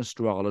Western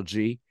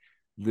astrology,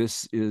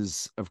 this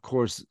is, of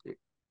course,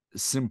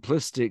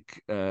 simplistic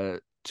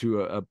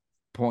to a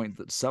point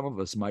that some of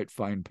us might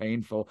find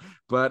painful.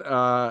 But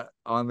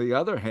on the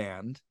other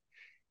hand,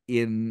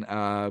 in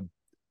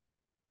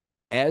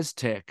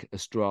Aztec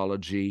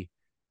astrology,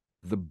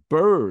 the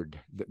bird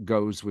that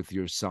goes with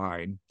your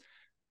sign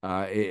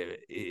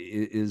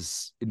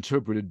is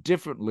interpreted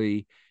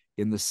differently,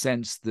 in the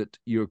sense that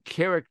your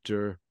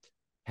character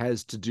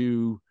has to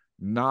do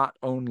not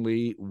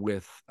only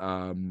with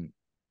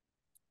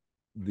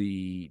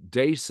the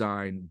day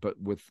sign, but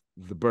with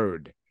the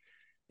bird.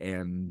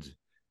 And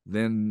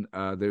then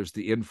there's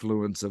the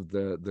influence of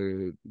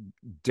the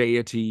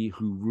deity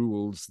who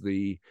rules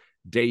the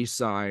day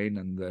sign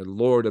and the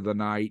Lord of the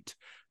Night.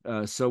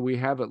 So we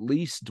have at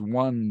least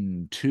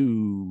 1,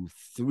 2,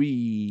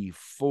 3,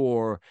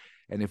 4,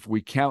 and if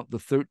we count the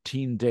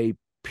 13-day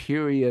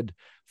period,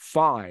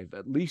 5,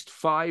 at least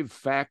 5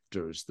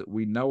 factors that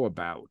we know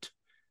about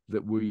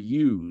that were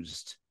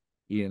used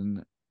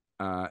in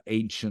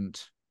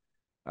ancient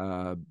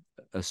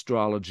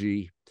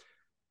astrology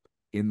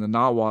in the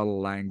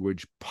Nahuatl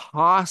language,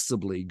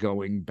 possibly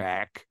going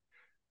back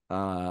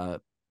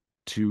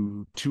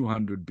to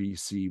 200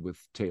 BC with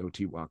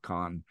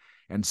Teotihuacan,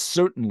 and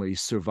certainly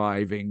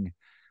surviving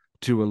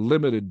to a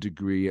limited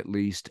degree, at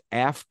least,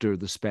 after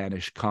the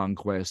Spanish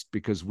conquest,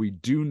 because we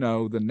do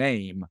know the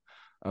name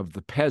of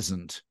the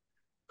peasant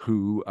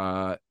who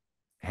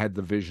had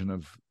the vision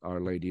of Our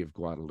Lady of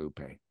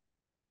Guadalupe.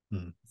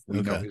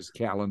 We know his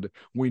calendar.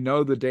 We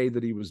know the day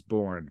that he was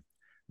born.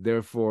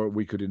 Therefore,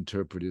 we could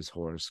interpret his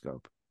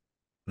horoscope.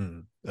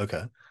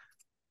 Okay.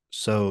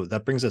 So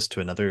that brings us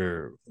to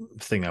another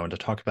thing I want to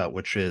talk about,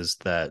 which is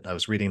that I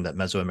was reading that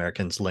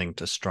Mesoamericans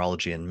linked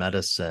astrology and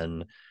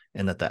medicine,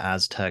 and that the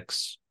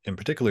Aztecs in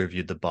particular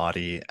viewed the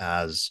body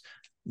as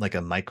like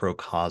a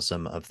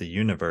microcosm of the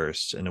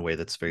universe in a way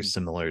that's very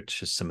similar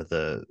to some of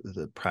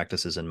the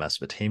practices in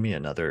Mesopotamia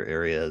and other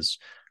areas.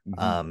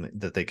 Mm-hmm.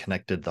 that they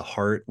connected the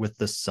heart with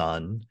the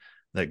sun,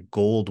 that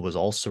gold was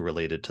also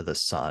related to the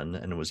sun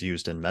and was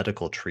used in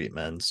medical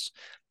treatments,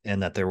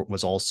 and that there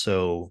was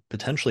also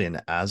potentially an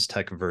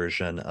Aztec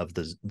version of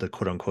the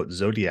quote unquote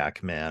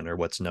zodiac man, or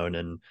what's known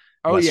in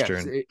Oh yes,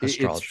 Western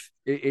astrology.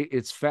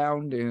 it's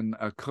found in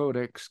a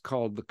codex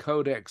called the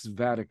Codex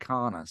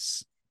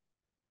Vaticanus,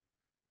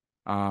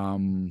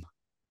 um,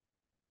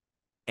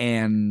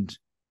 and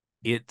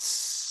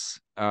it's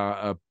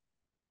a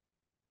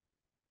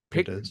It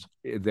pic. is.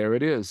 There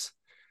it is.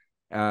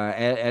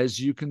 As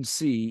you can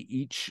see,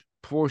 each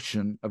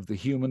portion of the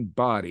human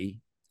body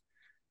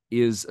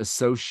is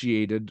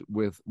associated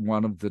with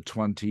one of the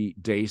 20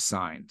 day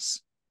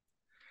signs.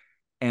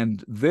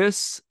 And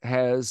this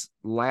has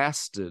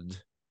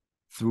lasted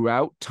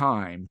throughout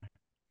time,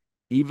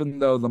 even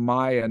though the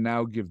Maya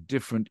now give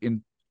different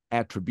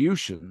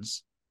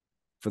attributions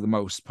for the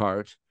most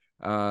part.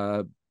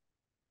 The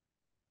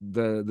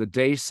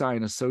day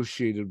sign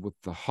associated with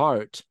the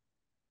heart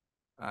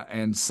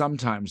and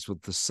sometimes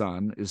with the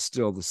sun is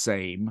still the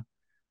same.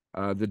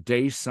 The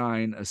day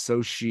sign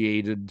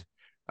associated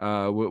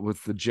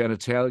with the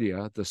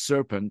genitalia, the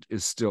serpent,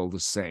 is still the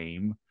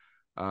same.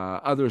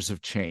 Others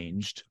have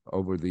changed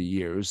over the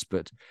years,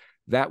 but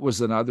that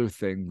was another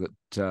thing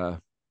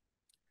that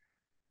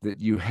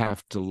you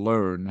have to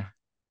learn.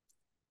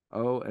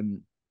 Oh,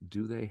 and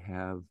do they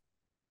have?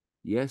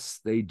 Yes,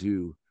 they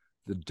do.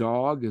 The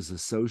dog is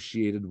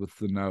associated with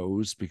the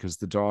nose because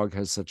the dog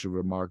has such a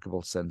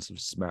remarkable sense of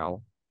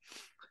smell.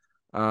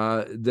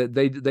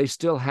 They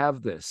still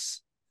have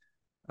this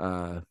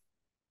uh,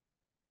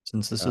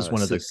 Since this is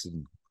one of the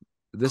system.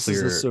 This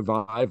is a clear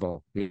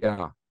survival.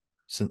 Yeah.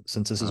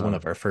 since this is one Uh,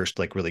 of our first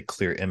like really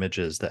clear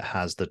images that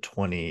has the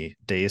 20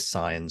 day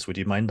signs, would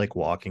you mind like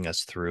walking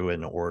us through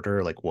in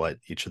order like what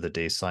each of the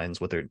day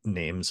signs, what their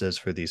names is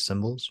for these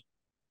symbols?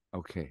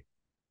 okay.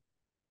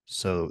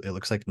 So it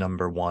looks like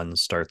number one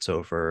starts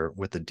over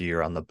with the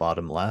deer on the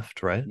bottom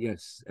left, right?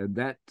 Yes, and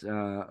that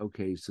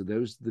okay. So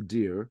there's the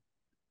deer,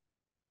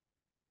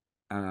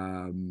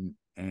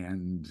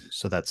 and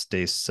So that's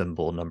day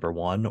symbol number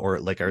one, or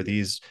like are yeah,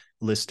 these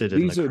listed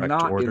in the these are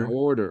correct not in order?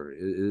 order.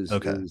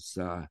 Okay,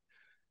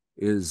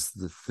 Is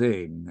the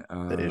thing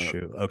the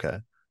issue. Okay.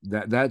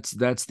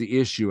 that's the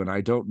issue, and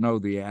I don't know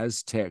the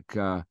Aztec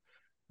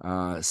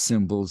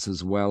symbols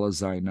as well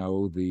as I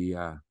know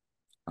the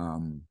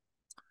um,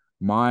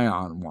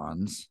 Mayan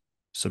ones.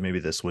 So maybe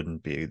this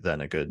wouldn't be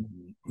then a good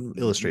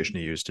illustration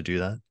to use to do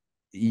that.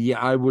 Yeah,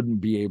 I wouldn't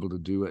be able to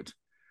do it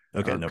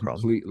Okay, no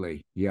problem.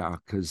 completely. Yeah,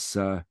 because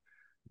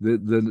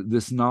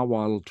this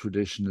Nahuatl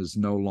tradition is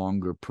no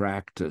longer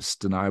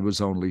practiced, and I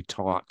was only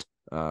taught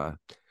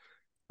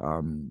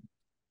um,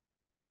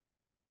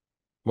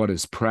 what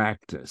is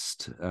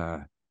practiced.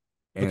 Okay,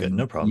 And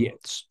no problem. yeah,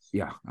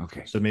 yeah,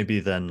 okay. So maybe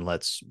then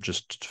let's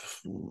just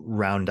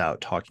round out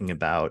talking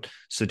about.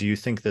 So do you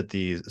think that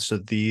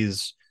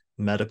these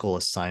medical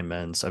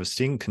assignments, I was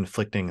seeing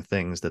conflicting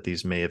things that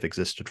these may have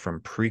existed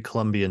from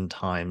pre-Columbian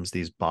times,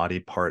 these body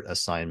part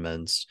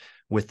assignments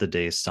with the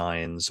day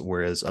signs,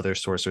 whereas other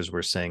sources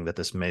were saying that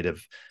this may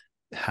have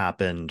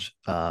happened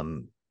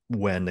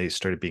when they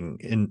started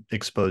being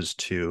exposed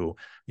to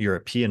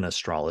European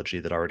astrology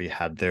that already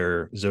had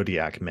their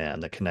zodiac man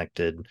that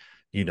connected,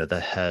 the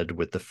head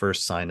with the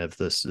first sign of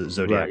this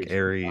zodiac Right.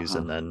 Aries,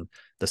 Uh-huh. and then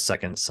the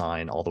second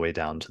sign all the way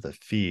down to the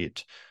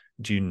feet.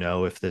 Do you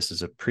know if this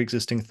is a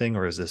pre-existing thing,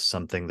 or is this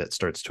something that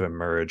starts to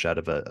emerge out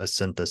of a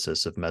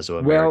synthesis of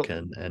Well,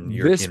 Mesoamerican and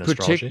European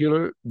astrology?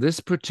 this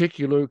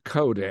particular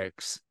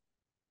codex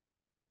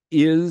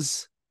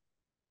is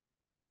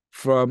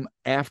from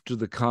after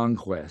the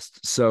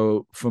conquest.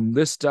 So from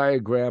this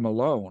diagram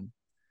alone,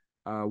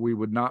 we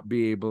would not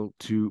be able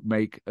to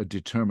make a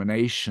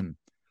determination.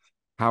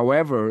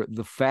 However,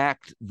 the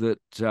fact that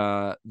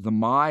the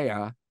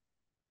Maya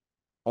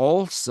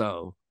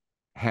also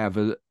have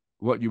a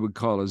what you would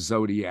call a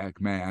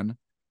zodiac man,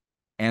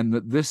 and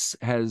that this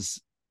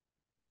has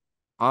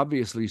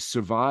obviously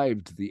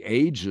survived the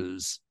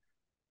ages,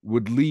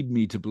 would lead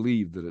me to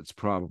believe that it's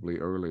probably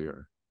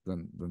earlier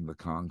than the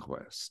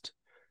conquest.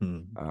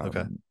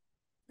 Okay.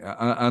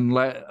 Um,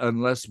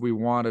 unless we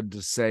wanted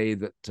to say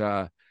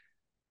that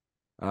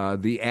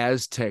the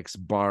Aztecs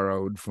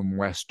borrowed from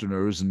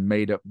Westerners and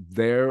made up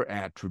their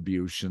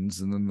attributions,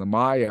 and then the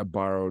Maya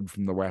borrowed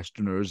from the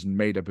Westerners and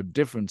made up a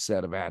different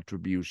set of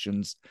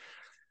attributions.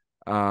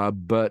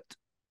 But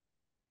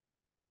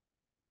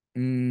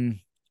mm,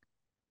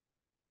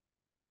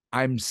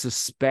 I'm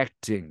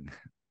suspecting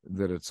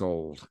that it's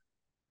old.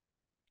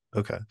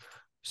 Okay.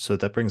 So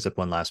that brings up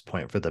one last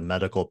point for the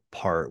medical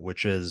part,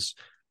 which is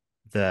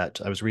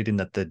that I was reading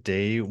that the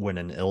day when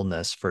an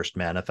illness first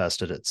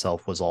manifested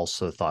itself was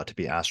also thought to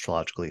be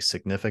astrologically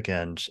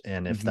significant.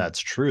 And if Mm-hmm. that's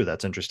true,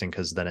 that's interesting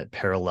because then it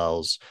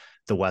parallels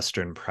the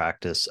Western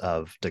practice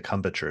of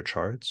decumbiture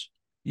charts.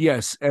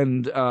 Yes,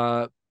 and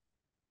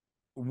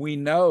we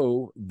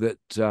know that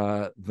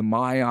the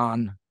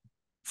Mayan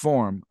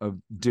form of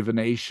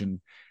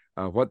divination,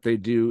 what they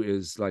do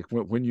is like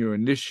when you're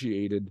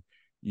initiated,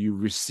 you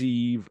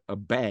receive a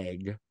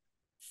bag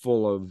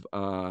full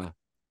of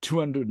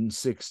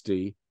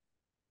 260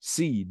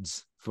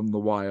 seeds from the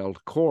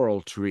wild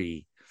coral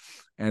tree.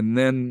 And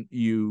then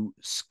you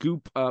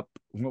scoop up,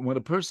 when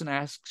a person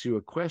asks you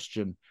a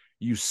question,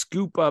 you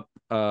scoop up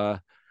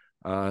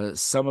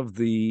some of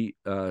the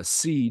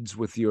seeds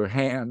with your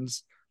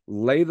hands,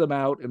 lay them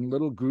out in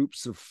little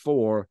groups of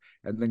 4,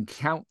 and then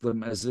count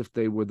them as if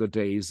they were the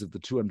days of the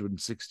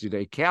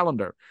 260-day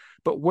calendar.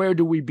 But where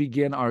do we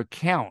begin our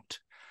count?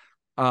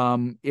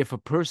 If a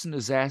person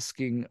is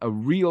asking a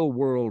real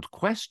world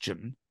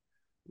question,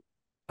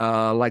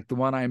 like the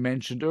one I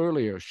mentioned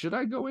earlier, should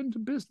I go into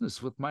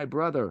business with my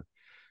brother?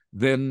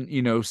 Then,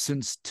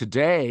 since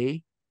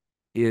today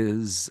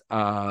is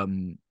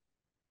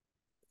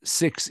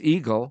 6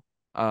 Eagle,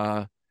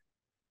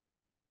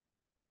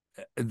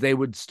 they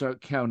would start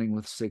counting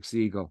with 6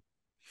 Eagle.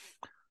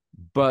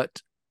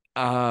 But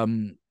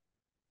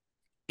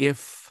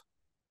if,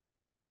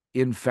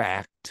 in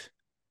fact,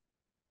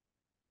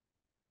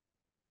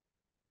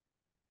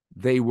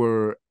 they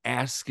were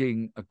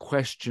asking a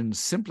question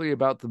simply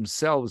about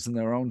themselves and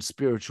their own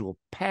spiritual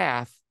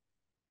path,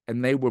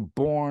 and they were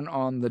born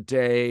on the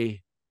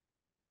day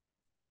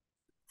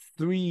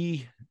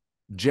 3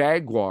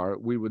 Jaguar,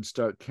 we would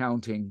start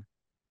counting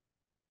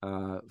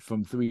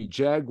from 3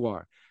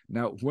 Jaguar.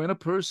 Now, when a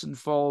person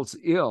falls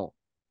ill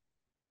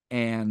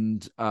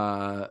and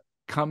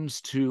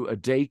comes to a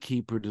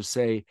daykeeper to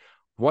say,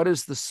 what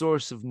is the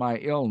source of my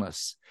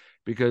illness?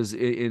 Because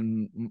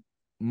in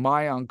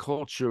Mayan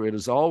culture, it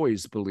is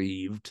always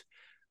believed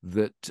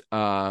that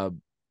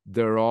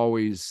there are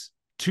always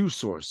 2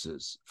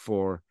 sources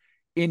for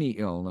any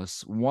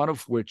illness, one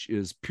of which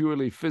is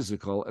purely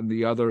physical and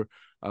the other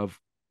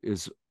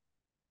is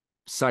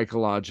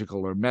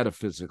psychological or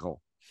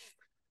metaphysical.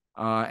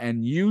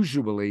 And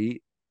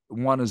usually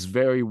one is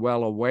very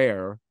well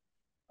aware,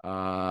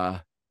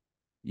 of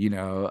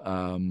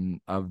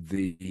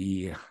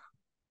the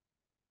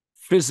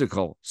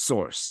physical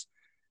source.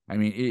 I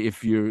mean,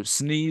 if you're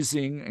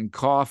sneezing and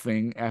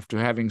coughing after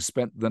having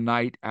spent the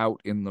night out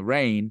in the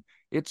rain,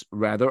 it's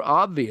rather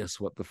obvious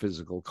what the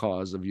physical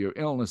cause of your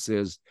illness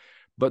is.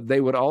 But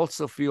they would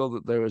also feel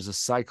that there is a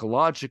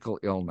psychological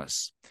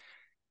illness.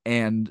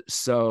 And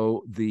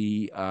so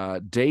the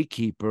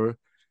daykeeper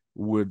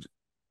would,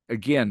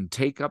 again,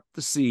 take up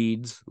the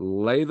seeds,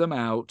 lay them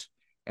out,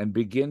 and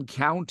begin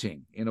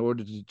counting in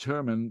order to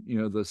determine,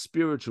 the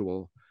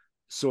spiritual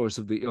source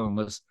of the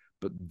illness.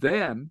 But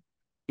then,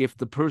 if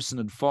the person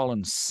had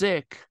fallen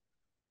sick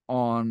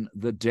on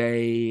the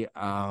day,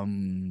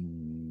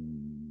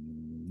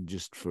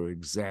 just for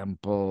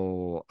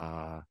example,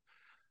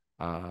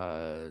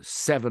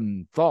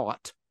 7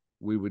 thought,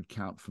 we would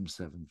count from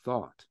 7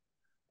 thought.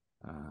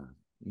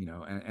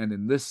 And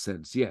in this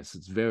sense, yes,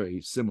 it's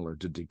very similar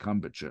to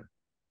decumbiture.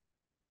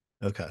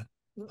 Okay.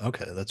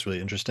 That's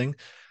really interesting.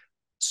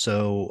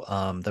 So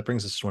that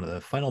brings us to one of the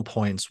final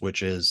points,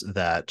 which is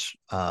that,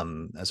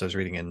 as I was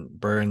reading in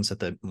Burns,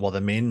 that while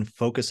the main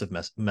focus of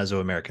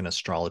Mesoamerican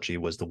astrology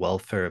was the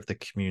welfare of the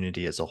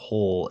community as a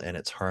whole and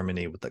its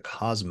harmony with the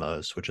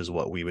cosmos, which is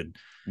what we would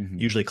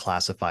usually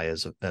classify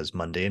as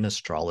mundane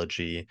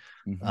astrology,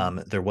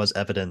 there was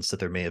evidence that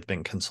there may have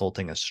been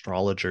consulting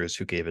astrologers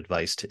who gave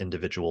advice to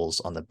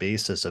individuals on the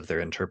basis of their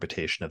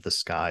interpretation of the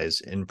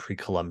skies in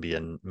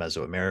pre-Columbian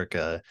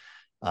Mesoamerica.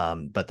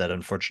 But that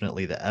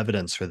unfortunately the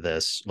evidence for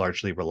this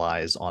largely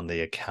relies on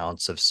the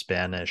accounts of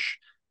Spanish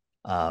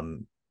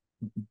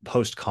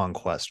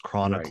post-conquest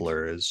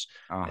chroniclers,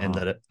 right. and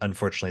that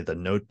unfortunately the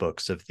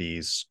notebooks of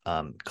these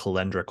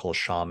calendrical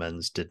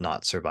shamans did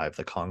not survive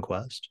the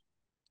conquest.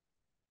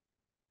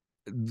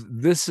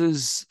 This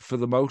is, for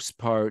the most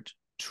part,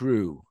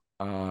 true.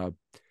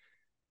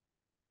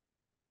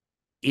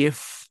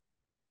 If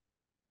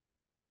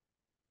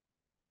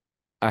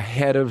a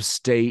head of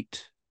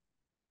state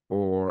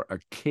or a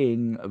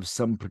king of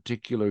some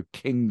particular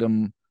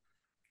kingdom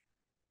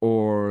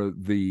or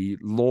the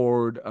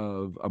lord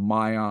of a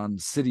Mayan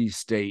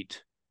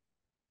city-state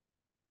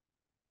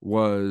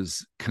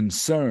was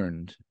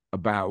concerned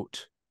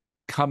about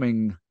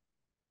coming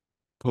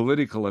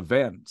political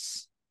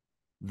events,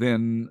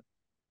 then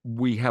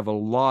we have a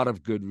lot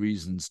of good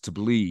reasons to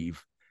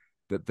believe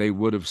that they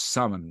would have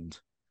summoned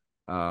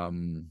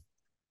an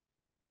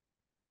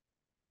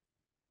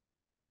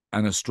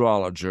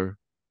astrologer,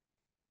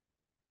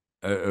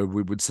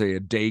 we would say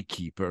a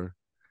daykeeper,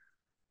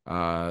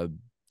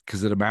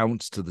 because it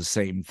amounts to the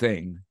same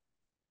thing.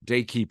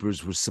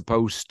 Daykeepers were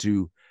supposed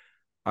to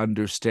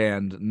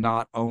understand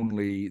not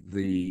only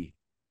the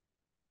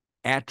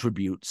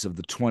attributes of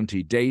the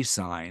 20-day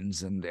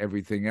signs and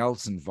everything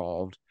else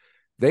involved,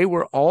 they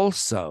were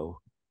also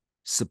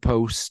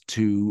supposed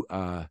to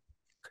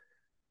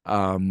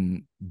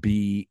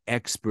be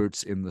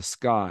experts in the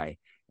sky.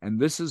 And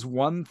this is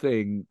one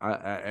thing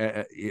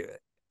I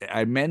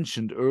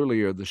mentioned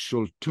earlier, the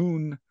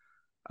Shultun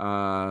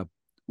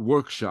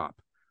workshop,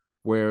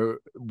 where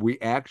we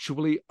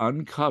actually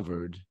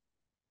uncovered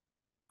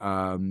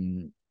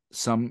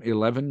some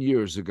 11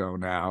 years ago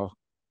now,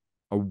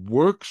 a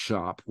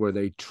workshop where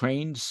they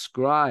trained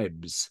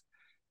scribes.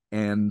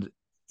 And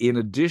in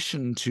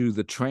addition to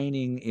the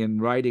training in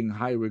writing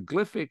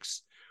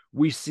hieroglyphics,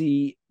 we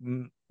see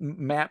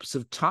maps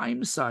of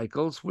time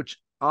cycles, which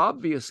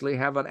obviously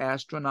have an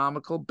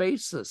astronomical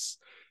basis.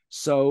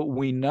 So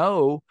we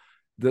know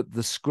that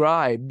the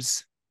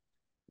scribes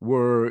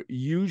were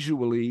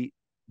usually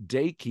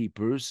day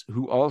keepers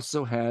who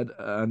also had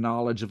a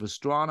knowledge of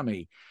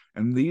astronomy.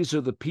 And these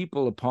are the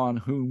people upon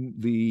whom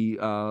the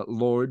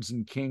lords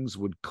and kings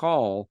would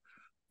call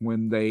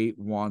when they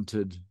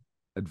wanted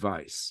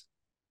advice.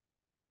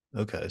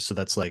 Okay, so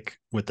that's like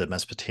with the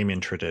Mesopotamian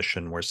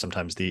tradition, where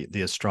sometimes the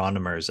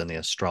astronomers and the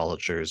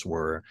astrologers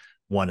were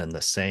one and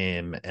the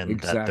same, and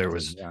that there Exactly.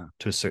 was, Yeah.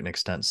 to a certain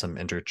extent, some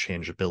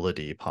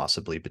interchangeability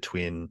possibly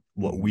between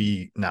what Mm-hmm.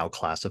 we now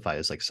classify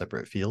as like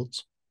separate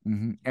fields.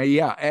 Mm-hmm.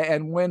 Yeah.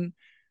 And when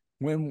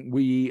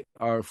we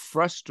are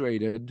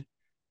frustrated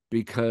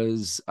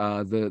because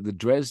the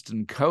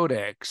Dresden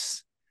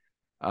Codex,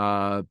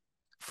 uh,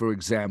 for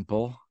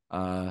example,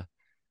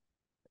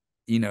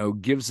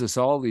 gives us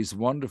all these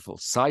wonderful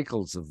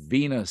cycles of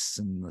Venus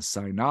and the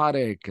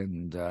synodic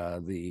and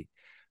the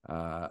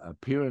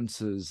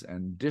appearances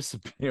and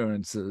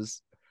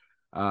disappearances,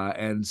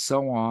 and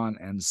so on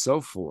and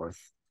so forth.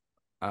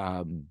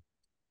 Um,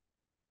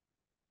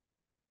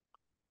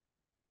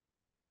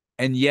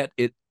 and yet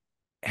it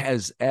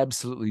has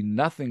absolutely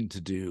nothing to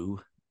do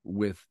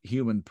with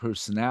human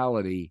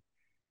personality.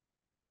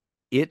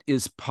 It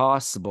is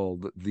possible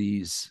that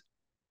these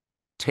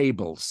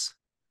tables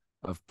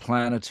of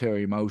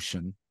planetary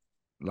motion,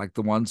 like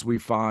the ones we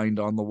find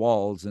on the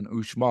walls in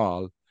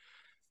Uxmal,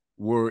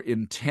 were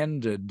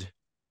intended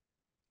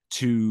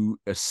to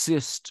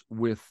assist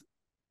with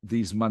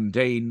these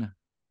mundane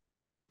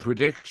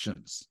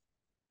predictions.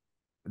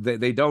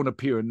 They don't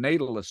appear in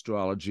natal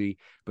astrology,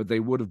 but they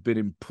would have been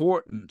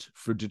important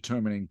for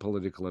determining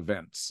political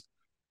events.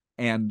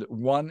 And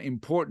one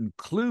important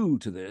clue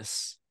to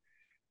this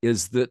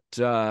is that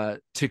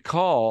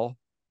Tikal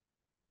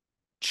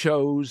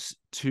chose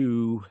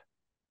to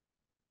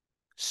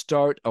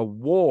start a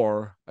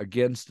war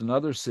against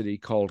another city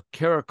called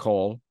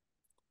Karakol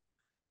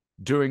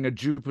during a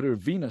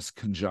Jupiter-Venus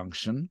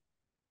conjunction.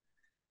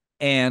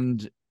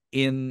 And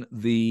in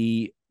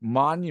the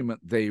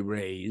monument they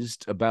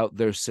raised about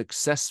their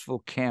successful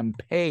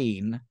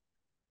campaign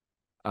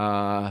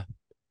against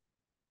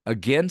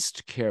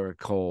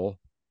Karakol,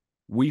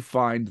 we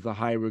find the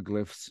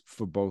hieroglyphs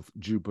for both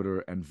Jupiter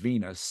and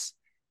Venus,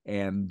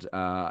 and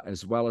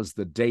as well as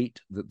the date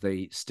that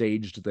they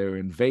staged their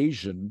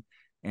invasion.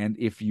 And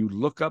if you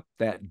look up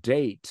that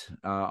date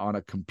on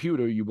a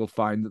computer, you will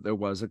find that there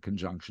was a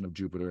conjunction of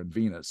Jupiter and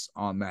Venus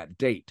on that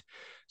date.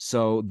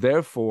 So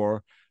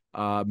therefore,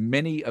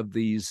 many of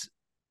these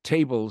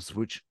tables,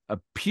 which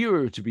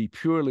appear to be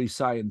purely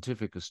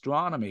scientific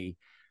astronomy,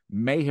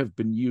 may have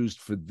been used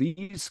for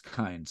these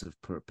kinds of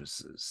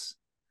purposes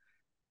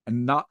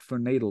and not for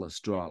natal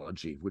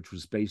astrology, which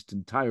was based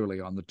entirely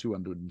on the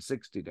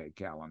 260-day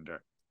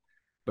calendar.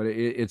 But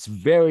it's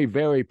very,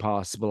 very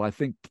possible. I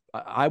think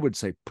I would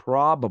say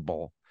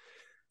probable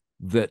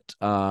that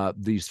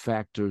these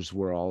factors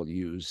were all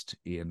used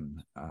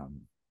in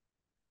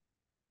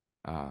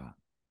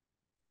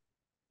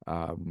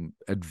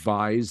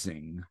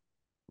advising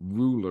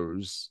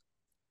rulers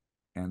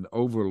and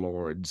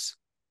overlords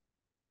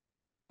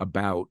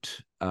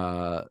about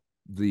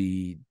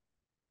the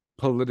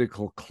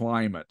political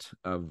climate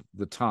of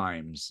the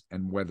times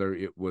and whether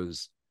it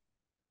was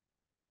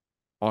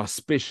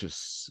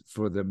auspicious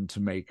for them to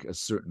make a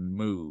certain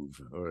move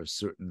or a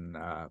certain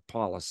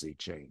policy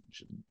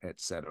change,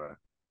 etc.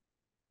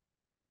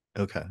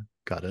 Okay,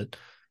 got it.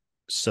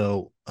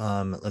 So,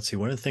 let's see.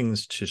 One of the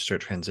things to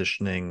start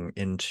transitioning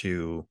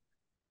into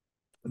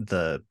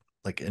the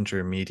like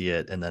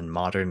intermediate and then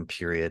modern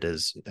period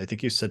is, I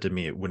think you said to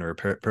me when we were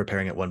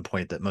preparing at one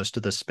point that most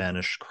of the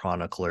Spanish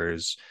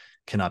chroniclers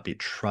cannot be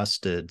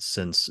trusted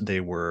since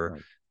they were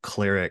Right.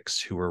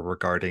 clerics who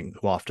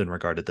often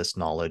regarded this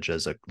knowledge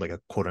as a like a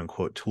quote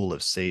unquote tool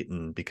of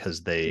Satan,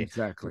 because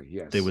Exactly.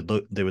 they Yes. would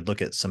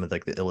look at some of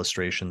like the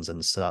illustrations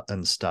and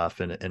stuff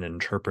and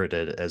interpret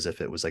it as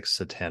if it was like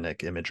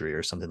satanic imagery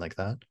or something like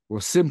that. Well,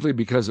 simply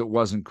because it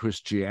wasn't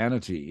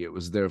Christianity, it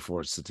was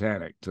therefore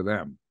satanic to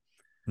them.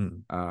 Hmm.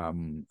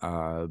 Um,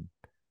 uh,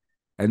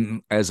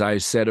 and as I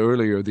said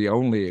earlier, the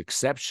only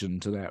exception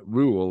to that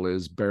rule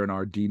is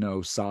Bernardino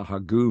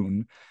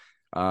Sahagún.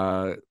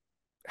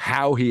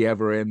 How he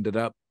ever ended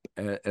up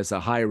as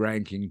a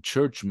high-ranking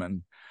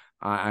churchman,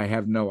 I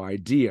have no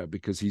idea,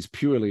 because he's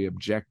purely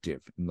objective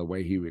in the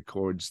way he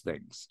records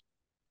things.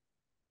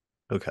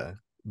 Okay.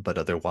 But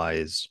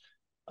otherwise,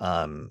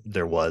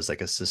 there was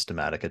like a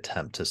systematic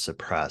attempt to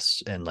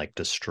suppress and like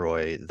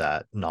destroy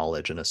that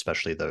knowledge, and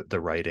especially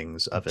the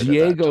writings of it at that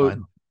Diego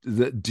time.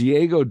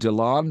 Diego de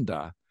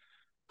Landa,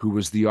 who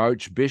was the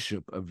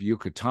Archbishop of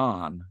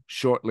Yucatan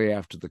shortly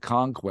after the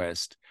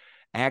conquest,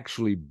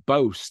 actually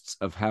boasts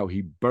of how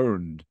he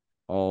burned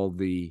all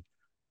the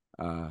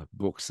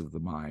books of the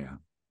Maya.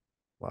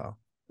 Wow.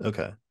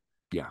 Okay.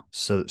 Yeah.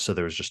 So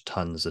there was just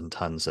tons and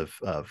tons of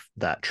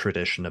that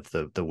tradition of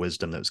the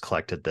wisdom that was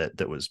collected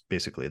that was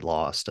basically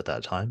lost at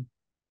that time.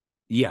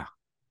 Yeah.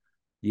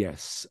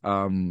 Yes.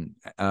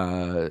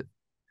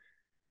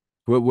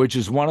 Which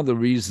is one of the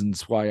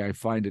reasons why I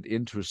find it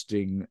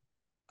interesting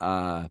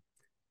uh,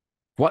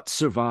 what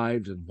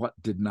survived and what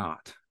did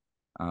not.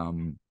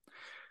 Um,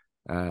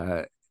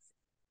 uh,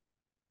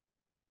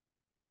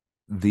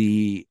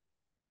 the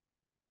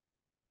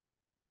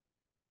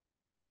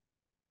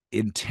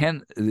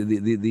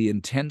the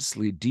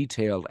intensely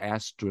detailed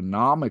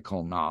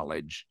astronomical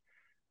knowledge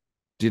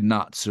did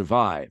not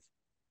survive.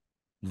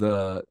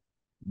 The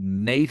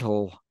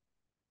natal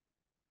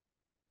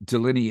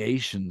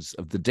delineations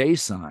of the day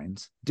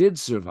signs did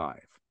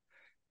survive.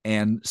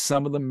 And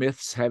some of the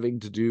myths having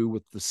to do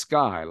with the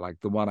sky, like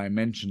the one I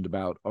mentioned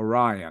about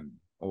Orion,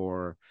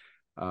 or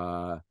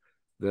uh,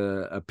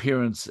 the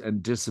appearance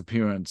and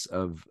disappearance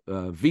of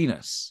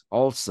Venus,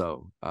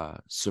 also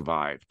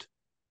survived.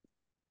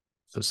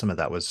 So some of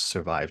that was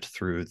survived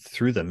through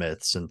the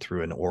myths and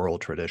through an oral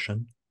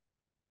tradition.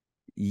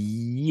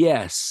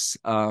 Yes.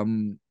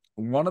 One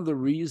of the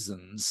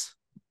reasons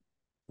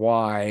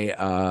why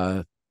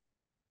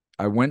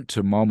I went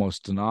to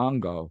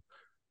Momostenango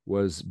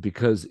was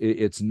because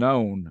it's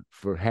known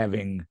for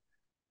having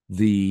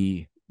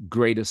the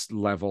greatest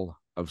level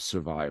of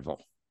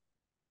survival.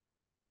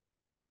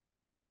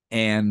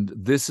 And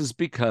this is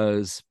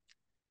because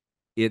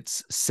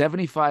it's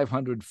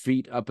 7,500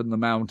 feet up in the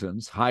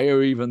mountains,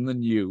 higher even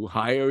than you,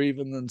 higher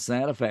even than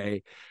Santa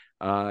Fe.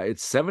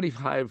 It's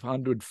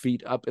 7,500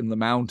 feet up in the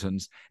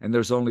mountains, and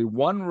there's only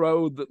one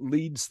road that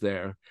leads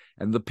there.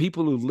 And the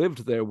people who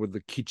lived there were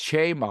the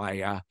Quiche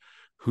Maya,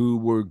 who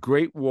were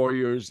great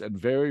warriors and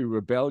very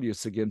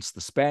rebellious against the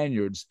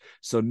Spaniards.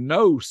 So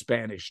no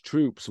Spanish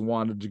troops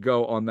wanted to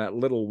go on that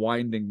little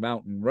winding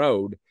mountain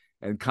road.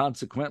 And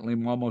consequently,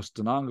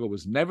 Momostenango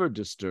was never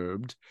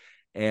disturbed.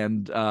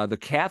 And the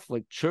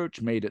Catholic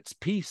Church made its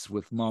peace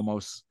with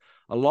Momos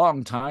a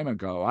long time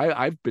ago.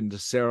 I've been to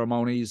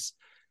ceremonies,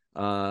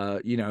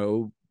 where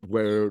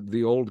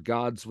the old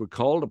gods were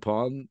called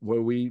upon,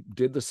 where we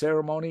did the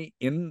ceremony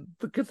in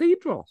the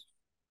cathedral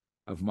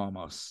of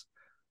Momos.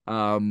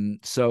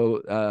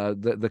 So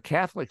the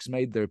Catholics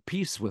made their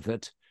peace with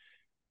it,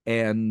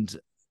 and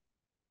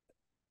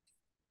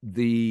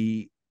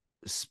the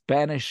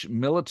Spanish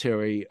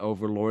military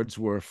overlords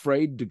were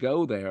afraid to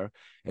go there,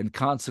 and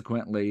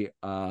consequently,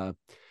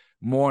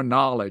 more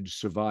knowledge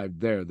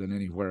survived there than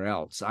anywhere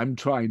else. I'm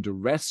trying to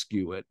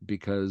rescue it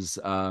because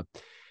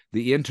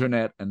the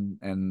internet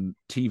and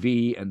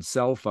TV and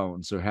cell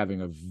phones are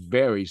having a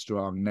very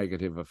strong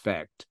negative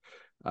effect.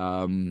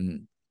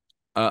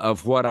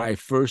 Of what I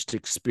first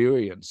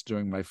experienced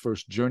during my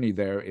first journey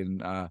there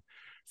in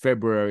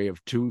February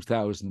of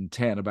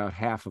 2010, about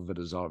half of it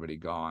is already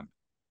gone.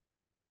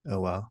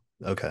 Oh wow.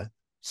 Okay.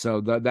 So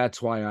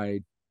that's why I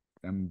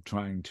am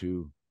trying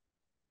to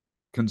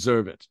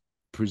conserve it,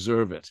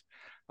 preserve it.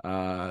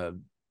 Uh,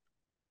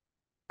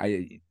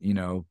 I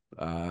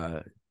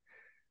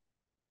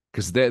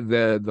because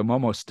the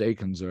Momo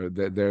Stakens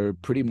they're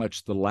pretty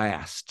much the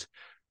last.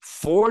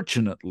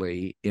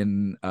 Fortunately,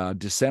 in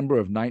December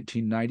of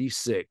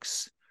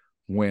 1996,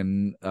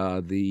 when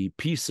the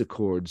peace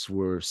accords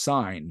were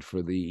signed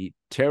for the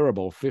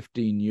terrible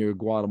 15-year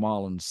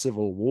Guatemalan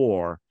Civil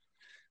War,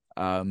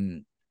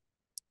 um,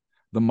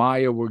 the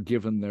Maya were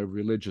given their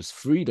religious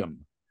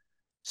freedom.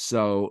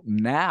 So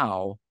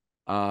now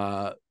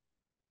uh,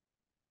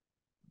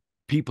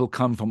 people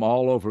come from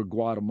all over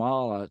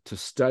Guatemala to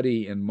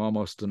study in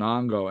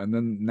Momostenango, and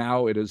then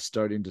now it is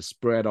starting to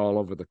spread all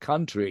over the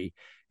country,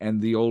 and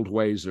the old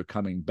ways are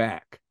coming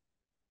back.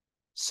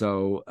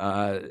 So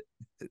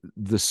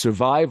the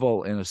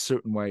survival, in a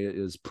certain way,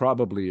 is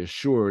probably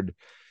assured,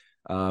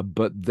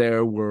 but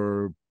there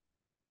were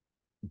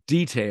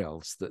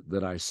details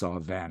that I saw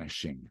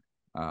vanishing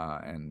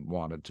and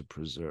wanted to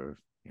preserve.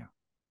 Yeah.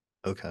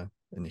 Okay.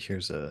 And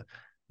here's a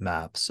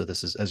map. So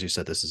this is, as you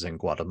said, this is in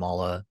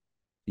Guatemala.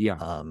 Yeah.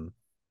 Um,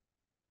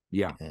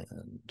 Yeah.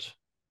 and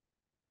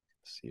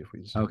see if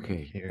we zoom in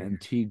Okay. here.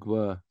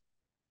 Antigua,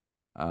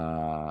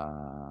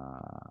 uh,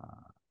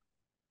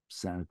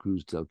 Santa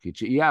Cruz del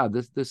Quiche. Yeah,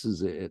 this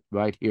is it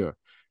right here,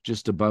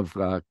 just above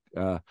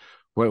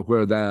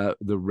where the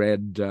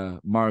red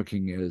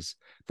marking is.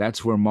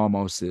 That's where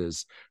Momos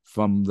is.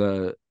 From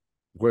the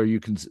where you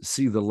can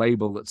see the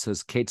label that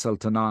says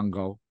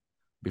Quetzaltenango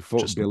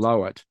Just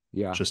below it.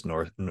 Yeah. just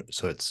north.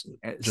 So it's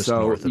just So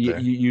north of there.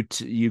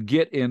 you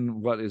get in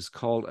what is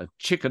called a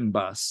chicken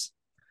bus,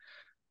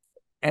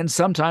 and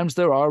sometimes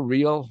there are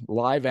real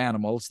live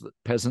animals that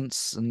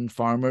peasants and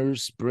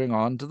farmers bring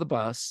onto the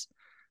bus,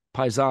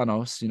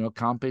 paisanos,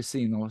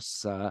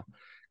 campesinos,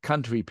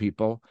 country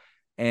people.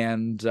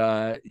 And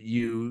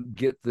you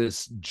get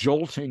this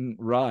jolting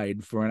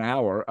ride for an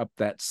hour up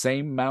that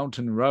same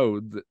mountain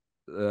road that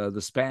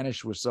the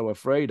Spanish were so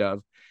afraid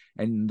of.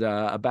 And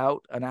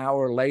about an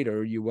hour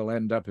later, you will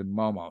end up in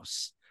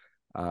Momos.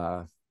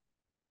 Uh,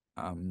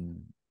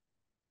 um,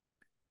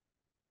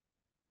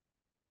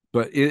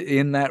 but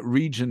in that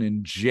region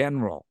in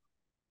general,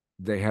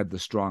 they had the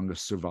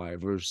strongest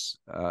survivals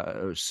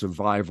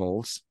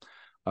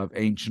of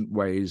ancient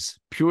ways,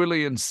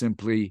 purely and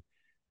simply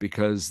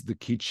because the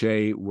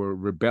Quiche were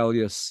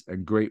rebellious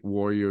and great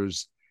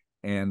warriors,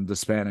 and the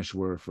Spanish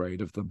were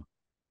afraid of them.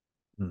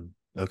 Hmm.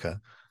 Okay.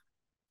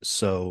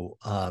 So,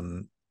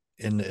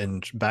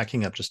 in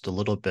backing up just a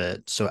little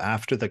bit, so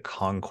after the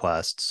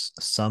conquests,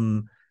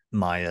 some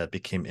Maya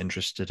became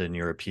interested in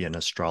European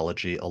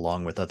astrology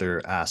along with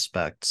other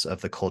aspects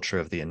of the culture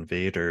of the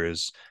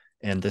invaders.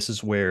 And this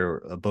is where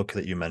a book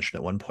that you mentioned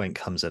at one point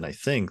comes in, I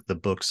think, the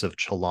books of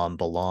Chalam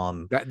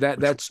Balam, which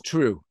That's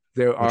true.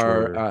 There which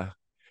are were,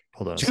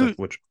 hold on a sec, two.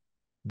 which,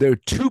 There are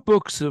two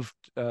books of.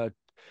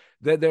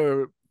 There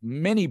are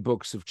many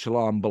books of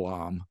Chalam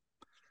Balam.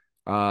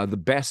 The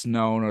best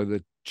known are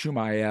the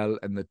Chumayel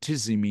and the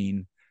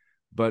Tizimin,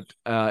 but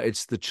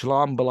it's the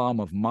Chalam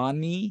Balam of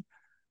Mani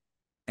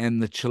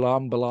and the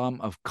Chalam Balam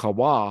of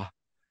Kawa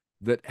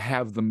that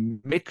have the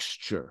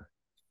mixture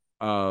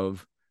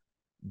of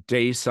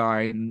day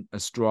sign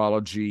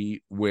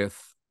astrology with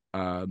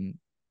um,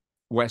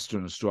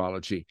 Western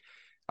astrology.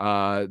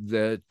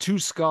 The two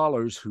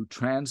scholars who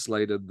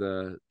translated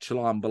the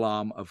Chalam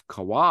Balam of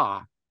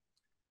Kawa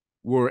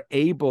were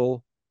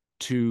able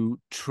to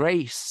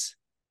trace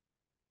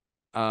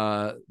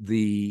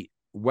the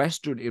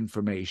Western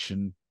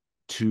information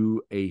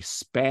to a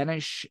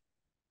Spanish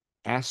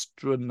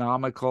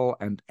astronomical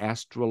and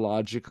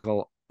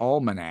astrological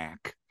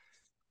almanac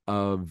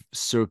of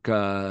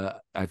circa,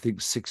 I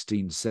think,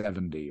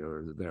 1670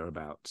 or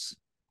thereabouts.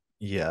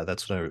 yeah,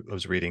 that's what I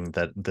was reading,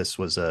 that this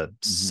was a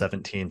Mm-hmm.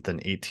 17th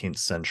and 18th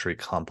century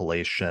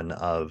compilation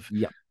of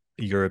Yeah.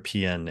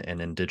 European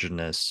and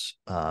indigenous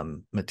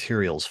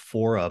materials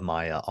for a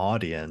Maya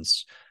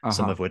audience,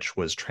 some Uh-huh. of which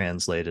was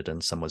translated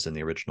and some was in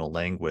the original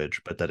language,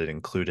 but that it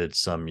included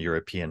some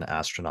European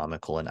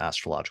astronomical and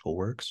astrological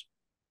works.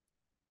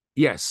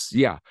 Yes,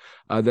 yeah.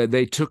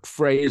 They took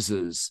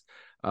phrases.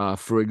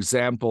 For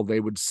example, they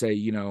would say,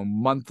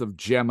 month of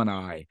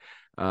Gemini,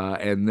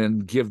 and then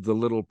give the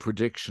little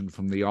prediction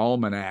from the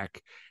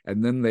almanac.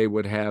 And then they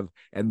would have,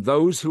 and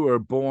those who are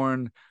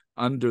born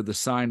under the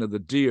sign of the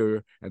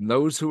deer, and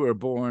those who are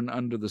born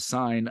under the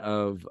sign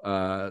of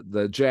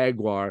the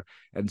jaguar,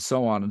 and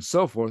so on and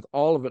so forth,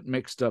 all of it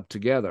mixed up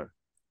together.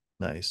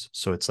 Nice.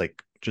 So it's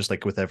like just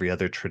like with every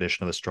other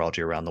tradition of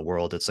astrology around the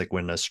world, it's like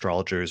when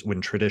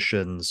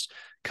traditions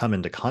come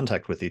into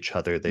contact with each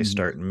other, they Mhm.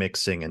 start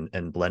mixing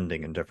and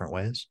blending in different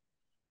ways.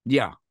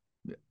 Yeah,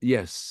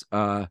 yes.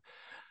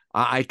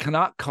 I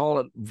cannot call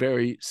it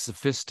very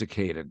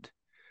sophisticated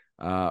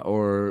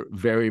or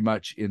very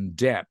much in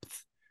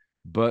depth.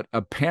 But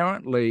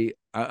apparently,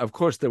 of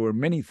course, there were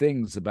many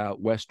things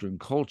about Western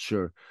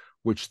culture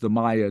which the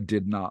Maya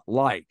did not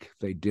like.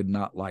 They did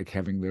not like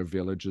having their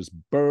villages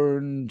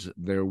burned,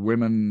 their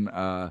women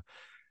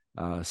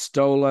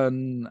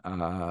stolen,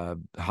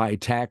 high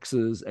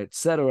taxes,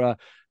 etc.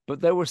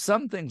 But there were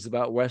some things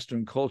about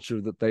Western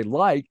culture that they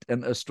liked,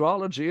 and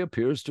astrology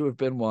appears to have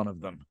been one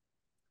of them.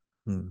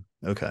 Hmm.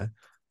 Okay.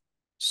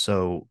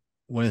 So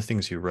one of the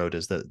things you wrote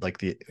is that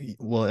like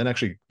well, and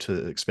actually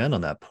to expand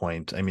on that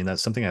point, I mean,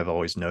 that's something I've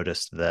always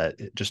noticed that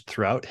just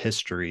throughout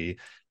history,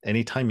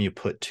 anytime you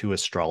put two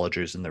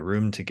astrologers in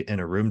in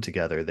a room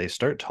together, they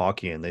start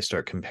talking and they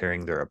start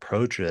comparing their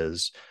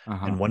approaches.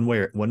 Uh-huh. And one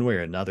way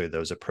or another,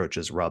 those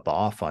approaches rub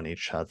off on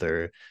each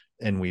other.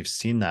 And we've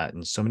seen that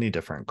in so many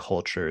different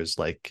cultures,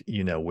 like,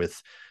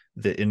 with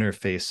the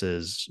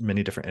interfaces,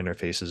 many different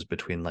interfaces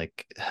between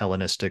like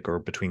Hellenistic or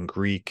between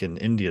Greek and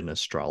Indian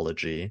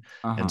astrology,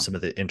 and Uh-huh. some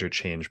of the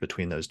interchange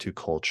between those two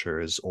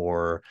cultures,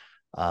 or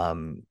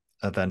um,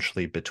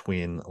 eventually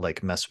between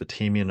like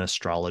Mesopotamian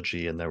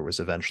astrology, and there was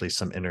eventually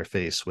some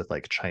interface with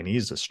like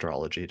Chinese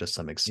astrology to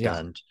some Yeah.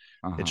 extent.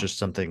 It's Uh-huh. just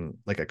something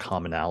like a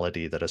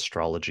commonality that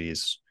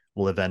astrologies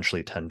will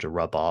eventually tend to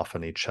rub off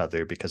on each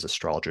other, because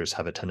astrologers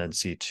have a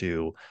tendency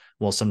to,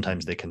 well,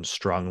 sometimes Mhm. they can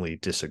strongly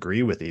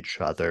disagree with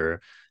each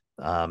other.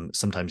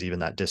 Sometimes even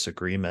that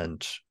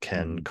disagreement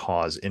can Mhm.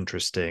 cause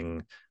interesting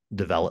Mhm.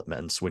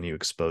 developments when you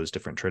expose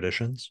different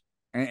traditions.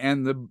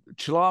 And the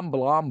Chalam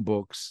Balam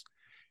books,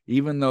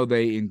 even though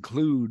they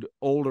include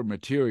older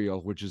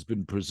material which has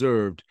been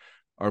preserved,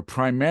 are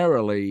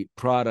primarily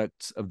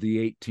products of the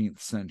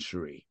 18th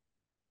century.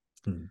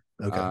 Hmm.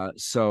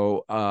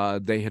 Okay.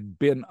 They had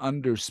been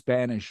under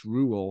Spanish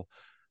rule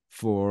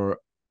for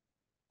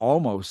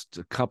almost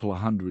a couple of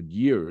hundred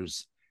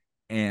years,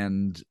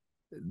 and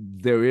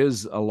there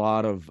is a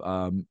lot of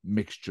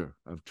mixture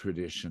of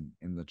tradition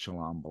in the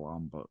Chalam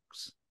Balam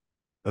books.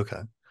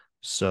 Okay.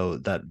 So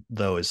that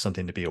though is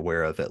something to be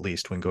aware of, at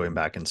least when going Mhm.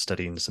 back and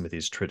studying some of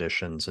these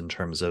traditions, in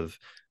terms of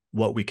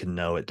what we can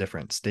know at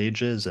different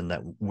stages, and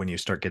that when you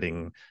start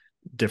getting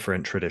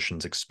different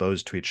traditions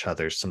exposed to each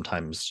other,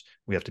 sometimes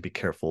we have to be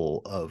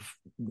careful of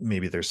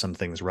maybe there's some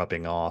things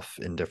rubbing off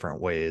in different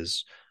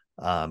ways,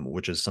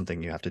 which is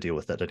something you have to deal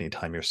with at any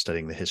time you're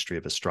studying the history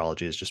of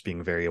astrology, is just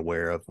being very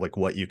aware of like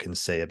what you can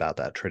say about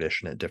that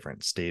tradition at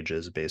different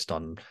stages based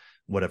on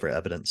whatever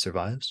evidence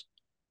survives.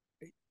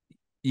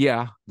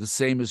 Yeah, the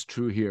same is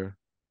true here.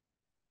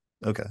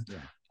 Okay. Yeah.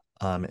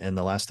 And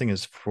the last thing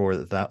is for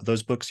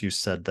those books, you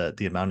said that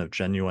the amount of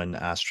genuine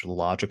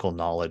astrological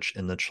knowledge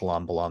in the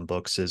Chalam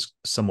books is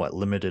somewhat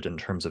limited in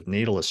terms of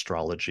natal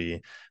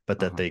astrology, but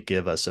that Uh-huh. they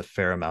give us a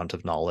fair amount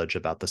of knowledge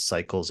about the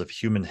cycles of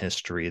human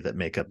history that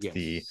make up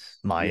the Yes.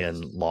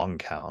 Mayan Yes. long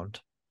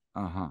count.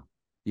 Uh-huh.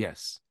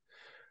 Yes.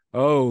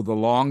 Oh, the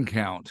long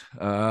count.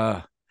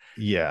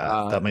 Yeah,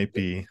 Uh, that might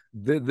be.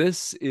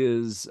 this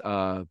is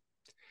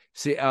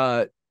see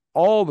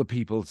all the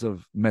peoples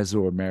of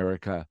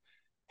Mesoamerica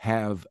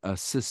have a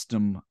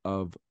system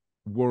of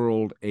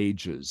world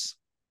ages,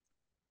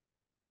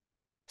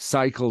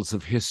 cycles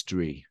of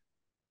history,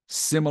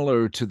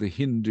 similar to the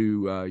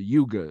Hindu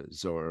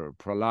yugas or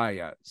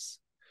pralayas.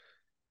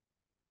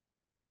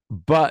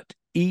 But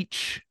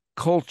each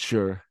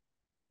culture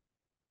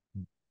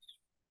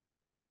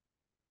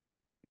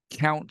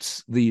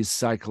counts these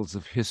cycles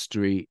of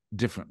history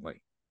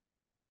differently.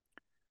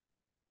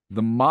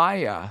 The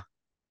Maya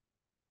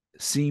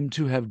seem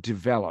to have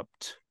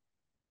developed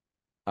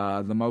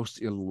the most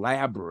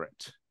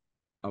elaborate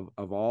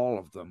of all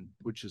of them,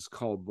 which is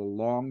called the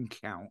long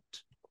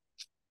count.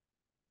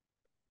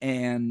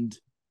 And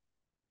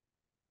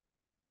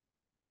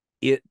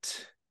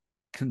it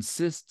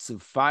consists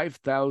of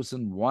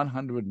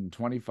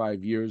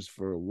 5,125 years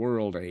for a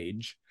world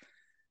age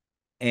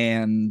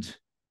and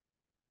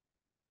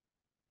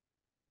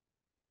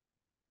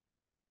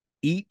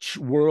each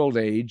world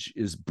age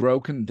is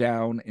broken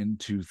down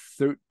into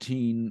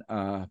 13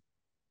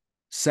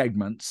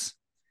 segments,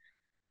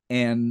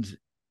 and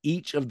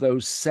each of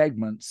those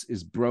segments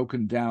is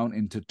broken down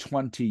into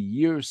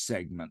 20-year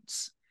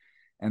segments.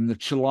 And the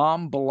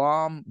Chalam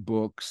Balam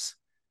books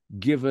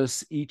give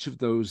us each of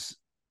those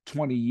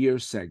 20-year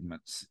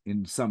segments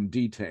in some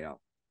detail.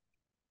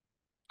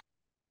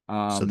 So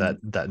Um,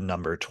 that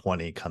number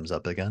 20 comes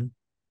up again.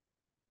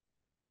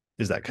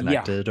 Is that yeah.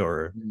 connected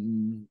or?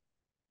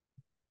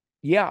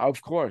 Yeah,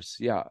 of course.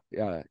 Yeah,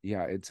 yeah,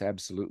 yeah. It's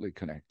absolutely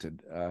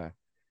connected. Uh,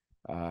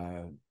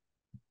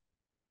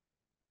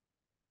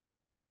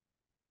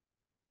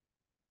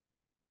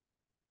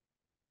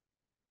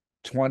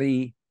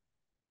 20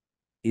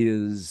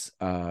 is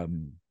a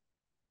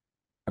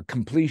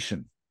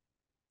completion,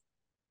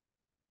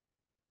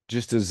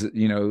 just as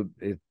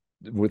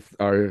with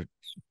our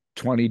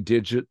 20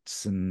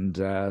 digits and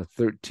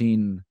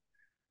 13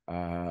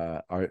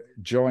 our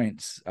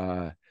joints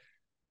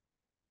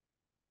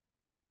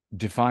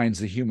defines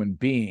the human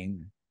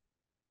being.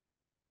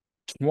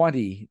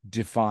 20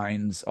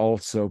 defines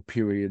also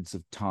periods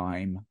of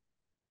time,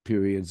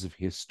 periods of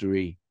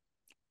history,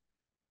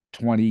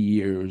 20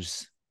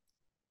 years.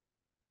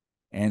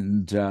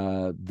 And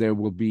there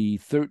will be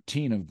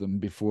 13 of them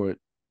before it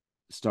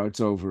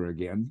starts over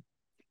again.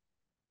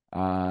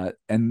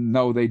 And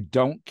no, they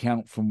don't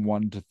count from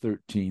 1 to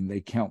 13.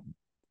 They count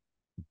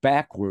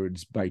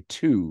backwards by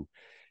 2.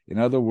 In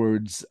other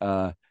words,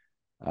 the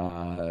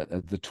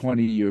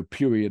 20-year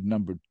period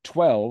numbered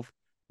 12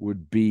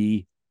 would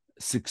be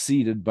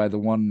succeeded by the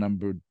one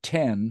numbered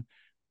 10,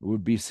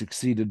 would be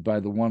succeeded by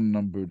the one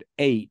numbered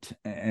 8,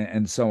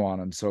 and so on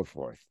and so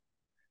forth.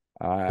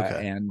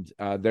 Okay. And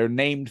they're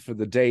named for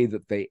the day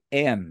that they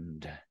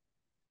end.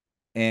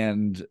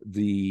 And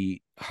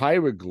the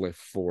hieroglyph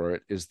for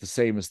it is the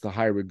same as the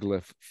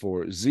hieroglyph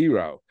for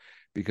 0,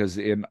 because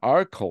in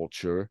our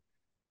culture,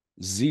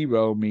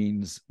 0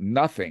 means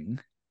nothing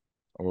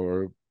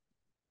or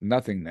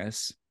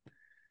nothingness.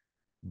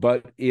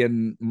 But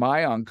in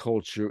Mayan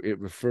culture, it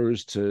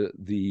refers to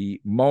the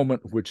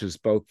moment which is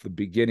both the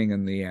beginning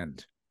and the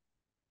end.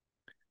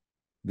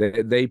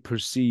 They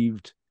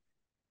perceived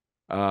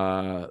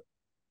a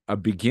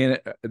begin,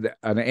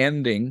 an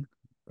ending,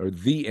 or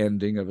the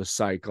ending of a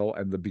cycle,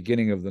 and the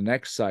beginning of the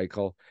next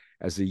cycle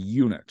as a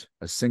unit,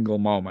 a single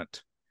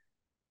moment.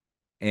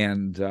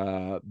 And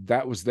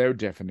that was their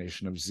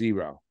definition of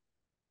 0.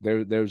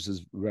 Theirs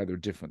is rather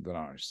different than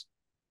ours.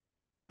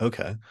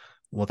 Okay.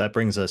 Well, that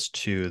brings us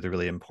to the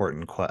really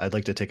important I'd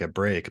like to take a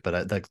break,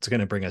 but that's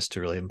going to bring us to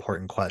a really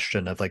important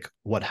question of like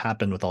what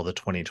happened with all the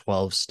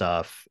 2012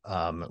 stuff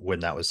when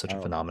that was such a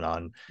Oh,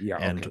 phenomenon. yeah,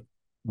 And okay.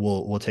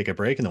 we'll take a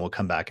break and then we'll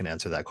come back and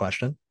answer that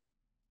question.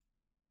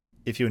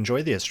 If you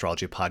enjoy the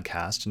astrology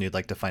podcast and you'd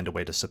like to find a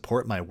way to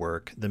support my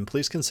work, then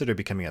please consider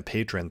becoming a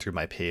patron through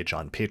my page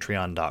on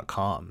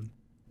patreon.com.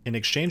 In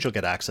exchange, you'll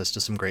get access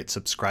to some great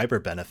subscriber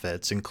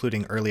benefits,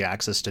 including early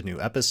access to new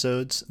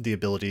episodes, the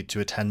ability to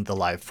attend the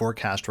live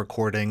forecast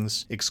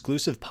recordings,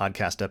 exclusive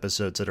podcast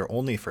episodes that are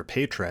only for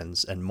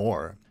patrons, and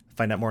more.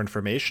 Find out more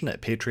information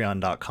at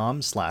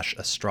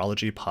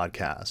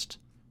patreon.com/astrologypodcast.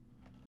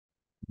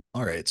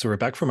 All right, so we're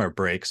back from our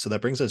break. So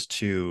that brings us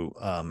to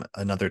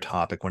another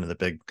topic. One of the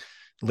big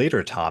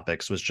later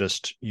topics was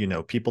just,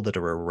 people that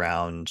are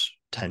around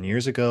 10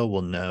 years ago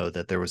will know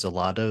that there was a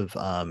lot of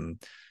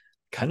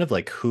kind of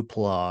like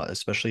hoopla,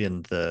 especially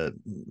in the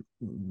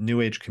New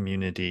Age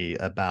community,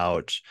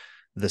 about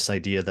this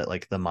idea that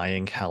like the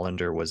Mayan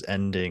calendar was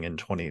ending in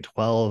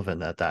 2012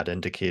 and that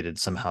indicated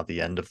somehow the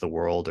end of the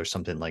world or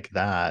something like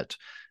that.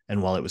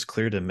 And while it was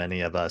clear to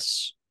many of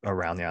us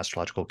around the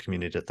astrological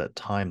community at that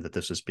time that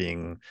this was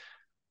being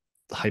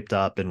hyped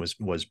up and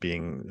was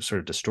being sort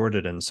of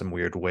distorted in some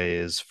weird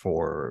ways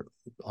for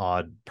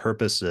odd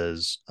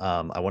purposes.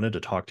 I wanted to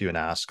talk to you and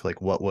ask,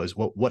 like,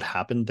 what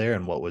happened there,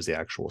 and what was the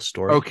actual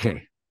story?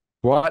 Okay.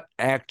 What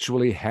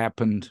actually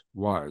happened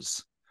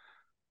was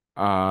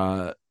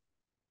uh,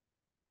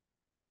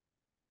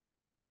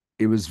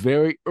 it was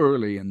very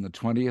early in the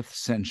 20th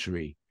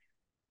century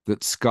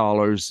that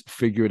scholars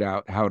figured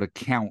out how to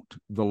count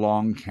the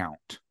long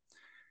count.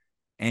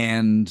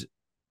 And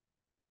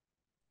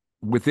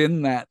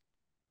within that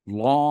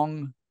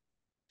long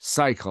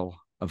cycle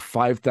of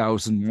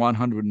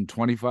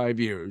 5,125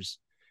 years,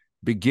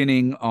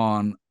 beginning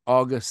on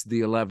August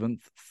the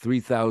 11th,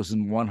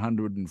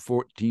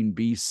 3114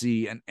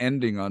 BC, and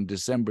ending on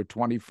December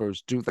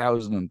 21st,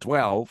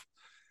 2012,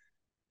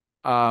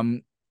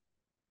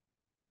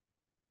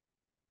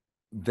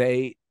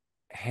 they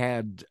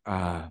had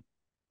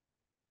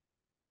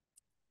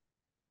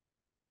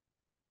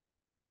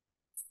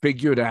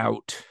figured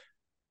out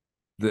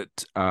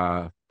that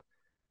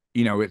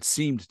it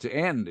seemed to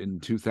end in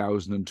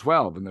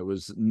 2012, and there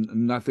was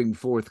nothing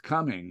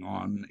forthcoming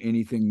on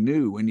anything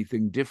new,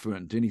 anything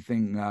different,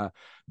 anything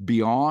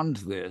beyond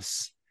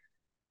this.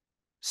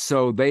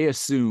 So they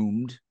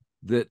assumed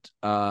that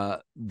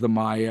the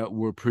Maya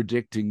were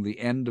predicting the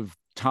end of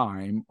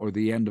time or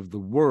the end of the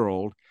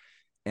world,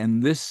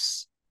 and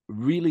this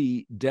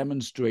really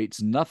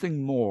demonstrates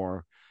nothing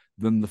more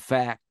than the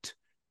fact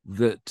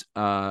that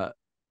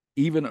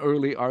even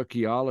early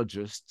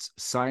archaeologists,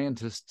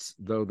 scientists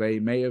though they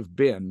may have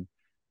been,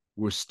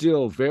 were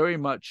still very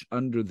much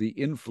under the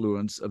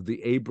influence of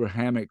the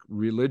Abrahamic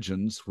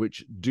religions,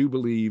 which do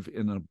believe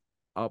in an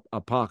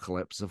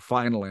apocalypse, a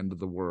final end of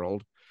the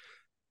world,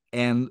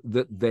 and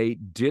that they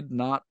did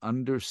not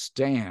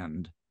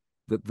understand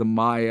that the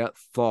Maya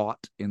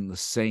thought in the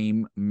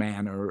same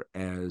manner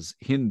as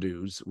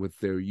Hindus with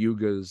their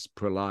yugas,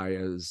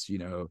 pralayas,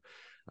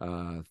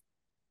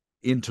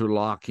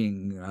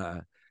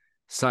 interlocking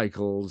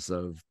cycles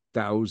of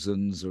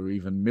thousands or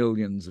even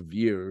millions of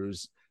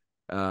years.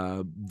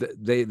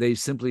 They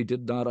simply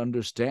did not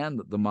understand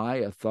that the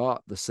Maya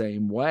thought the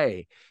same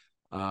way.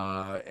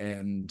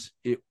 And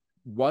it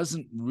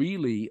wasn't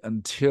really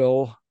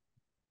until,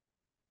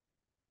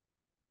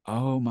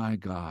 oh my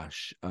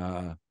gosh,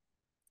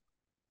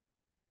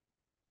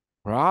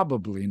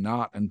 probably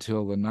not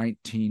until the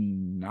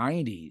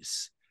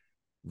 1990s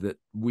that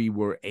we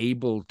were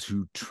able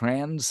to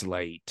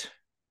translate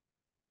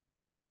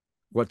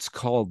what's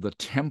called the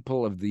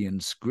Temple of the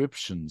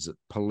Inscriptions at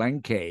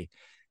Palenque.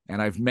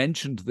 And I've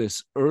mentioned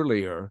this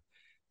earlier,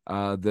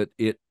 that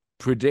it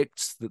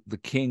predicts that the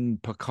king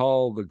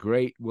Pakal the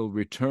Great will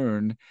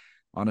return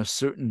on a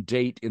certain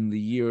date in the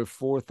year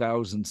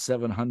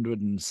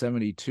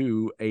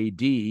 4772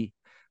 AD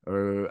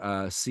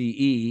or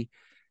CE,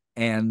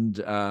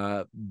 and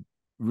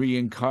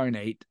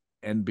reincarnate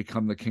and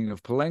become the king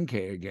of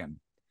Palenque again.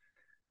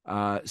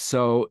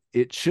 So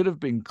it should have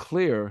been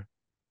clear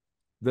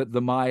that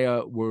the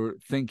Maya were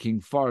thinking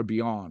far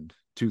beyond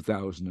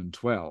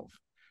 2012.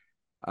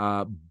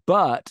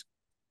 But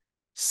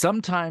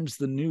sometimes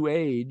the New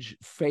Age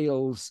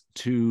fails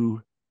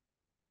to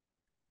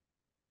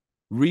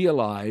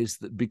realize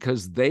that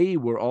because they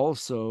were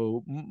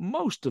also,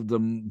 most of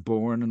them,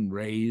 born and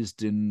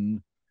raised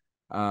in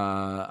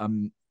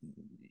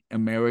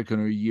American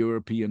or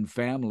European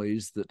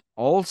families that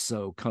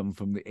also come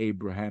from the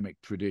Abrahamic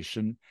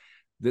tradition,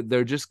 that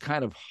they're just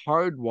kind of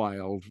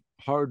hardwired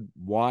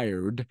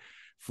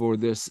for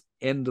this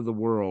end of the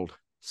world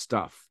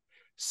stuff.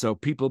 So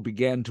people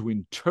began to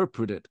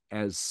interpret it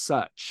as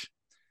such.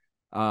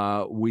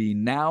 We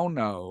now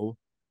know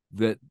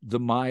that the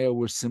Maya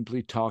were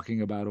simply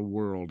talking about a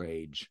world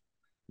age,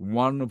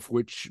 one of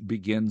which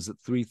begins at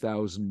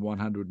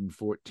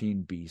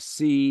 3114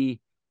 BC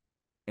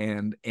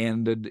and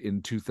ended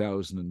in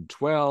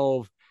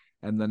 2012.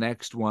 And the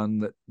next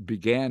one that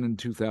began in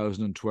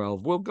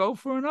 2012 will go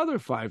for another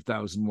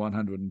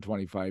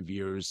 5,125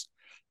 years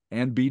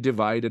and be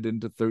divided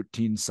into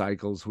 13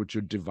 cycles, which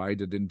are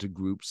divided into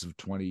groups of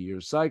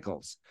 20-year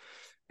cycles.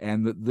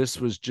 And that this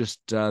was just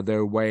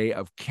their way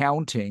of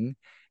counting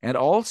and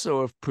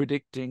also of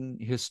predicting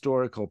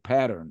historical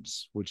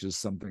patterns, which is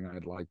something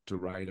I'd like to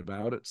write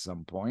about at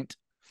some point.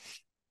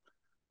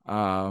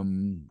 I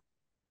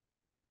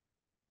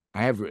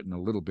have written a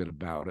little bit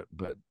about it,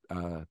 but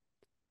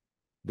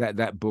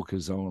that book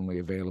is only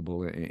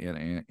available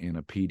in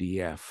a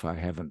PDF. I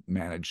haven't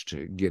managed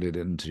to get it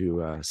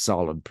into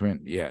solid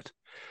print yet.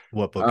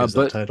 What book is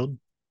that But titled?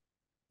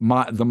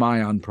 the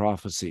Mayan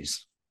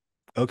prophecies.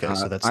 Okay,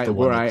 so that's the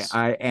one that's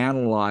I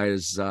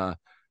analyze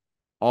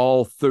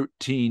all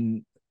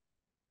 13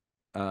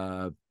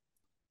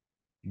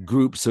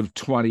 groups of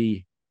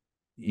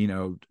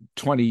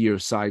 20-year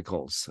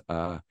cycles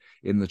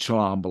in the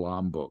Chalam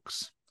Balam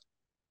books.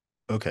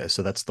 okay,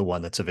 so that's the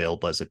one that's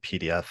available as a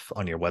PDF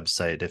on your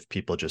website if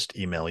people just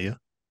email you.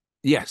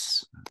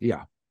 Yes.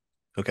 Yeah.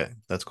 Okay,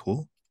 that's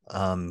cool.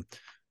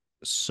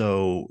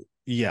 So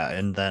yeah,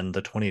 and then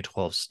the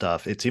 2012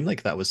 stuff, it seemed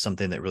like that was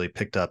something that really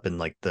picked up in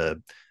like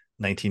the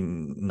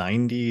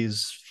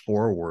 1990s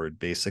forward,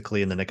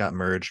 basically, and then it got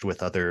merged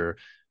with other,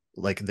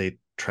 like they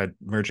tried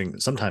merging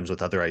sometimes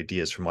with other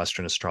ideas from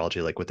Western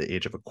astrology, like with the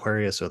Age of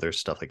Aquarius, other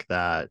stuff like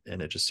that,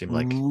 and it just seemed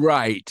like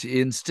Right.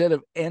 Instead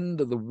of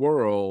end of the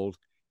world,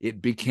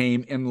 it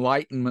became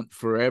enlightenment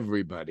for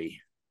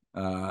everybody.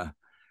 Uh,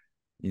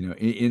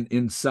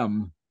 in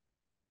some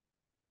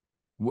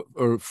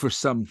or for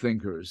some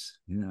thinkers,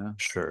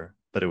 sure,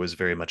 but it was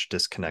very much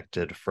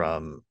disconnected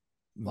from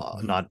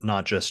Mm-hmm.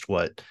 not just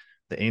what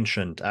the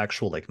ancient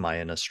actual like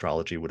Mayan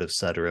astrology would have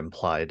said or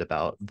implied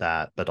about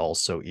that, but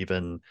also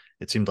even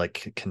it seemed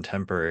like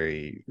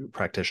contemporary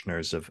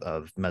practitioners of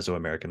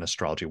Mesoamerican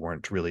astrology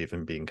weren't really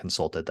even being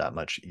consulted that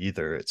much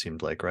either. It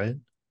seemed like, right?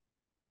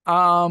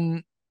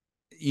 Um,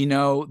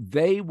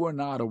 they were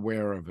not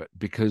aware of it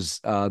because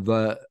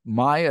the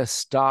Maya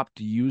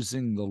stopped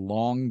using the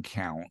long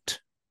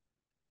count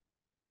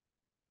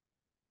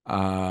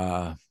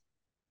uh,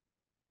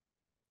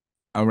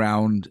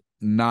 around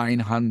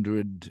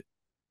 900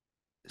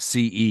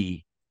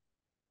 CE,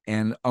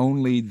 and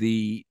only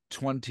the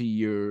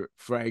 20-year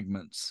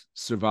fragments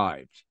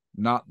survived,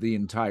 not the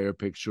entire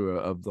picture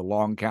of the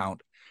long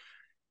count.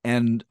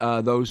 And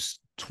those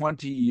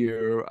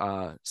 20-year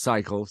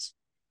cycles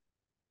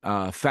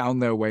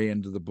found their way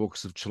into the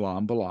books of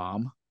Chalam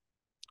Balam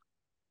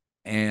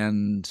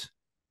and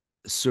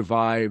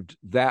survived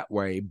that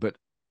way, but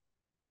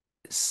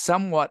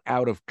somewhat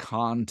out of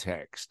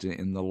context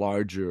in the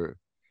larger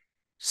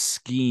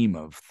scheme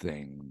of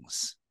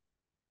things.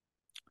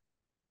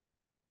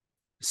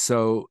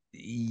 So,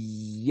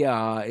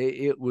 yeah,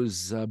 it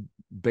was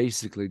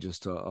basically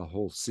just a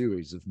whole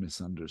series of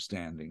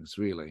misunderstandings,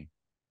 really.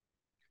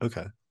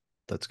 Okay,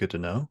 that's good to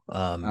know.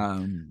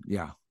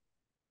 Yeah.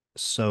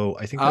 So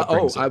I think that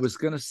brings I us. was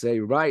going to say,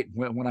 right,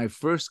 when I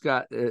first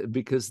got,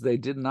 because they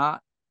did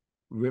not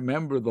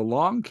remember the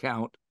long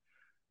count,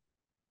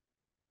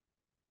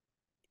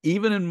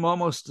 even in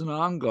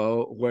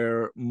Momostenango,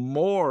 where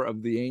more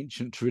of the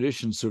ancient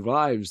tradition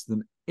survives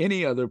than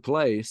any other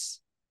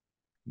place,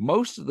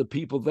 most of the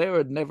people there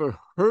had never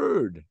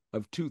heard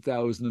of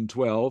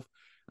 2012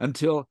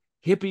 until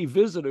hippie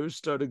visitors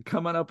started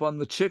coming up on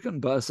the chicken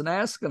bus and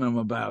asking them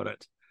about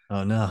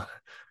Oh no,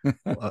 it.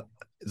 uh,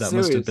 that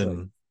must have Seriously.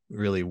 been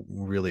really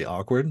really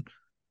awkward.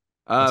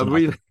 That's an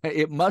Really, awkward.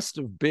 it must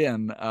have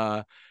been.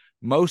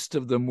 Most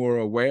of them were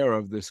aware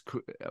of this,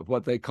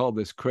 what they call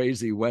this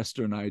crazy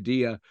Western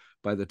idea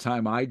by the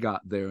time I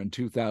got there in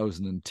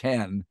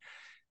 2010.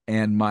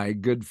 And my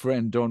good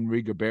friend Don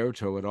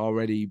Rigoberto had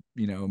already,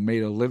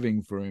 made a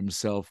living for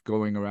himself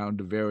going around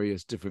to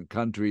various different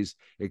countries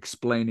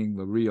explaining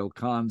the real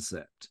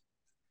concept.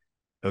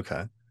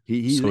 Okay,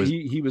 He so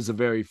he is he was a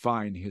very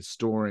fine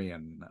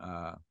historian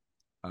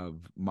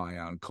of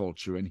Mayan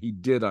culture, and he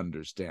did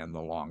understand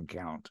the long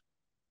count.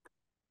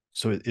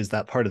 So is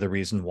that part of the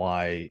reason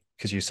why?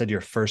 Because you said your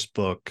first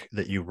book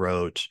that you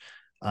wrote,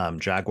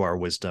 Jaguar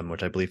Wisdom,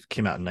 which I believe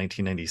came out in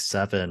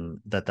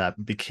 1997,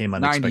 that became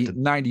 90, unexpected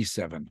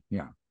 97.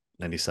 Yeah.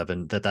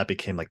 97, that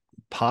became like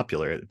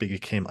popular. It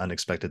became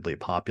unexpectedly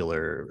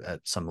popular at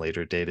some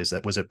later date. Is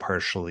that was it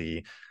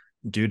partially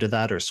due to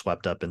that, or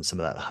swept up in some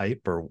of that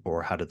hype,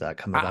 or how did that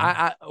come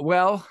about?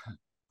 Well,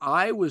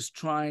 I was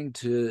trying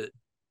to.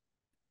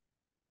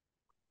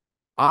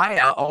 I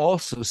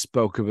also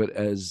spoke of it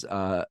as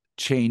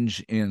change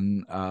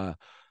in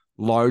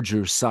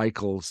larger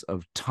cycles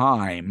of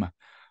time.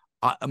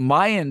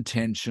 My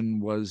intention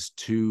was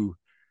to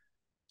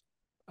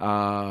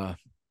uh,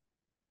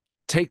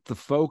 take the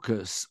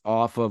focus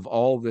off of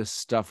all this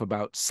stuff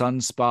about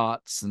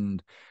sunspots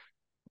and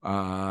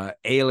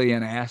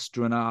alien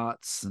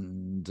astronauts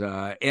and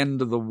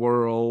end of the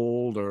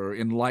world or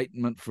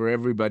enlightenment for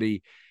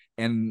everybody,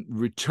 and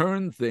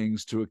return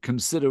things to a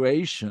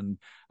consideration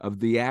of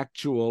the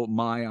actual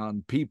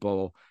Mayan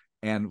people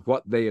and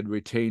what they had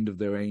retained of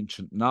their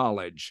ancient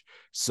knowledge.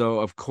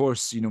 So, of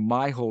course,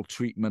 my whole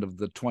treatment of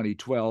the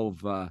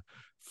 2012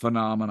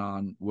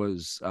 phenomenon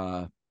was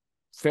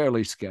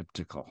fairly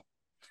skeptical.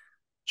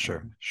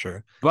 Sure,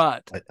 sure.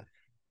 But I,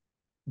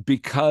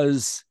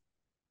 because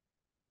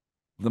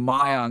the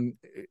Mayan,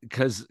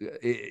 because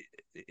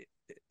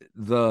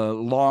the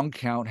long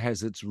count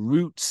has its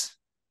roots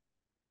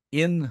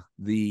in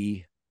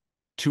the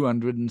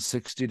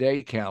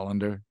 260-day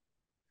calendar.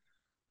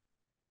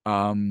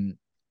 Um,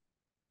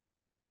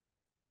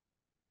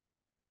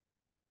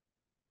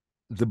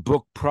 the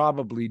book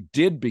probably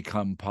did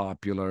become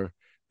popular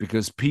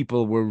because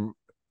people were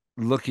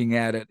looking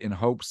at it in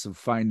hopes of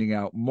finding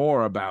out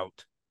more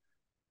about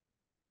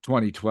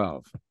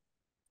 2012.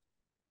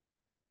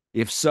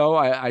 If so,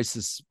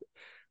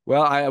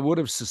 well, I would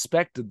have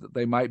suspected that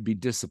they might be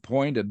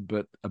disappointed,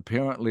 but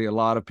apparently a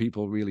lot of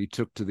people really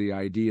took to the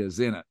ideas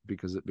in it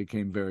because it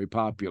became very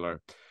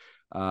popular.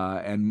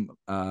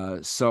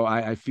 So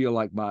I feel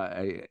like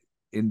my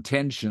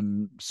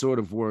intention sort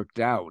of worked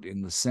out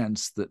in the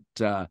sense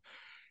that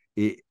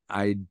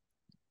I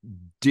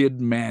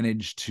did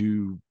manage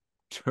to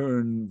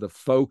turn the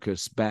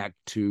focus back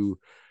to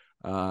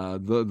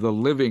the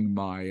living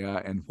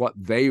Maya and what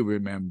they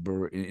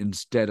remember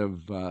instead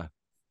of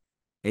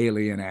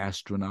alien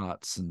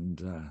astronauts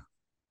and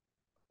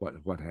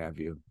what have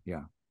you.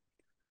 Yeah.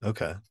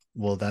 Okay.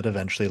 Well, that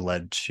eventually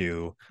led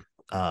to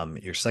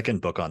your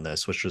second book on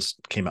this, which just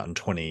came out in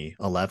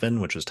 2011,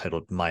 which was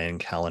titled Mayan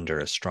Calendar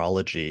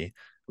Astrology,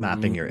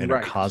 Mapping Your Inner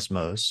Right.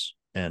 Cosmos.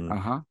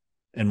 Uh-huh.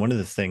 And one of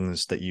the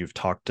things that you've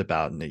talked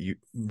about and that you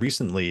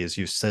recently is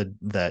you said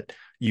that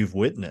you've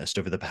witnessed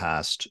over the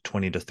past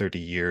 20 to 30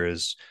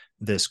 years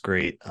this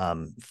great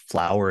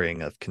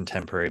flowering of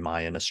contemporary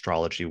Mayan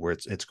astrology where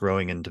it's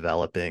growing and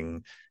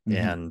developing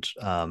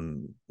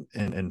Mm-hmm.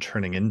 and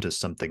turning into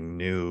something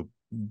new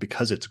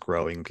because it's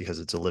growing, because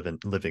it's a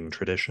living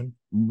tradition.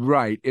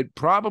 Right. It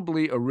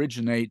probably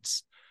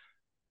originates.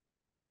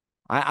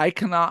 I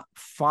cannot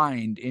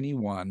find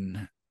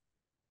anyone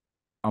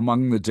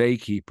among the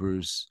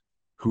daykeepers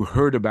who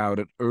heard about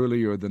it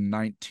earlier than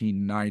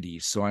 1990.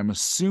 So I'm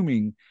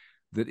assuming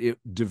that it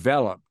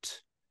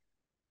developed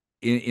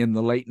in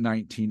the late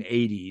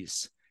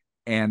 1980s.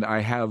 And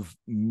I have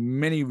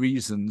many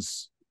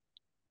reasons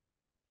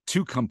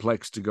too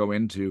complex to go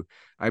into.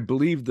 I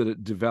believe that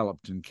it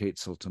developed in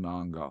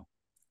Quetzaltenango,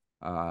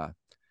 uh,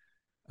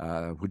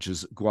 which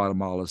is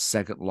Guatemala's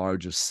second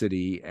largest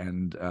city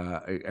and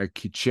a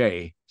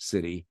Quiche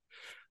city.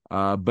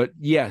 But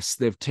yes,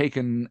 they've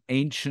taken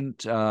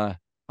ancient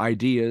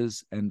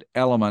ideas and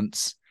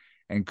elements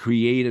and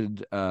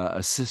created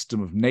a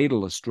system of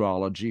natal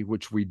astrology,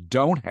 which we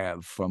don't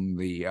have from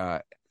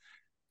the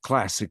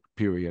classic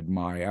period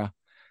Maya.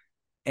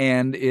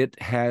 And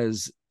it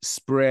has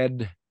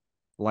spread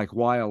like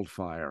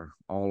wildfire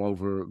all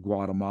over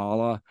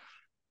Guatemala.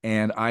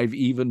 And I've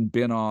even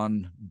been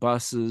on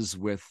buses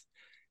with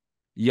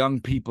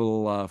young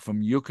people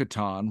from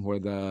Yucatan where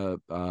the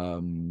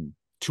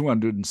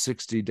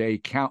 260-day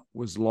count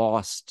was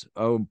lost,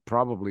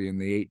 probably in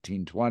the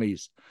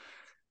 1820s.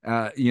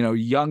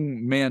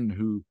 Young men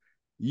who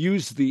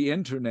used the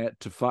internet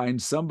to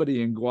find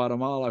somebody in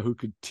Guatemala who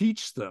could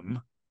teach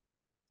them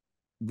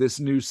this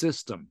new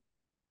system.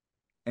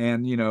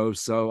 And,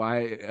 so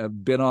I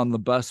have been on the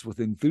bus with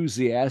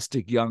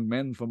enthusiastic young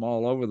men from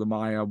all over the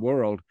Maya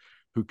world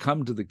who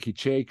come to the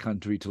Quiche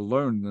country to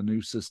learn the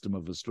new system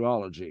of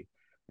astrology.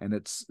 And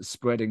it's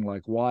spreading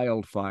like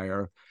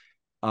wildfire.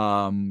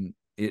 Well,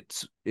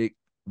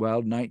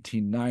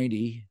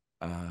 1990,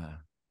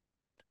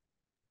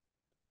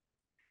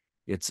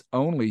 it's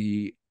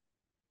only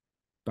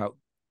about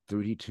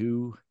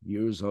 32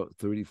 years old,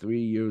 33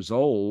 years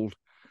old.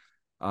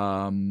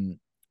 But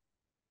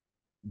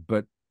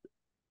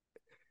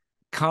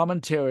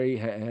commentary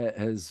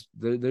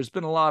there's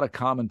been a lot of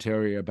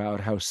commentary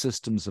about how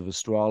systems of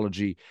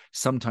astrology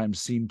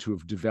sometimes seem to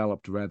have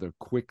developed rather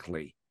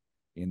quickly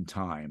in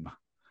time.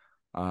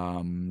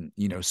 Like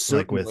with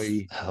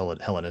Certainly.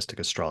 Hellenistic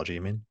astrology,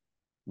 you mean?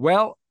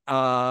 Well,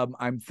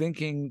 I'm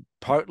thinking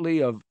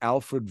partly of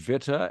Alfred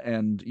Witte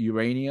and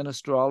Uranian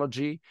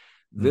astrology.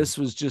 Mm. This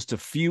was just a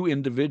few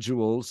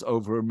individuals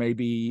over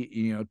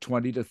maybe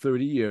 20 to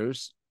 30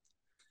 years,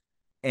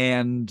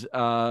 and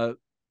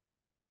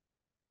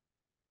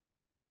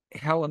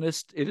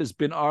Hellenist. It has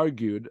been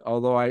argued,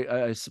 although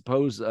I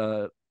suppose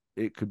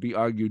it could be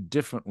argued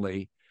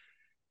differently.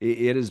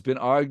 It has been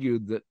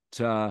argued that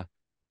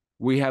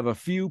we have a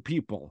few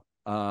people,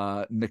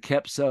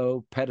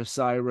 Nekepso,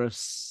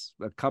 Petasiris,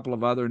 a couple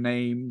of other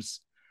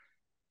names,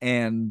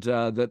 and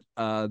that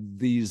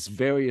these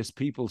various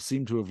people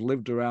seem to have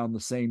lived around the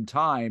same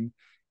time,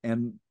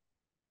 and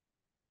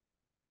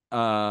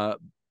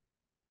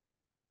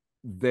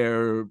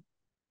their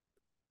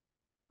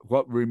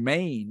what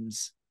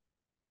remains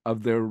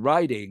of their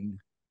writing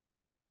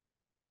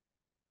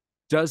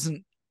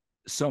doesn't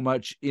so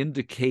much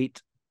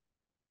indicate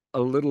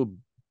a little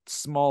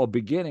small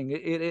beginning.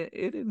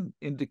 It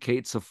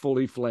indicates a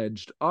fully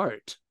fledged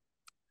art.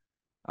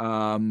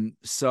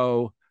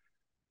 So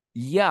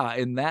yeah,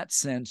 in that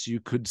sense,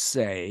 you could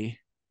say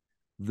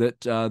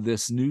that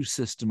this new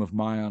system of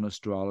Mayan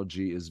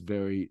astrology is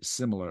very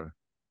similar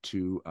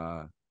to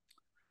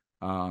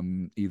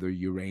either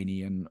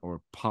Uranian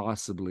or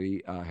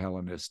possibly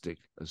Hellenistic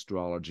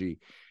astrology,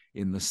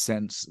 in the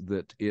sense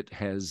that it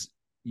has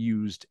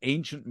used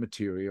ancient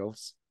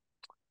materials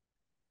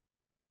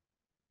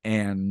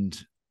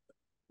and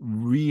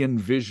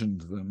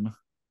re-envisioned them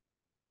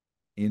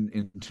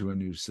into a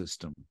new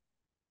system.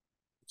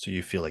 So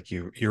you feel like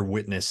you're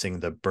witnessing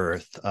the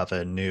birth of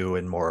a new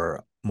and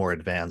more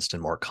advanced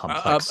and more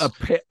complex.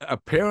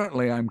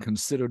 Apparently, I'm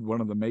considered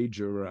one of the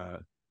major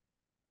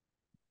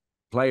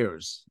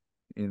players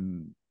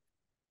in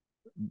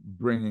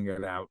bringing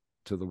it out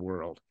to the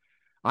world.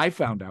 I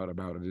found out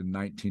about it in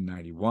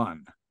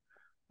 1991,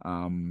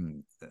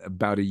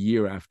 about a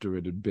year after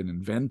it had been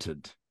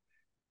invented,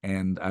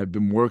 and I've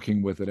been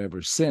working with it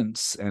ever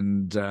since.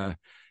 And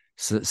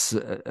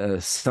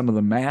some of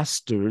the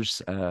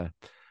masters,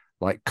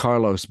 like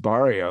Carlos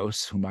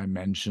Barrios, whom I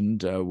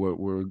mentioned,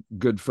 were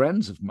good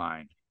friends of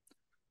mine.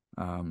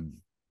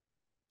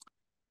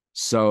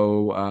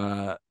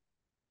 So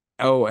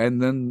Oh,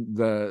 and then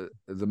the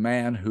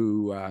man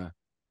whom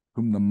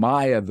the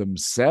Maya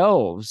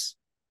themselves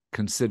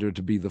consider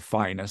to be the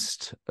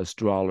finest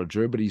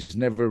astrologer, but he's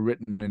never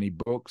written any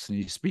books and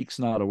he speaks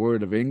not a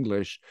word of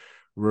English.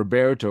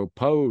 Roberto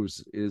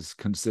Pose is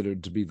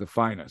considered to be the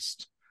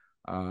finest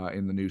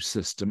in the new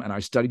system, and I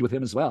studied with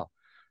him as well.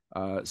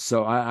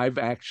 So I've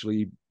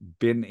actually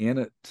been in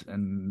it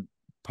and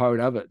part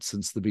of it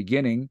since the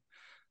beginning.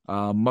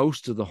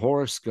 Most of the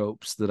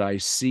horoscopes that I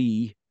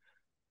see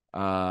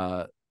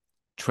uh,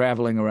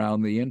 traveling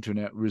around the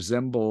internet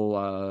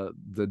resemble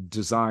the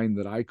design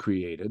that I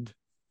created.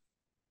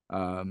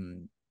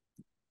 Um,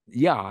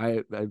 yeah,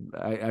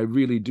 I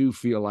really do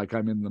feel like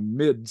I'm in the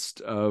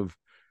midst of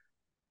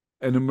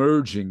an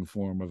emerging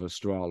form of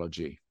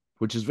astrology,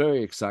 which is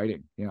very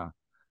exciting. Yeah.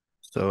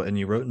 So, and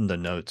you wrote in the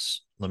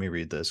notes, let me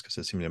read this because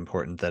it seemed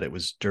important, that it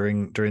was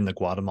during the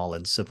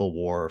Guatemalan Civil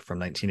War from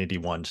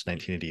 1981 to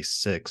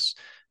 1986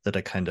 that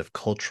a kind of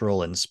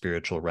cultural and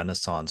spiritual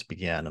renaissance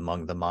began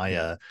among the Yeah.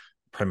 Maya,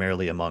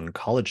 primarily among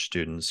college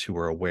students who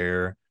were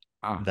aware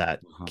Ah. that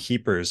Uh-huh.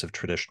 keepers of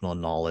traditional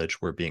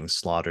knowledge were being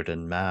slaughtered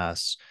in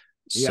mass.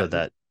 Yeah. So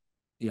that,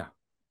 Yeah.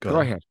 go Go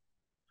ahead.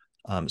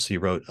 ahead. So you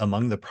wrote,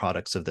 among the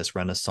products of this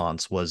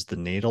renaissance was the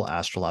natal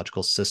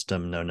astrological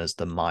system known as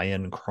the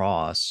Mayan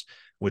cross,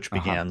 which Uh-huh.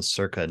 began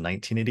circa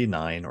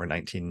 1989 or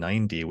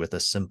 1990 with a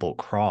simple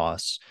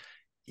cross,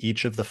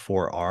 each of the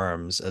four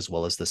arms, as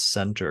well as the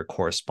center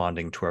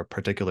corresponding to a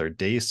particular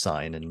day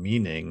sign and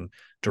meaning,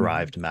 Mm-hmm.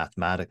 derived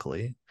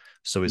mathematically.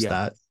 So is Yeah.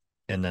 that,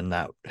 and then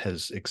that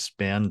has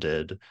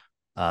expanded.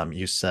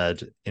 You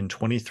said in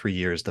 23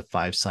 years, the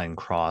five sign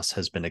cross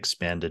has been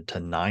expanded to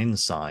nine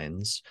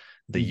signs: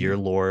 the Mm-hmm. year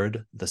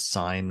lord, the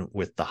sign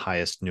with the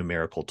highest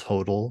numerical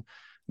total,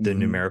 the Mm-hmm.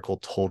 numerical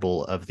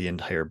total of the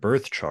entire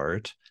birth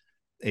chart,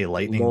 a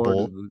lightning Lord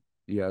bolt. of the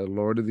Yeah,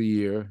 Lord of the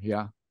Year.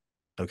 Yeah.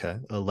 Okay,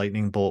 a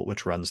lightning bolt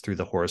which runs through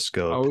the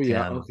horoscope Oh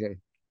yeah. and Okay.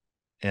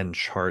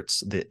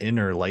 charts the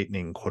inner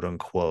lightning, quote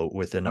unquote,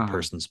 within a Uh-huh.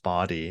 person's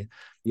body,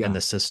 and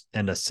Yeah.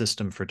 and a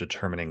system for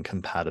determining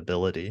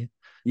compatibility.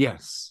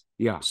 Yes.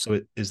 Yeah. So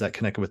is that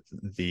connected with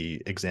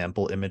the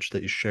example image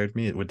that you shared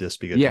me? Would this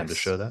be a good time to Yes.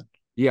 show that?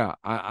 Yeah.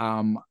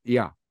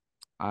 Yeah.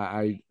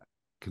 I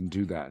can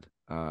do that.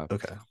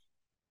 Okay.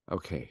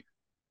 Okay.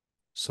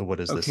 So what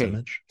is this Okay.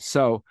 image?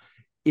 So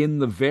in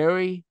the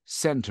very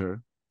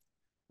center,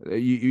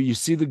 you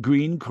see the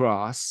green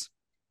cross,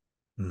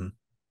 Mhm.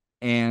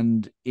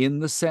 and in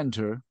the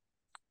center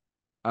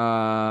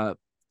uh,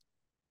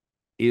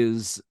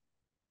 is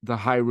the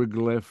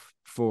hieroglyph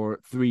for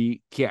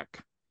three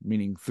kek,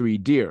 meaning three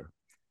deer.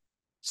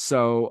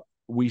 So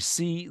we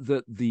see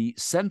that the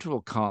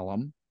central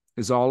column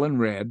is all in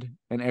red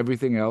and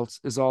everything else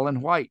is all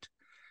in white.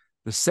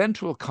 The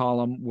central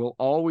column will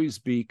always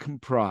be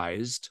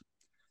comprised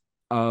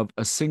of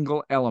a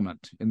single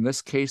element, in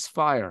this case,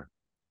 fire,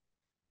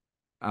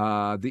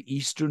 the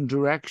eastern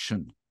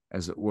direction,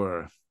 as it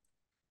were.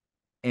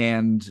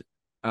 And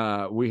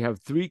we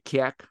have three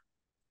kek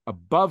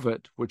above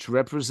it, which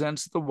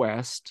represents the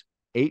west.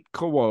 Eight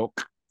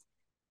kawok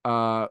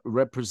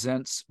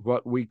represents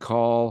what we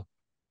call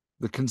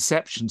the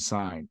conception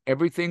sign.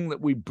 Everything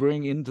that we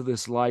bring into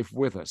this life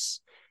with us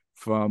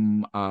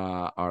from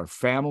our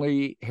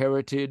family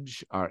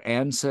heritage, our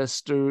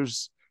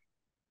ancestors,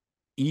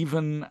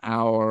 even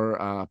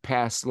our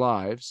past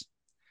lives.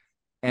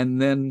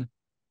 And then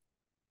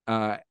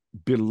uh,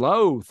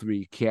 below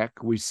three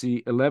kek, we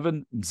see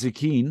 11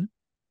 zikin.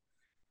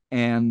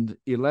 And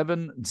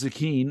 11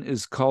 zikin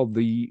is called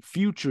the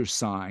future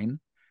sign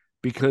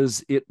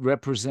because it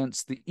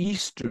represents the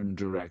eastern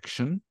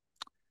direction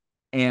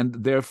and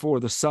therefore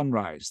the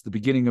sunrise, the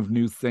beginning of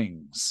new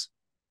things.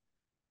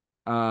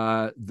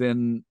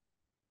 Then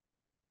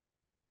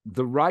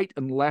the right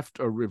and left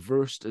are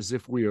reversed as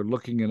if we are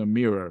looking in a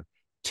mirror.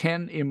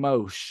 10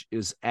 emosh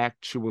is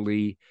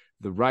actually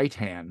the right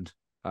hand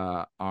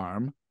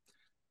arm,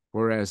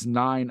 whereas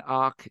 9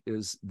 ak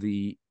is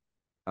the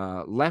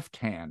left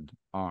hand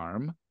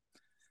arm.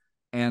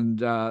 And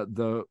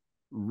the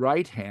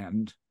right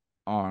hand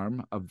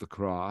arm of the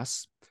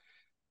cross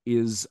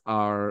is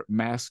our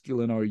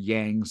masculine or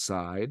yang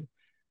side.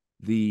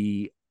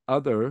 The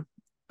other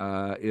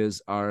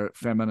is our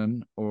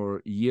feminine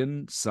or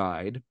yin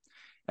side.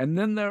 And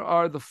then there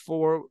are the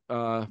four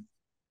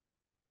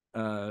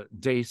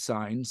day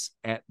signs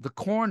at the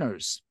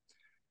corners.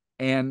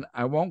 And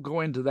I won't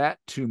go into that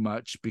too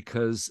much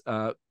because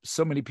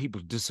so many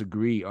people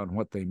disagree on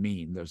what they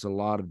mean. There's a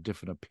lot of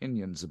different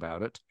opinions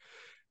about it.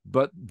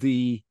 But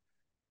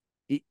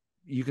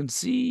you can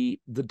see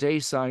the day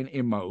sign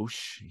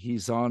Emosh.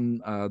 He's on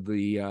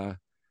the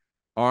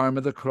arm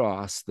of the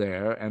cross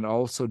there, and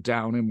also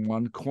down in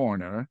one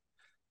corner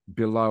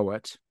below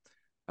it,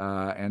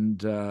 and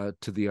to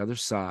the other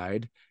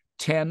side.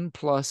 10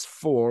 plus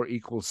 4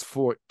 equals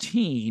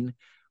 14.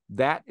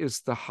 That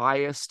is the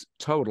highest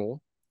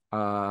total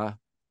of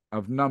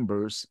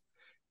numbers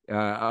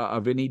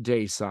of any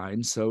day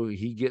sign. So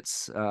he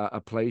gets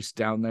a place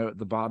down there at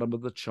the bottom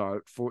of the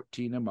chart,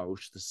 14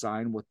 Emosh, the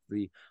sign with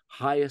the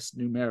highest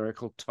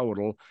numerical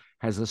total,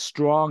 has a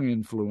strong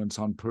influence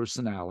on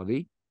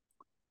personality.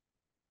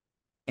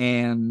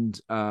 And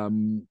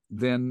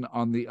then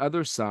on the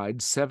other side,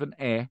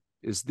 7E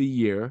is the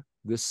year.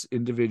 This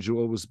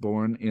individual was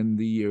born in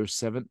the year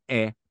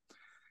 7E.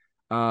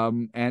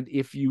 And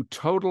if you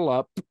total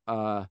up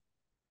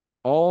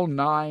all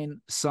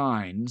 9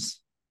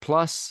 signs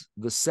plus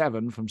the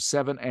 7 from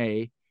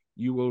 7A,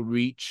 you will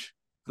reach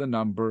the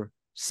number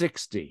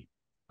 60.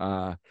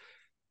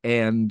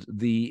 And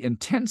the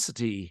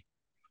intensity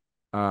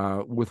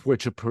with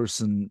which a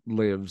person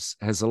lives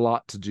has a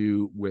lot to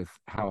do with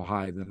how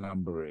high the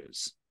number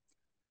is.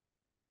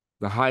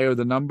 The higher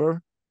the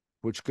number,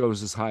 which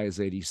goes as high as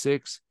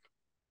 86,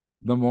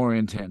 the more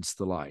intense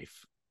the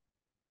life.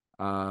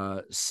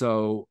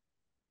 So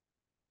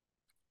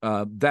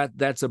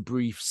that's a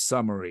brief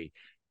summary.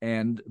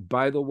 And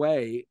by the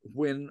way,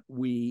 when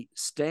we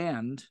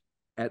stand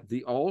at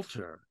the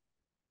altar,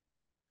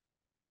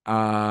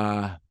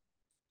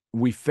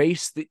 we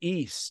face the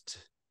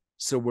east.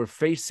 So we're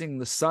facing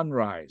the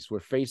sunrise, we're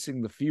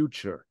facing the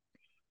future.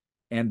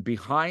 And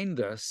behind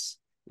us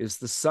is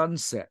the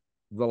sunset,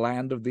 the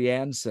land of the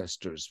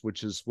ancestors,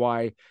 which is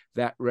why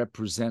that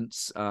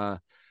represents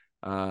our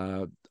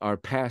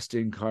past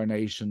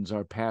incarnations,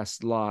 our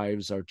past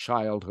lives, our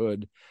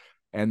childhood.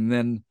 And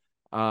then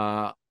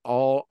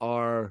all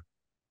our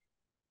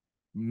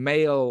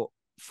male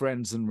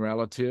friends and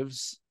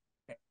relatives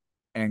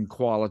and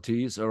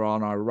qualities are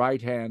on our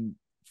right hand,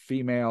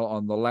 female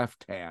on the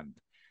left hand.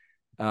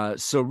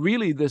 So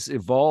really this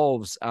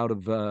evolves out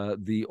of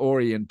the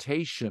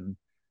orientation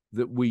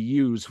that we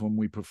use when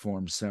we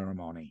perform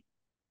ceremony,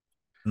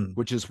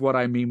 which is what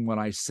I mean when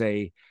I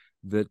say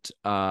that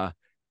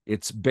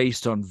it's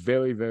based on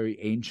very, very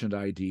ancient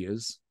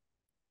ideas.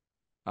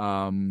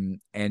 And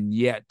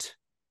yet,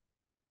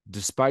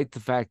 despite the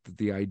fact that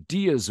the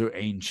ideas are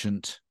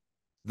ancient,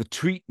 the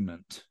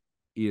treatment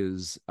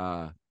is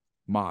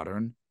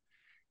modern.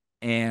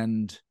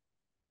 And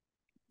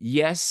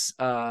yes,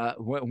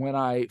 when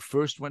I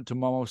first went to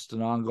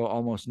Momostenango,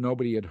 almost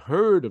nobody had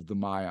heard of the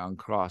Mayan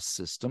cross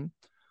system,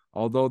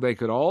 although they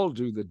could all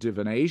do the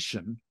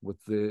divination with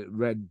the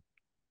red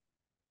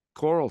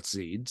coral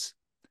seeds.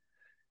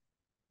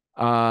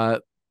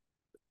 And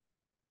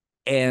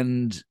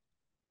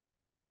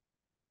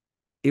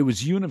it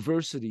was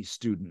university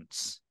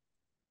students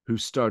who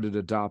started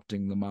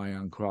adopting the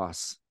Mayan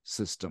cross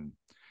system.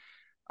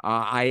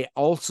 I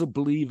also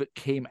believe it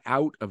came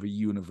out of a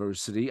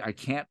university. I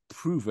can't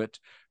prove it,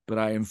 but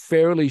I am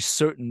fairly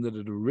certain that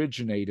it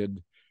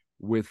originated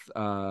with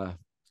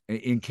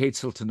in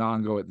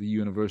Quetzaltenango at the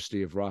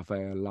University of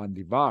Rafael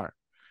Landivar.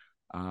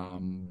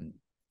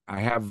 I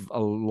have a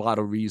lot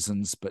of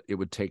reasons, but it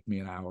would take me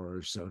an hour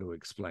or so to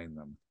explain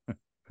them.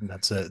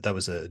 That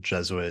was a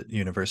Jesuit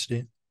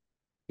university?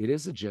 It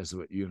is a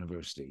Jesuit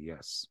university,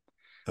 yes.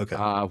 Okay.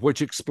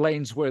 Which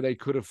explains where they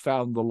could have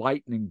found the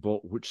lightning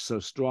bolt, which so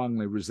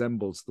strongly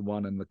resembles the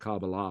one in the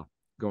Kabbalah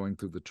going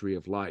through the tree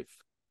of life.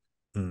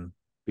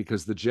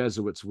 Because the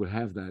Jesuits would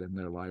have that in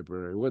their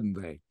library, wouldn't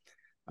they?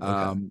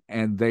 Okay.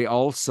 And they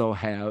also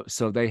have,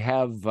 they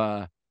have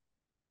a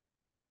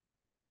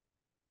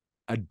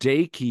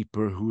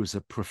daykeeper who is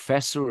a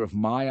professor of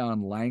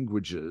Mayan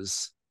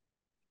languages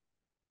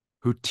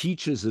who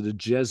teaches at a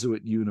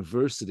Jesuit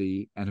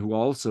university and who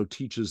also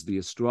teaches the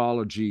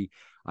astrology.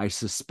 I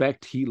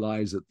suspect he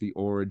lies at the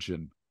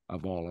origin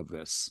of all of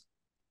this.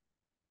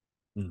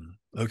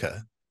 Okay.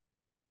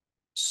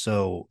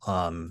 So,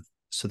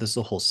 so this is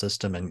a whole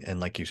system, and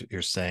like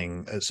you're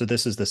saying, so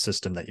this is the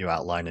system that you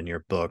outline in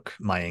your book,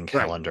 Mayan Right.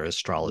 Calendar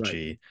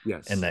Astrology, Right.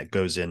 Yes. and that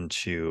goes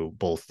into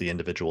both the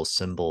individual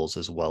symbols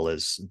as well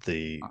as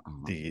the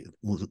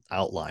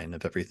outline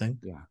of everything.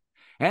 Yeah.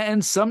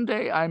 And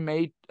someday I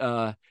may,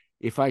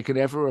 if I could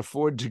ever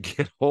afford to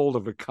get hold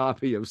of a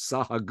copy of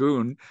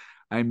Sahagun,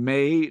 I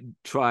may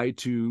try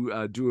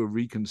to do a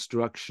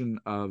reconstruction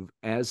of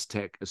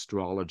Aztec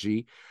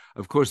astrology.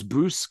 Of course,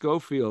 Bruce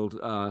Schofield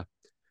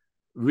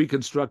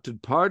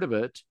reconstructed part of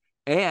it,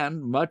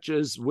 and much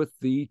as with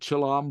the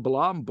Chalam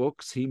Balam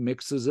books, he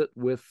mixes it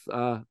with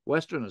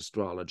Western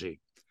astrology.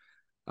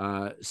 You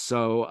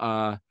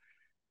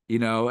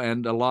know,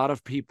 and a lot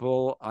of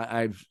people,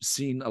 I've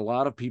seen a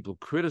lot of people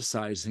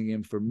criticizing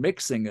him for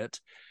mixing it.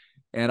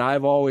 And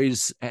I've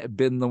always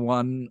been the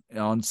one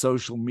on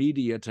social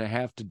media to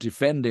have to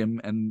defend him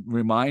and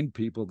remind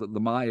people that the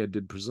Maya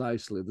did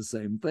precisely the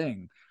same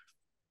thing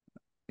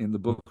in the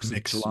books of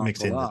Chalam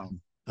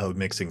Balam. Mixing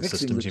Mixing the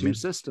systems, you two mean?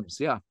 systems,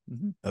 yeah.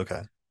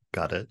 Okay,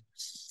 got it.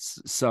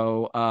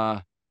 So,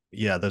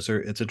 yeah,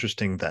 it's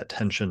interesting that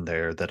tension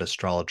there that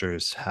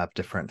astrologers have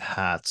different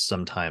hats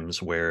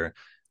sometimes, where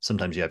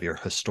sometimes you have your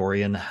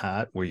historian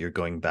hat where you're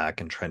going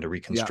back and trying to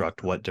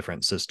reconstruct what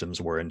different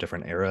systems were in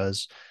different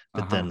eras.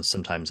 But then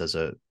sometimes as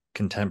a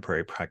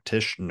contemporary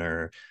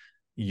practitioner,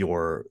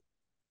 your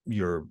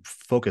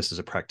focus as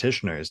a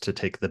practitioner is to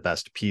take the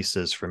best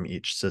pieces from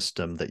each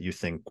system that you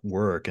think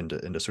work and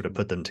to sort of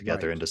put them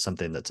together into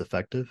something that's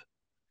effective.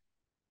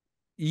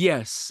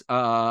 Yes,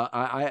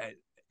 I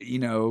you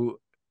know,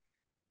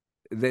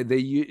 they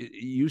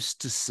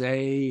used to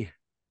say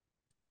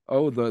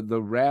Oh,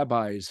 the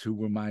rabbis who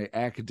were my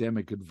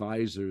academic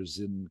advisors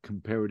in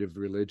comparative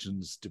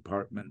religions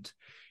department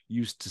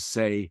used to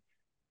say,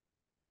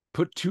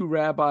 put two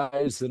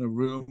rabbis in a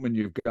room and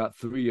you've got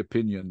three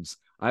opinions.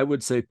 I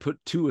would say put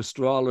two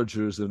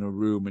astrologers in a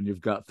room and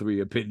you've got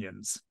three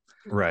opinions.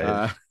 Right.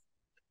 Uh,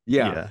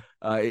 yeah.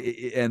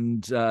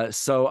 Yeah.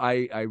 So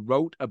I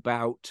wrote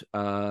about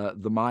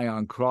the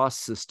Mayan cross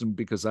system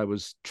because I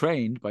was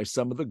trained by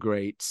some of the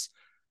greats.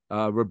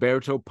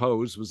 Roberto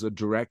Pose was a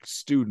direct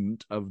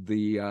student of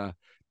the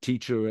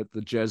teacher at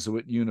the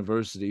Jesuit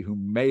university who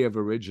may have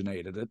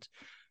originated it.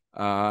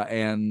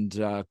 And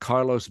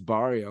Carlos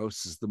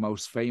Barrios is the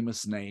most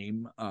famous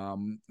name.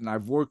 And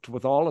I've worked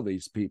with all of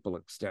these people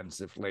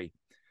extensively.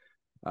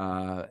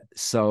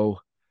 So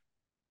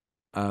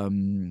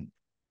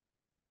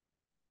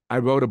I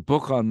wrote a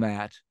book on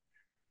that.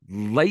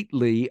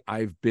 Lately,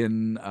 I've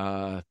been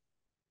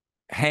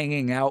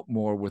hanging out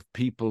more with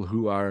people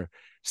who are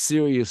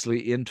seriously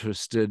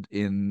interested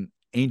in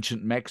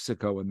ancient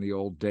Mexico in the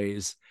old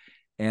days.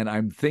 And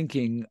I'm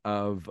thinking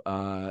of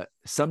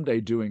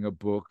someday doing a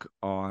book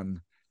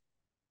on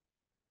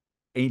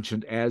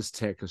ancient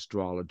Aztec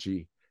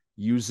astrology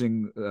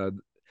using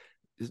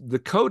the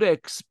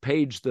codex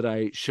page that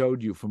I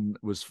showed you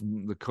was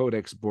from the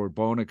Codex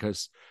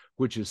Borbonicus,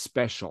 which is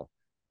special.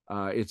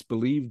 It's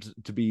believed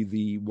to be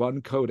the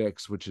one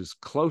codex which is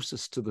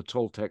closest to the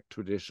Toltec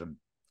tradition.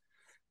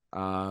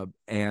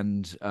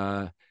 And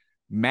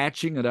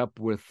matching it up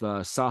with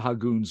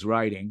Sahagun's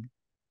writing,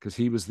 because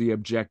he was the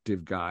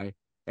objective guy,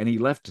 and he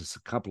left us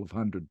a couple of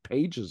hundred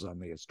pages on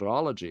the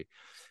astrology.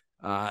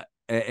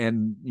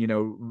 And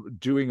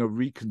doing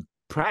a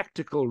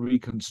practical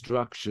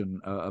reconstruction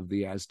of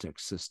the Aztec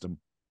system.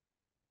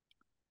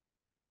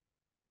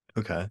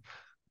 Okay.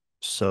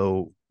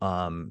 So,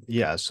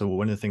 yeah, so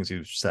one of the things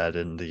you've said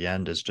in the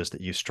end is just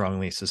that you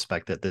strongly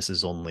suspect that this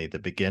is only the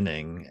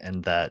beginning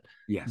and that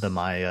Yes. The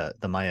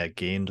Maya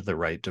gained the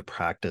right to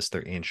practice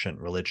their ancient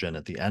religion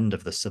at the end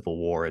of the Civil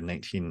War in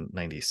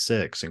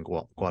 1996 in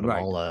Right.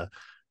 Guatemala,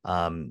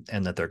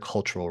 and that their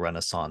cultural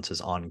renaissance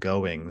is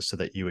ongoing, so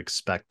that you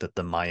expect that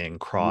the Mayan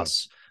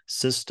cross Yes.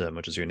 system,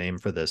 which is your name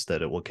for this,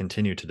 that it will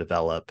continue to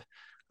develop,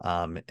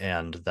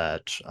 and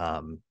that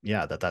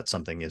yeah, that's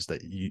something is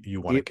that you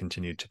want to It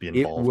continue to be it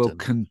involved will in.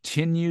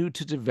 continue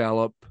to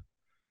develop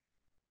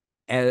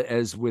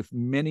as with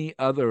many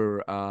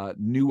other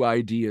new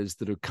ideas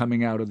that are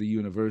coming out of the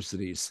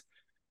universities.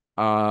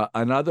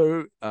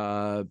 Another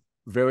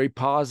very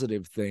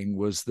positive thing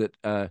was that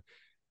a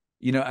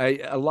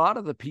lot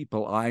of the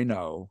people I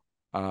know,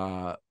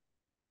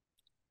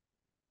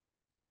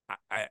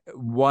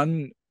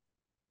 one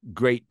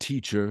great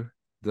teacher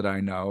that I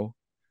know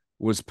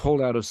was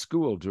pulled out of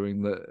school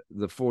during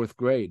the fourth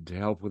grade to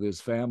help with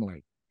his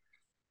family,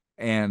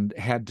 and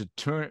had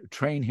to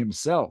train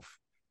himself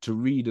to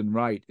read and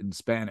write in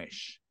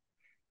Spanish.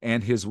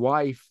 And his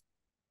wife,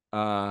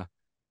 uh,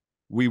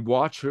 we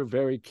watch her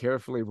very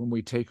carefully when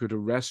we take her to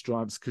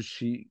restaurants because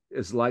she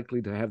is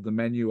likely to have the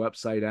menu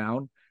upside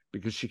down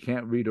because she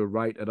can't read or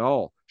write at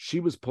all. She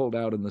was pulled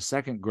out in the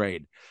second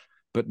grade.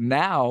 But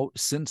now,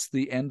 since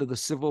the end of the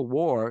Civil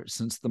War,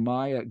 since the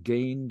Maya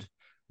gained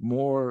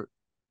more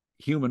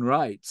human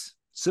rights,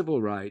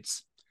 civil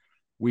rights,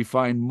 we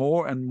find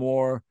more and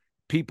more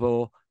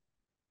people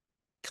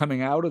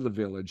coming out of the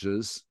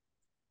villages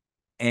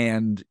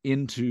and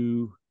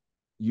into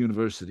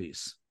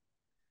universities.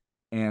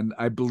 And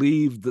I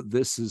believe that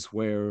this is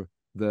where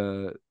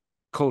the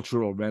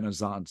cultural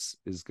renaissance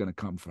is going to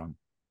come from.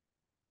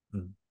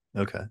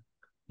 Okay.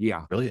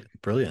 Yeah. Brilliant.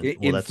 Well,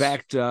 In that's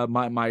fact,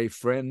 my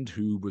friend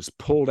who was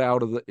pulled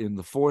out of in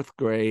the fourth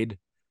grade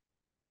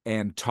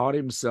and taught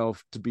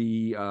himself to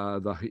be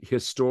the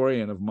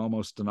historian of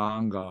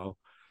Momostenango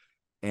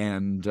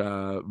and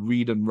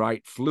read and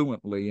write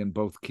fluently in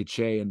both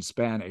Quiche and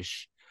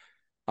Spanish.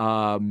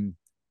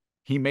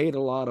 He made a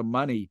lot of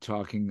money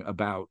talking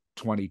about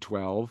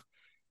 2012.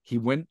 He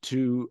went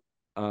to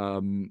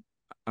an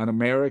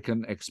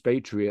American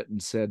expatriate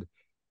and said,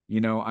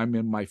 I'm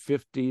in my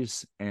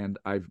 50s and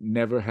I've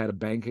never had a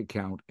bank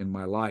account in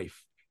my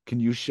life. Can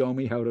you show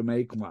me how to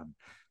make one?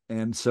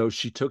 And so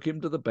she took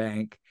him to the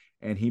bank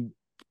and he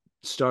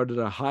started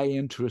a high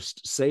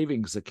interest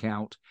savings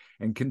account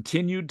and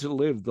continued to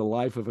live the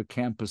life of a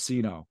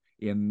campesino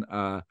in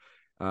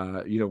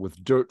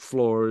with dirt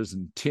floors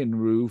and tin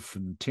roof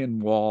and tin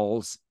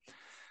walls.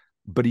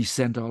 But he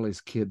sent all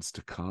his kids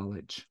to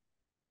college.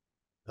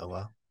 oh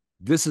wow.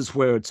 This is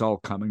where it's all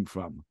coming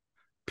from.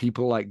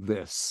 People like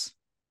this.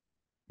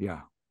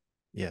 Yeah.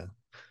 Yeah.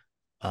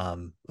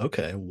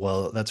 Okay,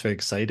 well, that's very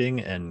exciting,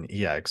 and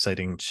yeah,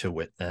 exciting to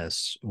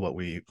witness what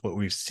we've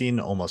seen,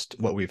 almost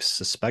what we've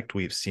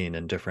seen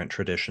in different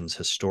traditions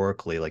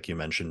historically, like you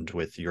mentioned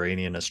with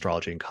Uranian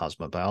astrology and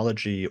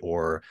cosmobiology,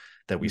 or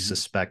that we Mm-hmm.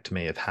 suspect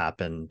may have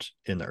happened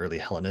in the early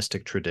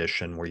Hellenistic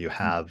tradition, where you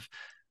have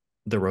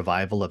the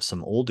revival of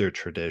some older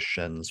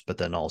traditions, but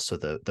then also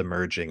the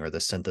merging or the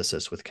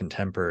synthesis with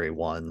contemporary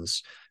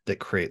ones that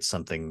create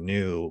something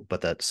new,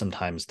 but that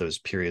sometimes those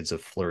periods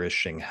of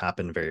flourishing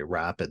happen very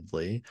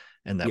rapidly,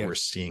 and that we're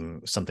Yes.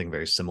 seeing something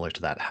very similar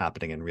to that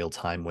happening in real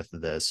time with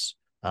this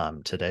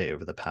today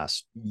over the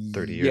past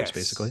 30 years, Yes.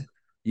 basically.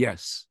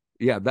 Yes.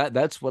 Yeah,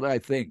 that's what I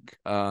think.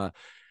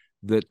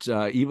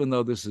 That even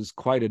though this is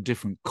quite a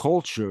different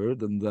culture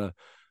than the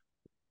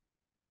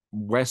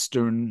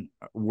Western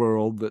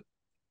world that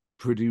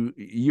produced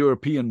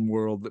European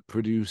world that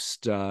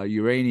produced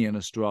Uranian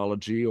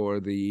astrology, or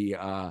the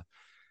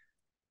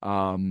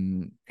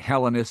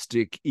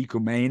Hellenistic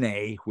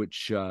Ecumene,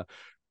 which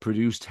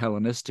produced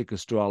Hellenistic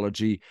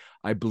astrology,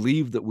 I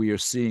believe that we are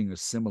seeing a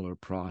similar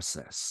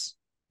process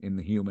in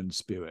the human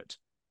spirit.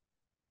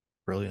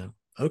 Brilliant.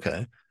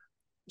 Okay.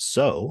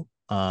 So,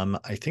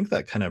 I think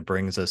that kind of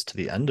brings us to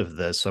the end of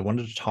this. So I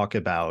wanted to talk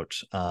about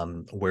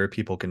where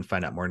people can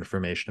find out more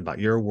information about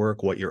your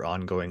work, what your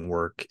ongoing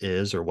work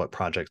is, or what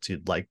projects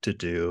you'd like to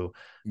do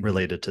Mm-hmm.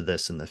 related to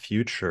this in the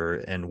future,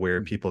 and where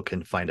Mm-hmm. people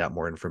can find out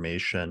more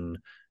information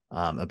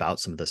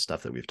about some of the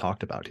stuff that we've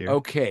talked about here.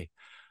 Okay.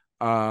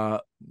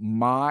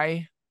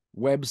 My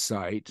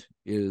website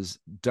is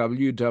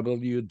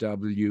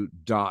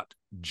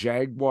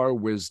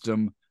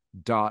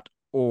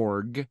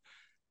www.jaguarwisdom.org.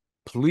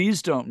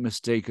 Please don't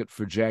mistake it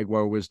for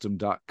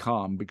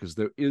jaguarwisdom.com, because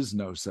there is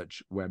no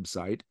such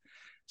website.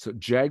 So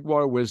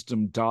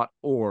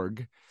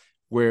jaguarwisdom.org,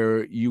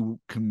 where you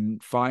can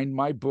find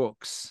my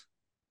books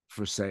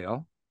for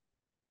sale.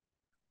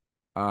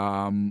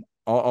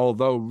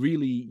 Although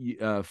really,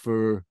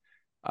 for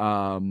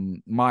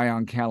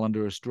Mayan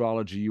calendar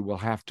astrology, you will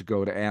have to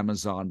go to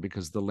Amazon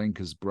because the link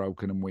is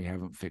broken and we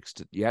haven't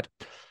fixed it yet.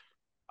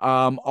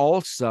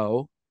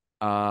 Also,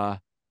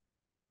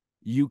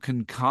 you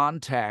can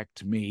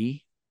contact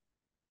me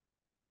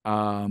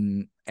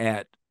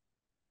at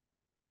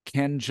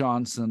Ken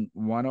Johnson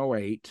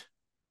 108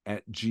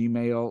 at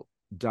gmail.com,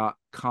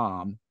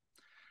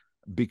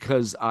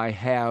 because I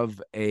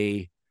have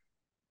a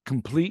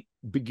complete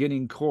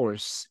beginning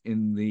course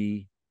in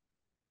the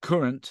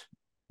current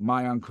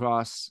Mayan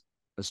Cross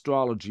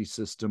astrology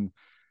system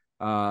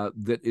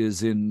that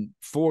is in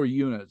 4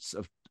 units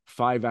of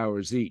 5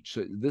 hours each.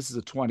 So this is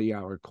a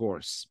 20-hour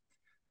course,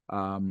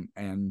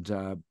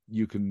 and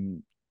you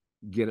can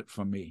get it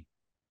from me.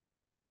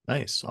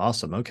 Nice.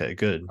 Awesome. Okay,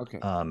 good. Okay.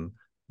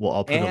 Well,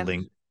 I'll put a And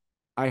link.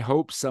 I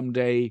hope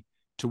someday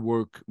to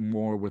work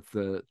more with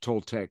the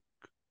Toltec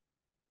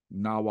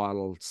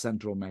Nahuatl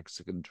Central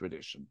Mexican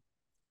tradition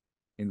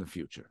in the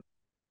future.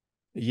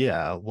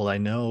 Yeah, well, I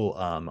know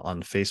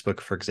on Facebook,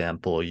 for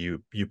example,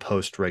 you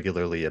post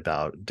regularly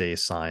about day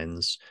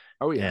signs,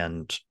 Oh, yeah.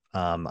 and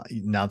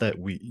now that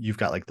you've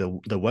got like the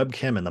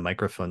webcam and the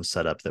microphone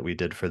setup that we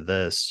did for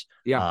this,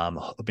 Yeah.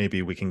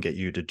 maybe we can get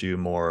you to do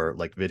more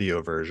like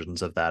video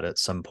versions of that at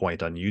some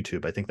point on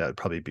YouTube. I think that would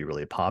probably be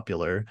really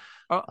popular.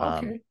 Um,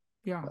 Okay.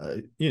 Yeah.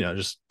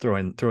 just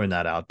throwing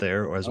that out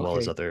there, or as well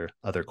as Okay.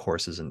 other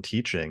courses and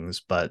teachings.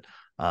 But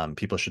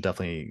people should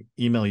definitely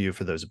email you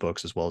for those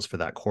books as well as for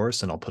that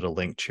course. And I'll put a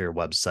link to your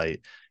website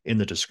in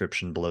the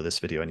description below this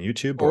video on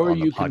YouTube or Or on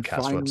the you can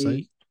podcast find website.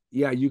 me.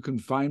 Yeah, you can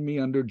find me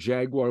under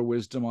Jaguar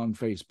Wisdom on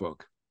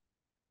Facebook.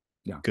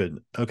 Yeah.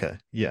 Good. Okay.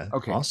 Yeah.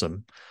 Okay.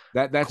 Awesome.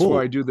 That's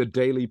where I Cool. do the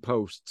daily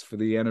posts for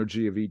the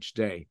energy of each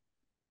day.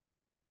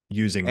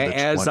 Using the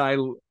As 20. I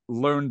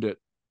learned it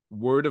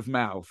word of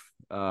mouth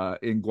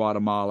in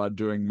Guatemala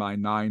during my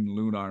 9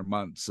 lunar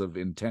months of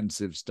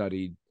intensive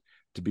study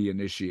to be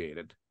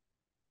initiated.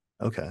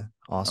 Okay.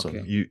 Awesome.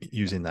 Okay. You Yeah.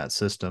 using that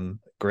system.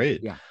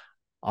 Great. Yeah.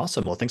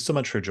 Awesome. Well, thanks so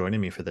much for joining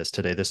me for this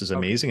today. This is Okay.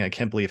 amazing. I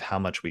can't believe how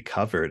much we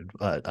covered,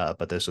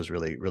 but this was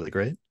really, really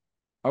great.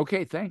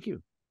 Okay. Thank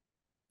you.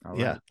 All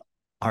Yeah. right.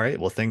 All right.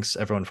 Well, thanks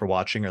everyone for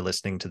watching or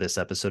listening to this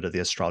episode of the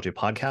Astrology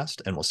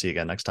Podcast, and we'll see you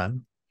again next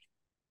time.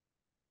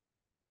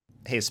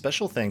 Hey,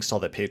 special thanks to all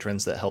the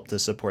patrons that helped to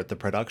support the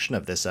production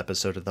of this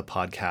episode of the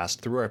podcast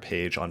through our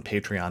page on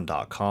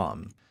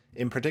patreon.com.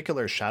 In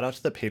particular, shout out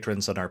to the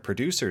patrons on our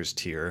producers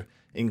tier,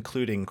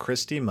 including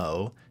Christy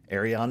Moe,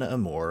 Ariana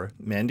Amour,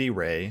 Mandy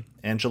Ray,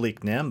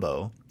 Angelique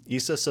Nambo,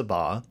 Issa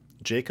Sabah,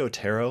 Jake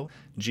Otero,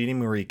 Jeannie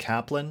Marie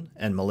Kaplan,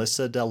 and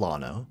Melissa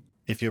Delano.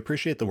 If you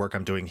appreciate the work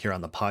I'm doing here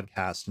on the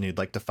podcast and you'd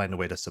like to find a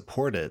way to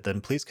support it,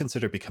 then please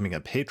consider becoming a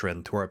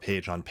patron through our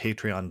page on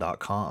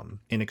patreon.com.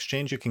 In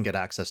exchange, you can get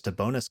access to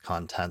bonus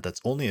content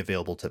that's only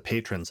available to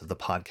patrons of the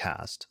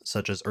podcast,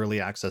 such as early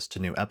access to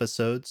new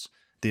episodes,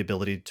 the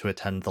ability to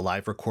attend the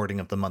live recording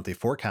of the monthly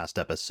forecast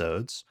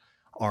episodes,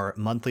 our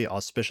monthly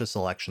auspicious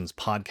elections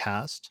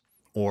podcast,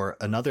 or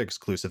another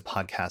exclusive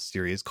podcast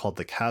series called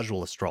the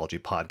Casual Astrology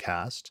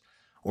Podcast,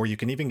 or you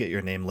can even get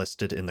your name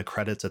listed in the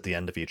credits at the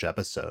end of each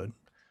episode.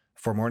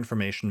 For more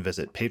information,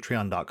 visit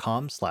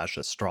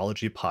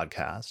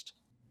patreon.com/astrologypodcast.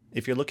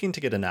 If you're looking to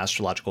get an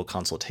astrological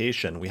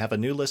consultation, we have a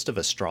new list of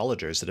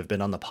astrologers that have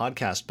been on the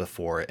podcast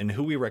before and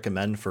who we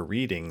recommend for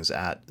readings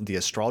at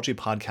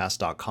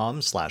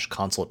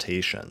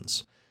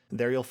theastrologypodcast.com/consultations.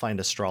 There you'll find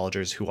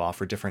astrologers who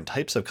offer different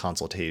types of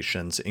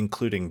consultations,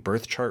 including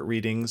birth chart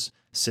readings,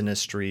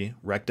 synastry,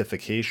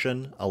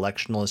 rectification,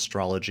 electional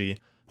astrology,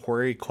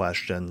 horary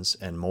questions,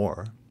 and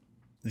more.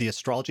 The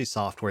astrology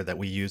software that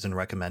we use and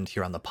recommend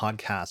here on the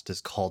podcast is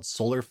called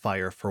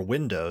SolarFire for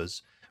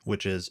Windows,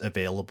 which is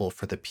available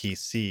for the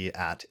PC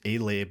at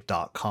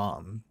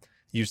alabe.com.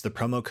 Use the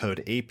promo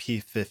code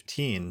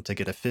AP15 to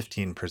get a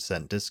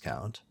 15%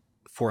 discount.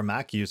 For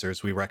Mac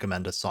users, we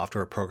recommend a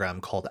software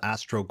program called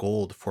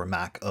AstroGold for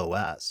Mac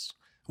OS,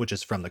 which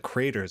is from the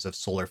creators of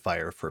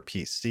SolarFire for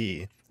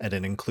PC, and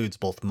it includes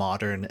both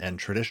modern and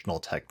traditional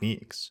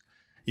techniques.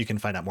 You can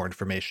find out more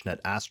information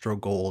at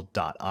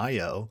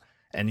astrogold.io,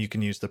 and you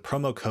can use the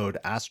promo code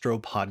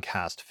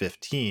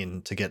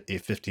AstroPodcast15 to get a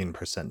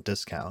 15%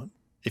 discount.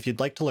 If you'd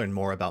like to learn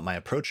more about my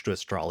approach to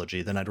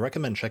astrology, then I'd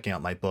recommend checking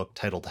out my book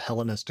titled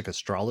Hellenistic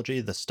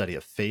Astrology, The Study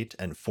of Fate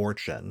and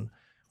Fortune,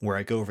 where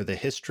I go over the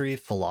history,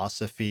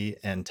 philosophy,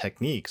 and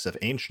techniques of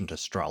ancient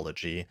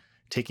astrology,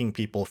 taking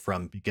people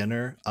from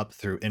beginner up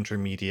through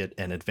intermediate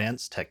and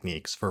advanced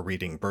techniques for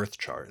reading birth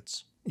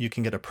charts. You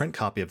can get a print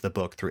copy of the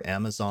book through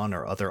Amazon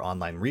or other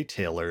online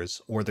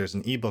retailers, or there's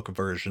an ebook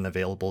version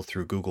available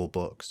through Google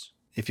Books.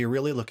 If you're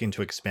really looking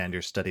to expand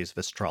your studies of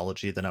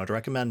astrology, then I would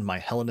recommend my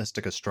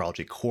Hellenistic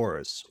Astrology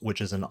course,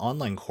 which is an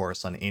online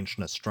course on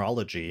ancient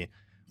astrology,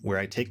 where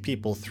I take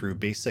people through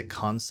basic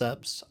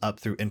concepts up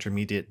through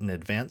intermediate and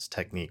advanced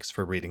techniques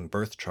for reading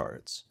birth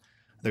charts.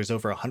 There's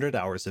over 100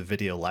 hours of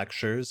video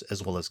lectures,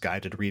 as well as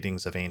guided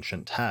readings of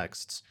ancient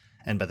texts,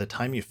 and by the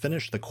time you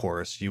finish the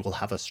course, you will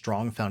have a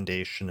strong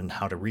foundation in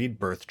how to read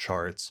birth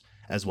charts,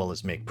 as well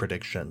as make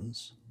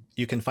predictions.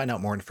 You can find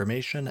out more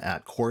information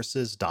at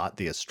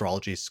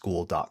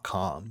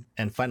courses.theastrologyschool.com.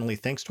 And finally,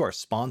 thanks to our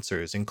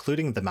sponsors,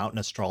 including the Mountain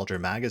Astrologer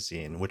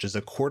magazine, which is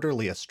a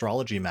quarterly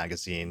astrology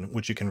magazine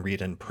which you can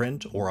read in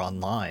print or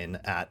online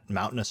at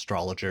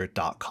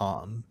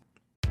mountainastrologer.com.